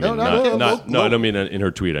 I mean, I don't mean in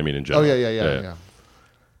her tweet. I mean in general.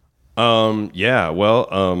 Oh, yeah.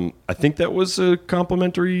 Well, I think that was a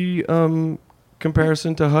complimentary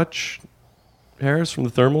comparison to Hutch Harris from the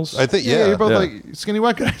Thermals. I think, You're both like skinny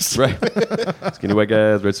white guys. Right. Skinny white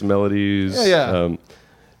guys, write some melodies. Yeah.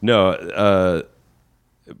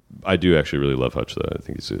 I do actually really love Hutch, though. I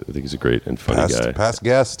think he's a great and funny guy. Past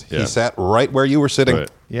guest. Yeah. He sat right where you were sitting.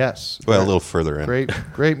 Right. Yes. Well, a little further in.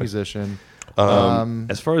 Great musician.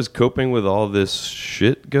 As far as coping with all this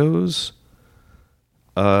shit goes,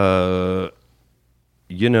 I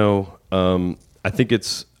think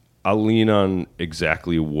it's I'll lean on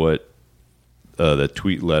exactly what that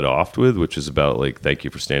tweet led off with, which is about like, thank you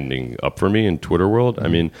for standing up for me in Twitter world. I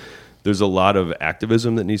mean, there's a lot of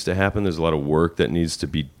activism that needs to happen. There's a lot of work that needs to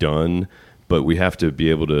be done, but we have to be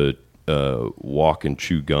able to walk and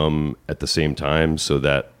chew gum at the same time, so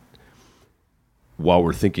that while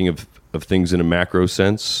we're thinking of things in a macro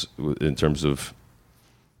sense in terms of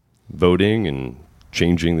voting and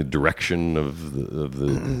changing the direction of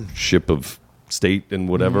the ship of state and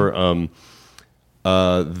whatever,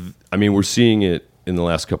 I mean, we're seeing it in the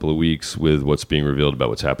last couple of weeks with what's being revealed about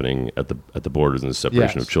what's happening at the borders and the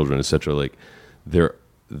separation of children, etc. Like,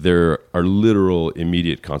 there are literal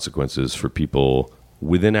immediate consequences for people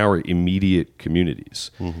within our immediate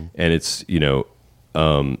communities, and it's you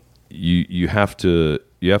have to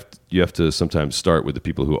sometimes start with the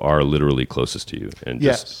people who are literally closest to you and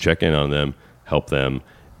just check in on them, help them,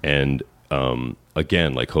 and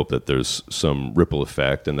again, like, hope that there's some ripple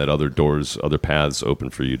effect and that other paths open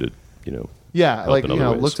for you to Yeah, help in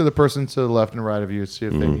other ways. look to the person to the left and right of you, see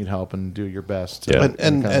if they need help, and do your best to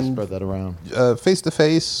and spread that around. Face to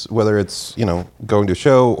face, whether it's going to a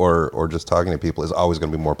show or just talking to people, is always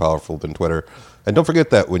going to be more powerful than Twitter. And don't forget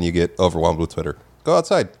that when you get overwhelmed with Twitter, go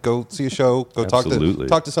outside, go see a show, go talk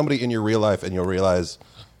to somebody in your real life, and you'll realize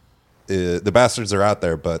the bastards are out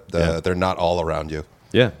there, but they're not all around you.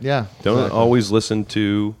 Yeah. Don't exactly. always listen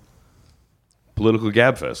to political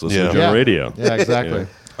gabfest. Listen to General Radio. Yeah, exactly.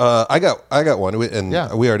 I got one, and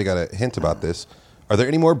we already got a hint about this. Are there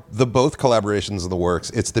any more the both collaborations in the works?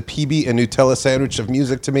 It's the PB and Nutella sandwich of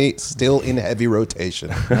music to me, still in heavy rotation.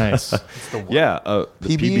 Nice. Yeah, the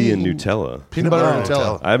PB and Nutella. Peanut butter and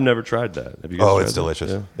Nutella. I've never tried that. Have you guys tried it's that?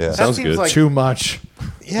 delicious. Yeah. That Sounds seems good. like- Too much.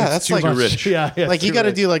 Yeah, that's too like much. rich. Yeah, like you too got to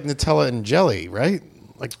rich. do like Nutella and jelly, right?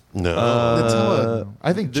 Like No. Nutella,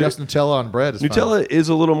 I think just Nutella on bread is Nutella is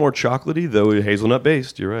a little more chocolatey, though hazelnut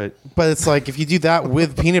based. You're right. but it's like if you do that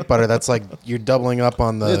with peanut butter, that's like you're doubling up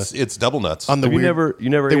on the It's double nuts. on the Have you weird.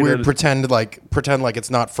 never the ate weird a- pretend like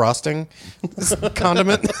it's not frosting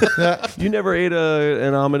condiment. You never ate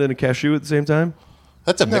an almond and a cashew at the same time?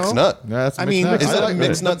 That's a mixed No. nut. Yeah, that's I mixed mean, nuts. is I that like a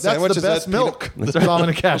mixed nut that's sandwich? the Is that best peanut- milk. That's almond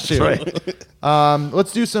and cashew.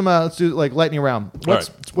 Let's do some. Let's do like lightning round.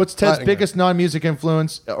 What's Ted's Lightning biggest non-music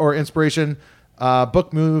influence or inspiration?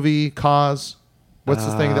 Book, movie, cause. What's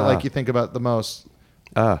the thing that like you think about the most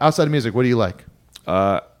outside of music? What do you like?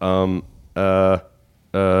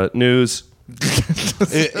 News.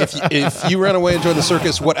 If you ran away and joined the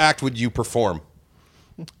circus, what act would you perform?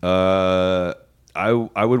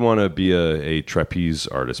 I would want to be a trapeze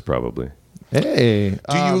artist, probably. Hey,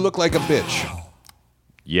 Do you look like a bitch?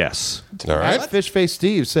 Yes. All right. at Fishface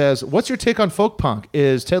Steve says, "What's your take on folk punk?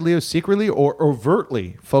 Is Ted Leo secretly or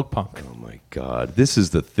overtly folk punk?" Oh my God, this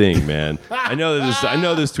is the thing, man. I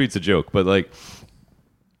know this tweet's a joke, but like,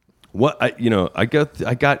 what I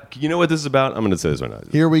got. You know what this is about? I'm going to say this right now.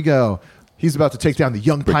 Here we go. He's about to take down the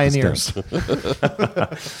young pioneers.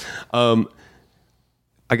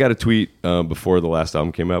 I got a tweet before the last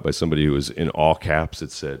album came out by somebody who was in all caps.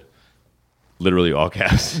 It said, literally all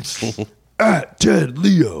caps, "At Ted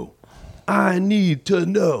Leo, I need to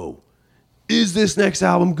know, is this next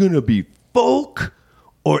album going to be folk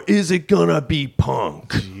or is it going to be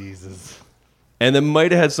punk?" Jesus. And that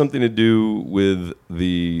might have had something to do with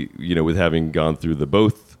with having gone through the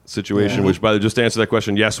both situation, which, by the way, just to answer that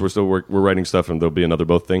question, yes, we're writing stuff and there'll be another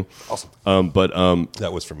both thing. Awesome. But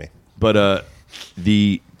That was for me. But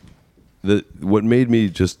the what made me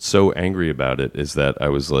just so angry about it is that I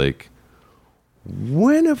was like,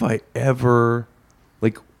 when have I ever,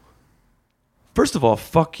 like, first of all,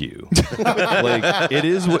 fuck you. Like,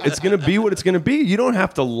 it's gonna be what it's gonna be. You don't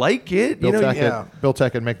have to like it. Bill Tech yeah. Bill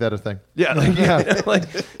Tech can make that a thing. Yeah, like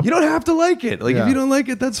you don't have to like it. Like, Yeah. if you don't like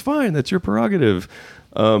it, that's fine. That's your prerogative.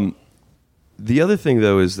 The other thing,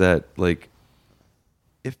 though, is that, like,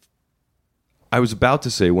 if I was about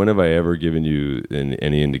to say, when have I ever given you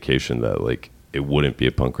any indication that, like, it wouldn't be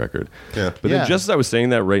a punk record? Yeah. But Yeah. then just as I was saying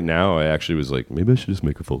that right now, I actually was like, maybe I should just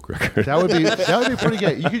make a folk record. That would be pretty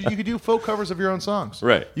good. You could do folk covers of your own songs.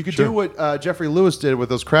 Right. You could Sure. do what Jeffrey Lewis did with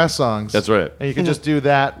those Crass songs. That's right. And you could just do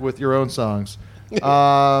that with your own songs.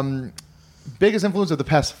 Biggest influence of the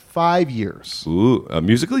past 5 years. Ooh,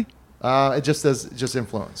 musically? It just says just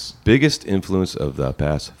influence. Biggest influence of the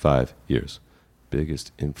past 5 years.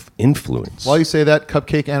 Biggest influence. While you say that,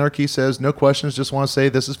 Cupcake Anarchy says, "No questions, just want to say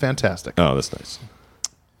this is fantastic." Oh, that's nice.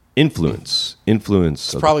 Influence.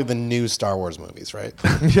 It's probably the new Star Wars movies, right?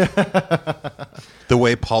 The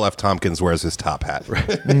way Paul F. Tompkins wears his top hat.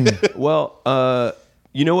 Well,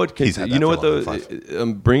 you know what? He's had You that know for what? longer Though,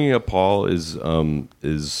 than bringing up Paul is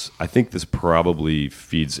I think this probably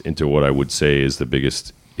feeds into what I would say is the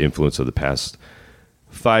biggest influence of the past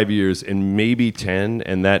 5 years and maybe 10,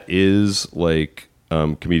 and that is like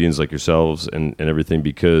comedians like yourselves and everything,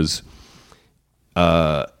 because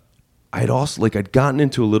I'd gotten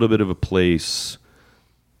into a little bit of a place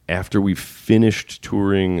after we finished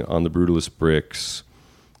touring on the Brutalist Bricks,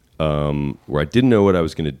 where I didn't know what I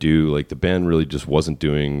was going to do. Like, the band really just wasn't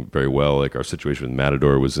doing very well. Like, our situation with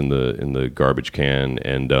Matador was in the garbage can,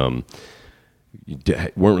 and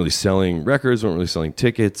weren't really selling records, weren't really selling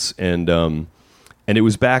tickets, and it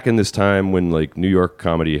was back in this time when like New York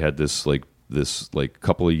comedy had this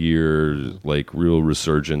couple of years like real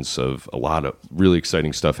resurgence of a lot of really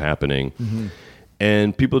exciting stuff happening. Mm-hmm.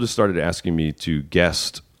 And people just started asking me to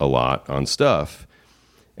guest a lot on stuff,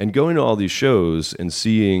 and going to all these shows and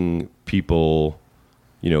seeing people,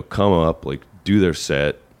 come up, like do their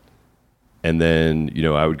set, and then,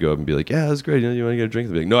 I would go up and be like, yeah, that's great. You want to get a drink?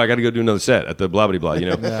 They'd be like, no, I got to go do another set at the blah, blah, blah,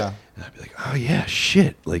 Yeah. And I'd be like, oh yeah,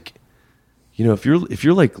 shit. Like, if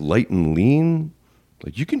you're like light and lean,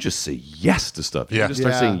 like you can just say yes to stuff. You can just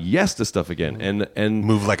start saying yes to stuff again, and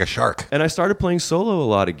move like a shark. And I started playing solo a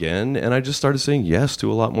lot again, and I just started saying yes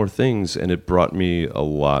to a lot more things, and it brought me a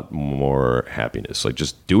lot more happiness. Like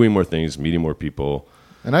just doing more things, meeting more people.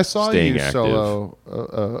 And I saw staying you active. solo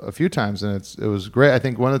a few times, and it was great. I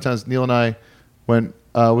think one of the times Neil and I went,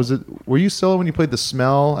 were you solo when you played The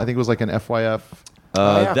Smell? I think it was like an FYF.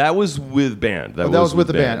 That was with band. That was with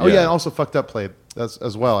the band. Oh yeah, and also Fucked Up played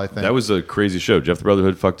as well, I think. That was a crazy show. Jeff the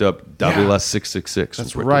Brotherhood, Fucked Up, Davila 666.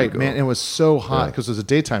 That's right, man. It was so hot because it was a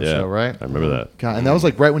daytime show, right? I remember that. God, and that was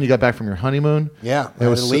like right when you got back from your honeymoon. Yeah, it I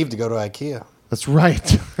was had to leave to go to IKEA. That's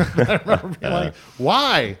right. I remember being like,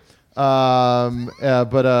 why? And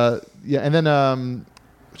then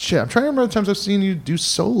shit, I'm trying to remember the times I've seen you do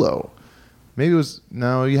solo. Maybe it was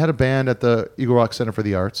you had a band at the Eagle Rock Center for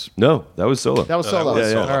the Arts. No, that was solo. That was solo.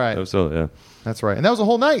 Yeah. All right. That was solo, yeah. That's right. And that was a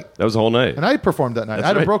whole night. That was a whole night. And I performed that night. That's I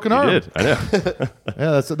had right. a broken You arm. did. I know.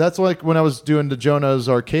 Yeah, that's like when I was doing the Jonah's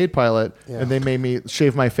arcade pilot, and they made me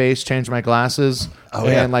shave my face, change my glasses,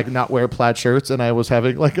 and like not wear plaid shirts, and I was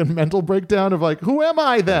having like a mental breakdown of like, who am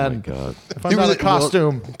I then? Oh my God. If I'm not a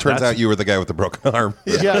costume. Turns out you were the guy with the broken arm.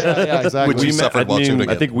 Yeah, exactly. Which you suffered while tuning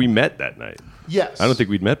I think we met that night. Yes. I don't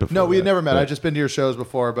think we'd met before. No, we had never met. Right. I'd just been to your shows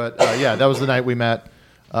before, but that was the night we met.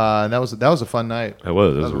 And that was a fun night. It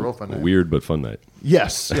was. It was a real fun night. Weird but fun night.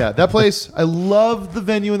 Yes. Yeah. That place, I love the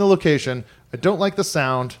venue and the location. I don't like the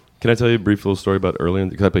sound. Can I tell you a brief little story about earlier?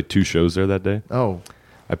 Because I played 2 shows there that day. Oh.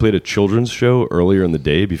 I played a children's show earlier in the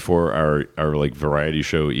day before our like variety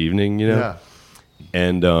show evening, Yeah.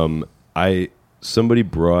 And somebody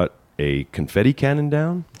brought a confetti cannon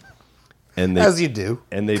down. And As you do.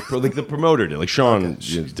 And they like the promoter did. Like Sean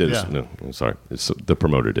did. Yeah. No, I'm sorry. The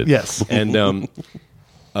promoter did. Yes. And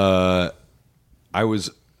I was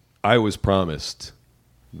promised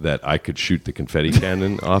that I could shoot the confetti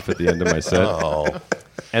cannon off at the end of my set. Oh.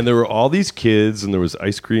 And there were all these kids, and there was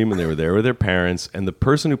ice cream, and they were there with their parents. And the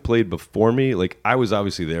person who played before me, like I was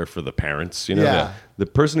obviously there for the parents, Yeah. The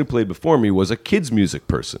person who played before me was a kids' music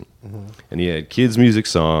person, and he had kids' music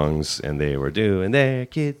songs, and they were doing their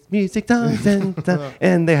kids' music songs, and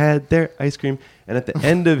they had their ice cream. And at the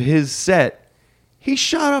end of his set, he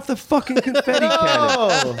shot off the fucking confetti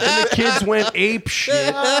cannon, and the kids went ape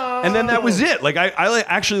shit. And then that was it. Like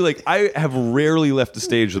I have rarely left the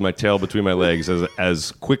stage with my tail between my legs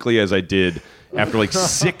as quickly as I did after like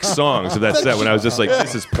 6 songs of that set. When I was just like,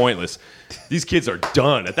 this is pointless. These kids are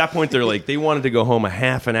done. At that point, they wanted to go home a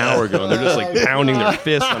half an hour ago, and they're just like pounding their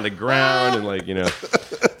fists on the ground and like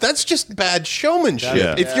That's just bad showmanship.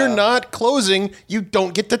 Yeah. If you're not closing, you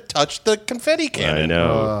don't get to touch the confetti cannon. I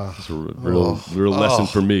know. It's a real lesson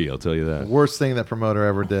for me. I'll tell you that. Worst thing that promoter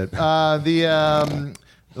ever did. The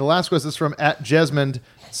last question is from @Jesmond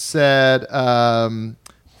said,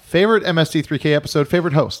 favorite MST3K episode,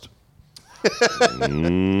 favorite host.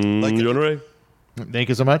 Ray? Thank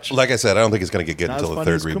you so much. Like I said, I don't think it's going to get good Not until the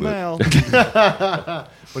as third funny as reboot. Kumail.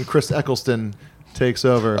 When Chris Eccleston takes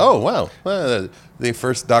over. Oh, wow. The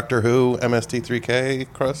first Doctor Who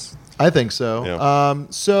MST3K cross? I think so. Yeah.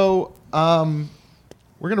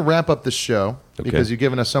 We're going to wrap up this show because you've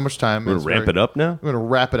given us so much time. We're going to ramp it up now? We're going to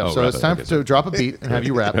wrap it up. Oh, So wrap it's it. time Okay, to drop a beat and have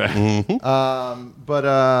you rap.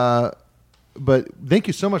 But thank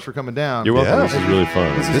you so much for coming down. You're welcome. Yeah. This is really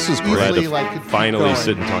fun. This is great. Glad easily, to like, could keep finally going.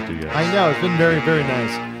 sit and talk to you guys. I know. It's been very, very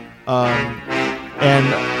nice.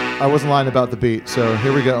 And I wasn't lying about the beat. So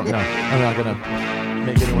here we go. No, I'm not going to.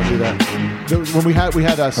 make anyone do that. When we had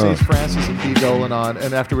Sage Francis and Dee Dolan on,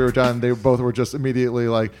 and after we were done, they both were just immediately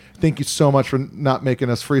like, "Thank you so much for not making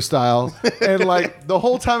us freestyle." And like the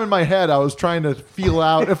whole time in my head, I was trying to feel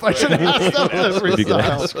out if I should ask them to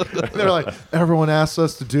freestyle. And they're like, "Everyone asks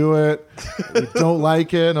us to do it. We don't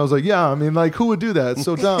like it." And I was like, "Yeah, I mean, like, who would do that? It's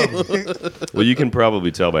so dumb." Well, you can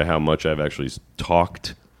probably tell by how much I've actually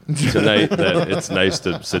talked tonight that it's nice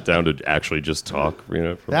to sit down to actually just talk.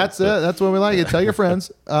 That's it. That's what we like it. Tell your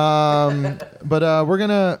friends. But we're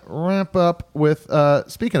gonna wrap up with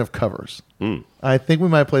speaking of covers. I think we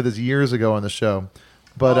might have played this years ago on the show,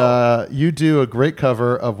 but you do a great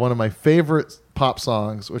cover of one of my favorite pop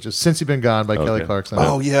songs, which is "Since You've Been Gone" by Kelly Clarkson.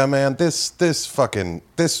 Oh yeah, man, this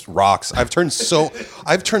rocks. I've turned so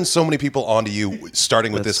many people onto you,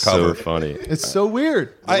 starting with this cover. So funny. It's so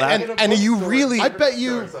weird. And you really, I bet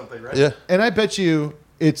you, right? Yeah. And I bet you,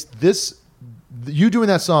 it's this. You doing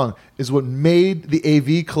that song is what made the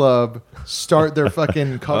AV Club start their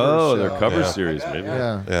fucking cover. Oh, show. their cover series, maybe.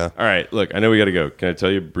 Yeah. All right, look, I know we got to go. Can I tell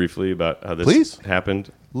you briefly about how this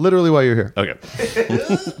happened? Literally while you're here. Okay.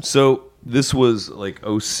 So this was like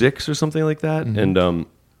 06 or something like that, and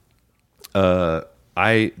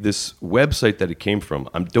this website that it came from,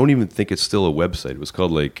 I don't even think it's still a website. It was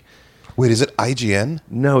called like. Wait, is it IGN?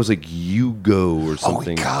 No, it was like YouGo or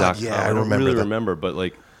something. Oh God, yeah, I don't remember really that. remember, but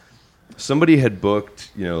like somebody had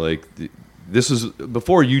booked, this was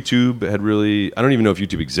before YouTube had really. I don't even know if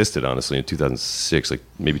YouTube existed honestly in 2006, like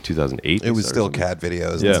maybe 2008. It was still cat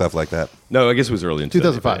videos and stuff like that. No, I guess it was early in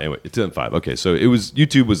 2005. Anyway, 2005. Okay, so it was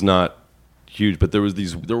YouTube was not huge, but there were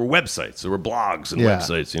websites, there were blogs and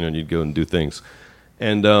websites. And you'd go and do things,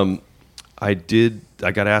 and I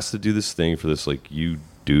got asked to do this thing for this like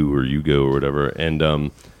YouGo or whatever,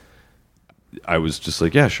 and I was just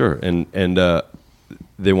like, yeah, sure, and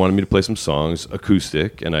they wanted me to play some songs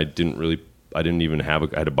acoustic, and I didn't even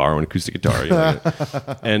have I had to borrow an acoustic guitar,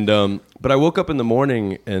 and but I woke up in the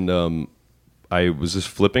morning and I was just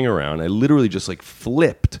flipping around. I literally just like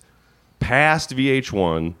flipped past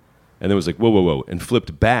VH1, and then was like whoa, and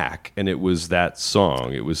flipped back, and it was that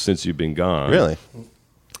song. It was "Since You've Been Gone." Really?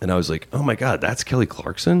 And I was like, oh my God, that's Kelly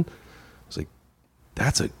Clarkson. I was like,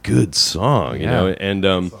 that's a good song, you know,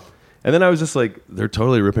 and then I was just like, they're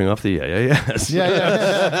totally ripping off the yes. Yeah.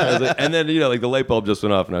 I was like, and then like the light bulb just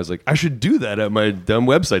went off, and I was like, I should do that at my dumb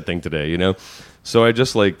website thing today, So I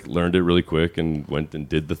just like learned it really quick and went and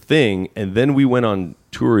did the thing, and then we went on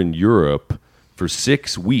tour in Europe for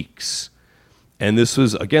 6 weeks, and this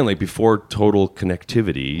was again like before total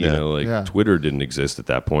connectivity, Twitter didn't exist at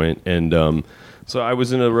that point, and so I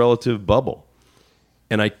was in a relative bubble,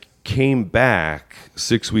 and I came back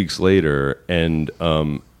 6 weeks later, and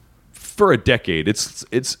for a decade, it's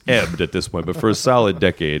ebbed at this point, but for a solid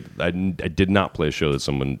decade, I did not play a show that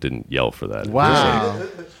someone didn't yell for that. Wow.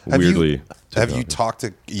 Weirdly. Have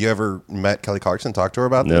you ever met Kelly Clarkson, talked to her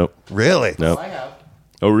about that? Nope. Really? Nope. I have.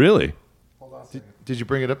 Oh, really? Did you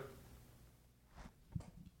bring it up?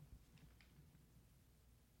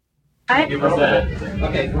 Okay,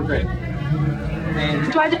 we're great.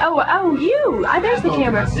 You. There's the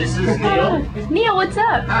camera. This is Neil. Neil, what's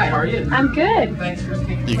up? Hi, how are you? I'm good. Thanks for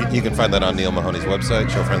speaking. You can find that on Neil Mahoney's website,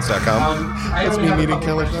 showfriends.com. It's me meeting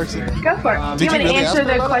Kelly Clarkson. Go for it. Do you want to answer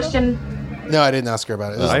the question? No, I didn't ask her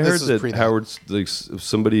about it. I heard that Howard's like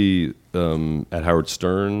somebody at Howard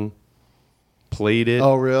Stern played it.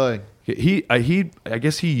 Oh, really? I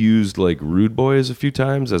guess he used like Rude Boys a few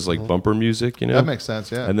times as like bumper music, That makes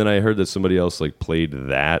sense, yeah. And then I heard that somebody else like played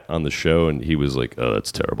that on the show, and he was like, "Oh,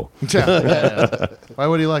 that's terrible." Yeah. Why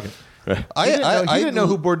would he like it? He didn't know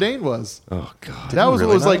who Bourdain was. Oh God, that was what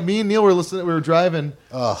it was like. Me and Neil were listening. We were driving,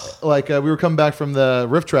 we were coming back from the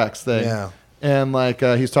Riff Tracks thing, and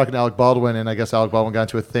he was talking to Alec Baldwin, and I guess Alec Baldwin got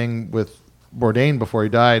into a thing with Bourdain before he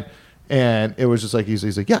died. And it was just like,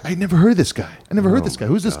 he's like, yeah, I never heard this guy.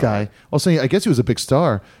 Who's this guy? All of a sudden, I guess he was a big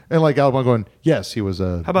star. And like Alban going, yes, he was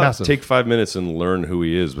a How about massive. take 5 minutes and learn who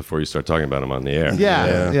he is before you start talking about him on the air?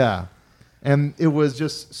 Yeah. And it was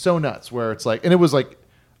just so nuts where it's like, and it was like,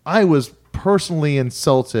 I was personally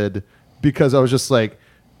insulted because I was just like,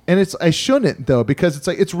 and I shouldn't though, because it's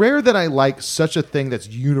like, it's rare that I like such a thing that's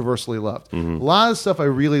universally loved. A lot of stuff I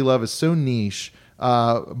really love is so niche.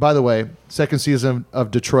 By the way, second season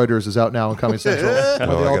of Detroiters is out now on Comedy Central. One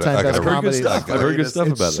of the all-time best comedies. I've heard good stuff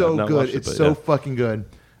about that. It's so good. It's so fucking good.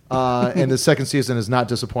 And the second season is not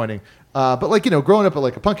disappointing. But like, growing up at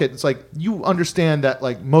like a punk kid, it's like you understand that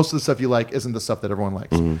like most of the stuff you like isn't the stuff that everyone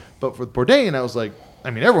likes. But for Bourdain, I was like,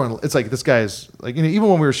 everyone. It's like this guy's like even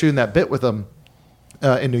when we were shooting that bit with him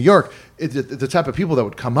in New York, the type of people that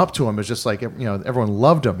would come up to him is just like everyone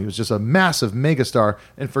loved him. He was just a massive megastar,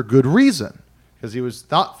 and for good reason. because he was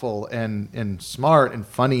thoughtful and smart and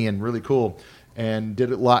funny and really cool, and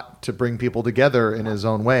did a lot to bring people together in his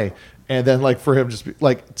own way. And then like for him just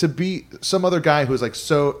to be some other guy who's like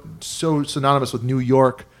so synonymous with New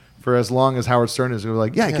York for as long as Howard Stern is, who were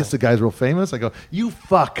like, I guess the guy's real famous. I go, you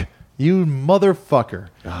motherfucker.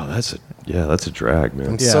 Oh, that's a drag, man.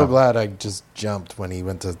 I'm so glad I just jumped when he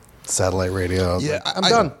went to satellite radio. I was like, I'm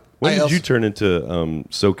done. When did you turn into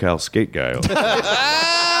SoCal skate guy?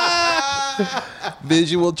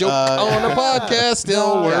 Visual joke on a podcast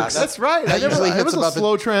still works. That's right. It was a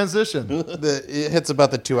slow transition. It hits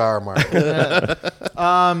about the 2-hour mark.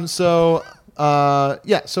 So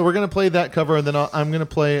we're going to play that cover, and then I'm going to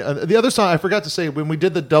play the other song. I forgot to say, when we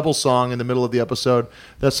did the double song in the middle of the episode,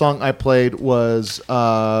 that song I played was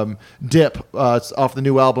Dip. It's off the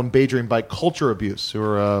new album, Daydream, by Culture Abuse, who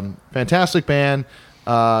are a fantastic band,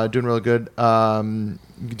 doing really good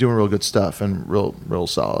stuff and real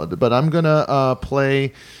solid. But I'm going to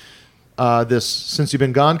play this Since You've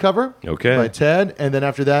Been Gone cover by Ted, and then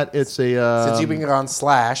after that, it's a... Since You've Been Gone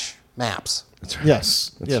 / Maps. That's right.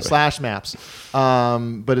 Yes, That's / Maps.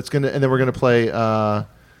 But it's gonna, and then we're gonna play a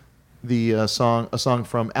song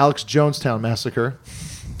from Alex Jonestown Massacre.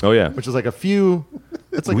 Oh yeah, which is like a few.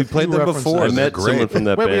 It's like we played them before. I met someone from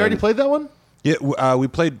that Wait, band. we already played that one? Yeah, we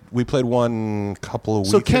played one couple of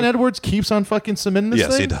weeks. So Ken Edwards keeps on fucking submitting this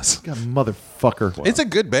thing? Yes, he does. God, motherfucker. Wow. It's a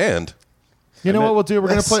good band. You know what we'll do? We're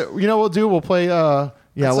gonna play. You know what we'll do? We'll play.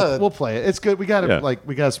 We'll play it. It's good. We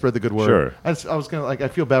gotta spread the good word. Sure. I was gonna I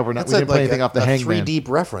feel bad we didn't play anything off the Hangman. 3 Deep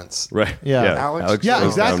reference. Right. Yeah. Alex Jonestown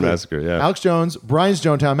exactly. Massacre. Yeah. Alex Jones, Brian's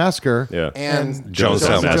Jonestown Massacre. Yeah. And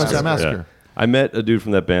Jonestown Massacre. Yeah. I met a dude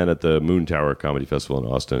from that band at the Moon Tower Comedy Festival in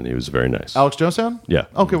Austin, and he was very nice. Alex Jonestown? Yeah.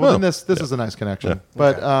 Okay, well, then this is a nice connection.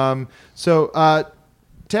 Yeah. But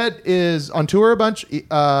Ted is on tour a bunch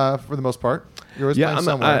for the most part. You're always playing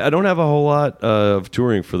somewhere. I don't have a whole lot of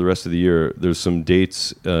touring for the rest of the year. There's some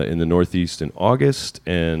dates in the Northeast in August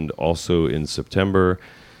and also in September.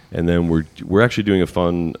 And then we're actually doing a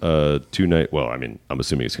fun 2-night. Well, I mean, I'm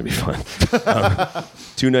assuming it's going to be fun.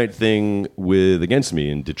 2-night thing with Against Me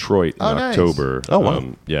in Detroit in October. Oh, wow.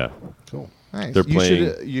 Yeah. Cool. Nice. They're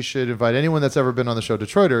playing. You should invite anyone that's ever been on the show,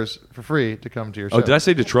 Detroiters, for free to come to your show. Oh, did I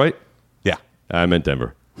say Detroit? Yeah. I meant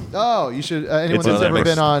Denver. Oh, you should. Anyone It's that's in ever Denver.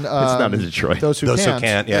 been on. It's not in Detroit. Those who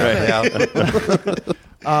can't. Yeah.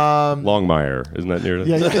 Longmire, isn't that near?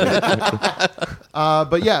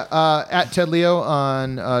 But at Ted Leo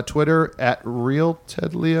on Twitter, at Real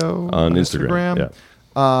Ted Leo on Instagram.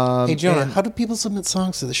 Yeah. Hey, Jonah, how do people submit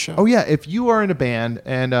songs to the show? Oh, yeah. If you are in a band,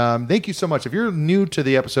 and thank you so much. If you're new to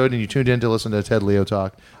the episode and you tuned in to listen to Ted Leo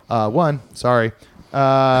talk, sorry.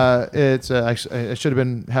 It's I should have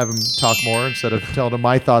been having him talk more instead of telling him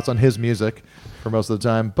my thoughts on his music for most of the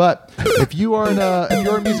time. But if you are if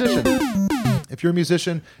you're a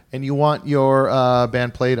musician and you want your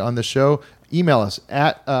band played on the show, email us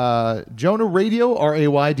at JonahRadio,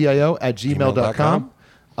 RAYDIO @gmail.com.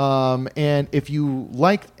 And if you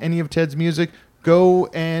like any of Ted's music, go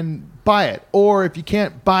and buy it. Or if you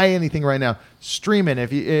can't buy anything right now, stream it.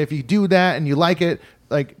 If you do that and you like it,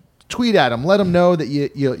 like, tweet at them, let them know that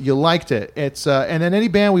you liked it. It's and then any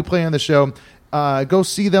band we play on the show, go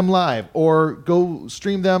see them live or go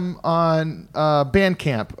stream them on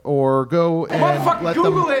Bandcamp or go and let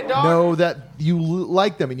them know that you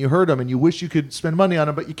like them and you heard them and you wish you could spend money on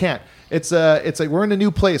them, but you can't. It's like we're in a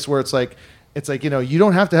new place where it's like you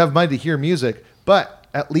don't have to have money to hear music, but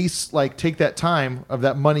at least like take that time of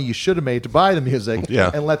that money you should have made to buy the music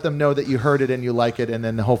and let them know that you heard it and you like it, and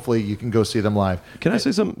then hopefully you can go see them live. Can I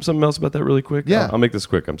say something else about that really quick? Yeah. I'll make this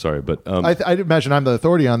quick. I'm sorry, but I imagine I'm the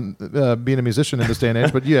authority on being a musician in this day and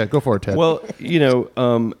age, but yeah, go for it, Ted. Well,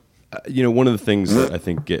 one of the things that I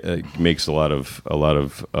think makes a lot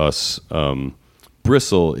of us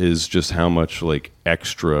bristle is just how much like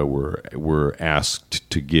extra we're asked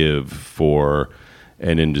to give for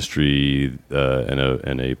an industry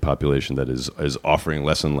and a population that is offering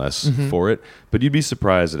less and less for it. But you'd be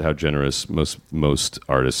surprised at how generous most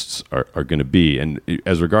artists are going to be. And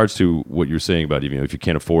as regards to what you're saying about even if you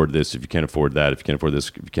can't afford this, if you can't afford that, if you can't afford this,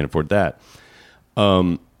 if you can't afford that,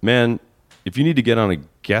 man, if you need to get on a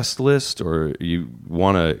guest list or you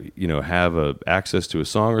want to have access to a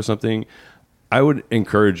song or something, I would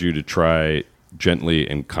encourage you to try gently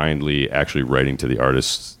and kindly actually writing to the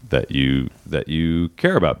artists that you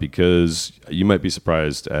care about, because you might be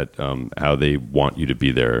surprised at how they want you to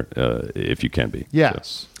be there if you can be.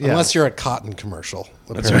 Yes. So. Unless you're a cotton commercial,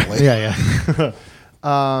 That's apparently. right.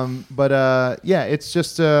 Yeah. It's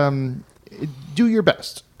just do your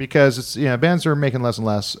best, because it's bands are making less and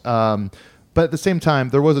less. But at the same time,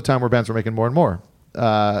 there was a time where bands were making more and more.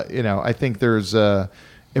 I think there's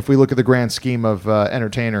if we look at the grand scheme of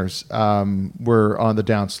entertainers, we're on the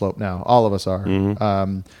downslope now. All of us are.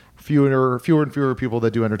 Fewer and fewer people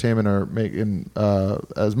that do entertainment are making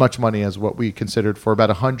as much money as what we considered for about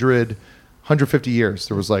 150 years.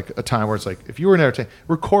 There was like a time where it's like, if you were an entertainer,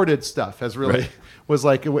 recorded stuff has really was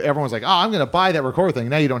like, everyone's like, oh, I'm going to buy that record thing.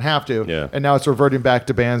 Now you don't have to. Yeah. And now it's reverting back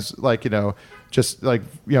to bands like, just like,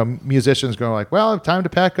 musicians going like, well, time to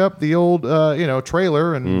pack up the old,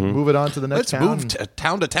 trailer and move it on to the next town. Let's move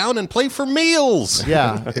town to town and play for meals.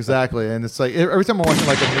 Yeah, exactly. And it's like every time I'm watching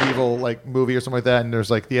like a medieval like movie or something like that, and there's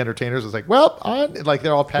like the entertainers, it's like, well, like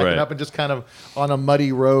they're all packing up and just kind of on a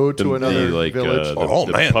muddy road to another village.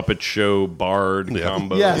 The puppet show bard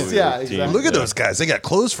combo. Yes, yeah, exactly. Look at those guys. They got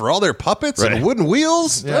clothes for all their puppets and wooden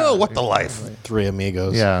wheels. Yeah, oh, what the life. Three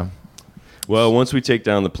amigos. Yeah. Well, once we take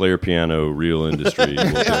down the player piano real industry,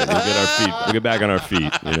 we'll get our feet. We'll get back on our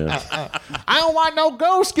feet. I don't want no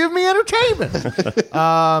ghosts. Give me entertainment.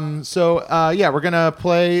 We're gonna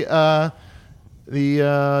play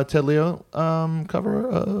the Ted Leo cover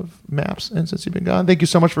of Maps. And Since You've Been Gone, thank you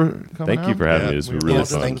so much for coming. Thank you for having me. It's been really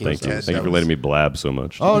fun. Thank you. Thank you for letting me blab so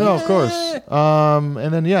much. Oh no, of course.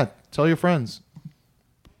 And then tell your friends.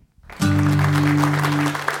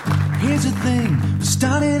 Here's the thing, we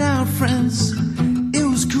started out friends. It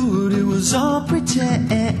was cool, it was all pretend.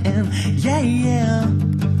 Yeah.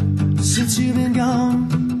 Since you've been gone,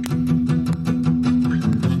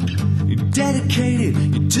 you dedicated,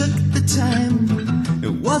 you took the time.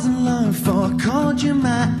 It wasn't long before I called you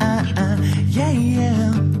mine.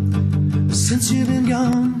 Yeah. Since you've been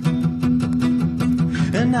gone,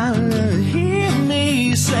 and I hear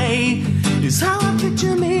me say, is how I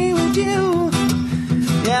picture me with you.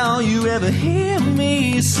 Yeah, all you ever hear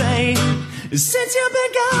me say is since you've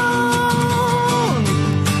been gone,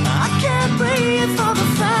 I can't breathe for the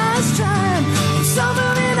first time. I'm so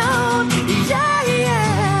moving on,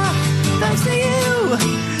 yeah. Thanks to you,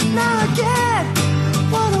 now I get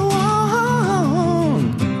what I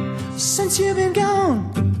want. Since you've been gone.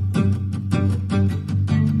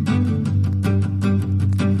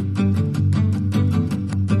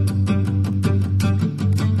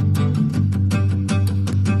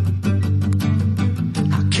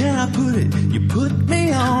 Put it, you put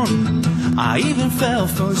me on. I even fell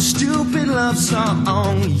for a stupid love song.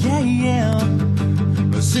 Yeah.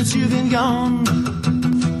 But since you've been gone,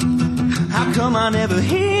 how come I never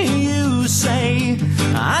hear you say,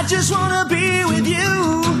 I just wanna be with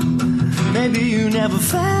you? Maybe you never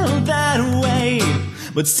felt that way.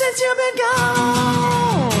 But since you've been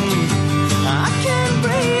gone, I can't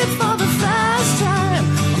breathe for the first time.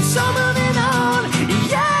 I'm so moving on,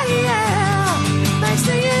 yeah. Thanks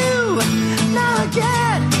to you. Now I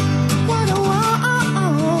get what I want.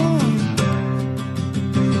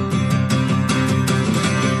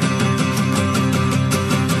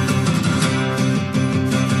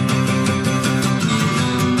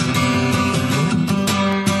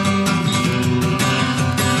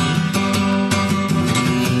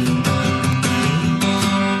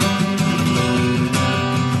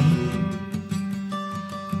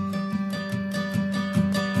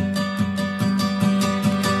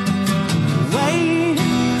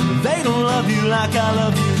 Like I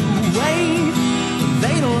love you, wait.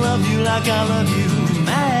 They don't love you like I love you,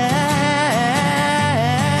 Maps.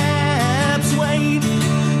 Wait,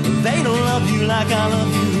 they don't love you like I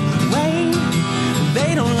love you, wait.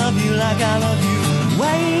 They don't love you like I love you,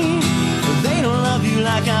 wait. They don't love you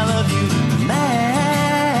like I love you, Maps.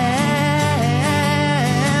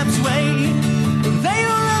 Wait, they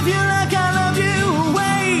don't love you like I love you,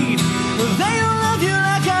 wait. They don't love you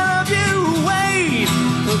like I love you, wait.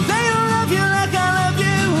 They don't love you like I love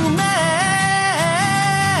you, Maps.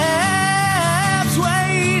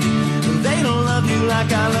 Wait, they don't love you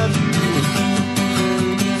like I love you.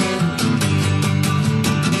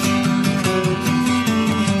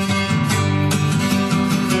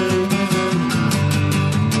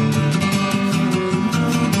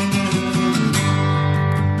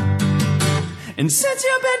 And since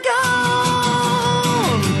you've been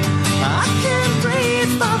gone, I can't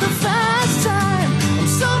breathe for the first time. I'm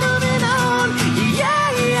so moving on, yeah.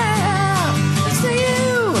 It's to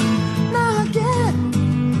you, now I get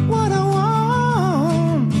what I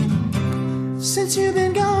want. Since you've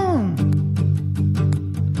been gone,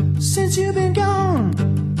 since you've been gone,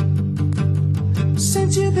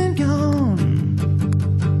 since you've been gone,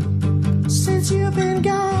 since you've been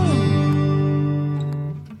gone.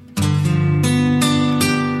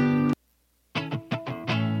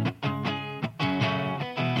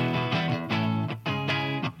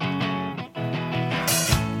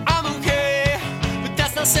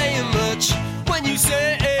 Saying much when you say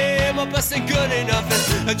wasn't good enough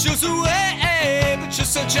and I chose away. But you're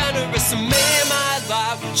so generous and made my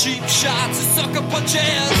life with cheap shots and sucker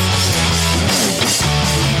punches.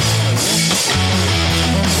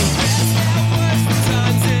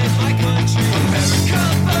 Times in my country, America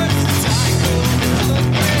first, I go look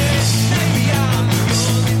great. Maybe I'm the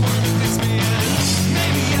only one who fits me in.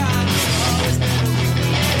 Maybe I'm just always been a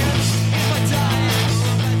weekend. If I die, I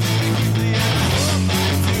hope I do it quickly. And I hope I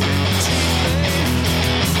do it cheaply. For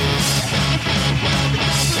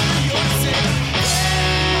your sake.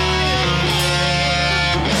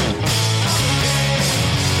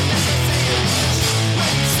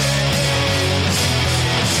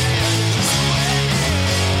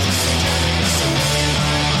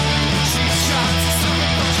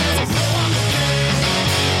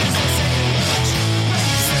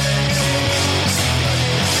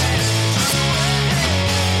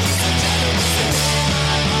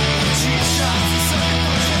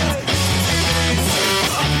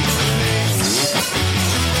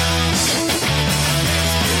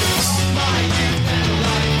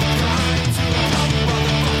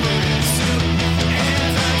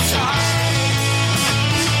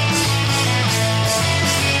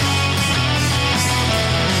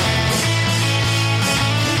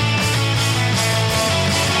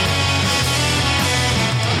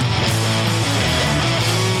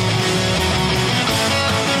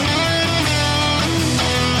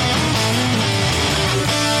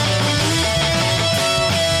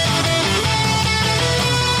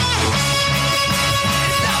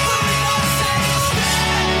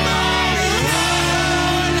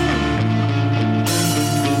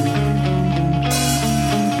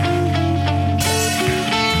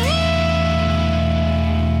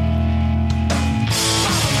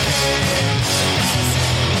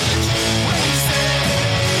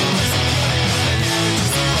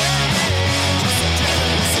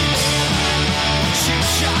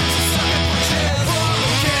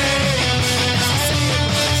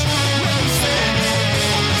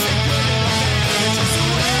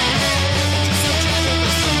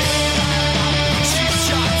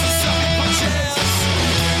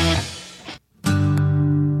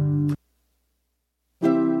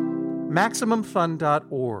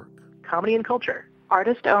 MaximumFun.org. Comedy and culture.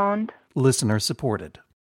 Artist owned. Listener supported.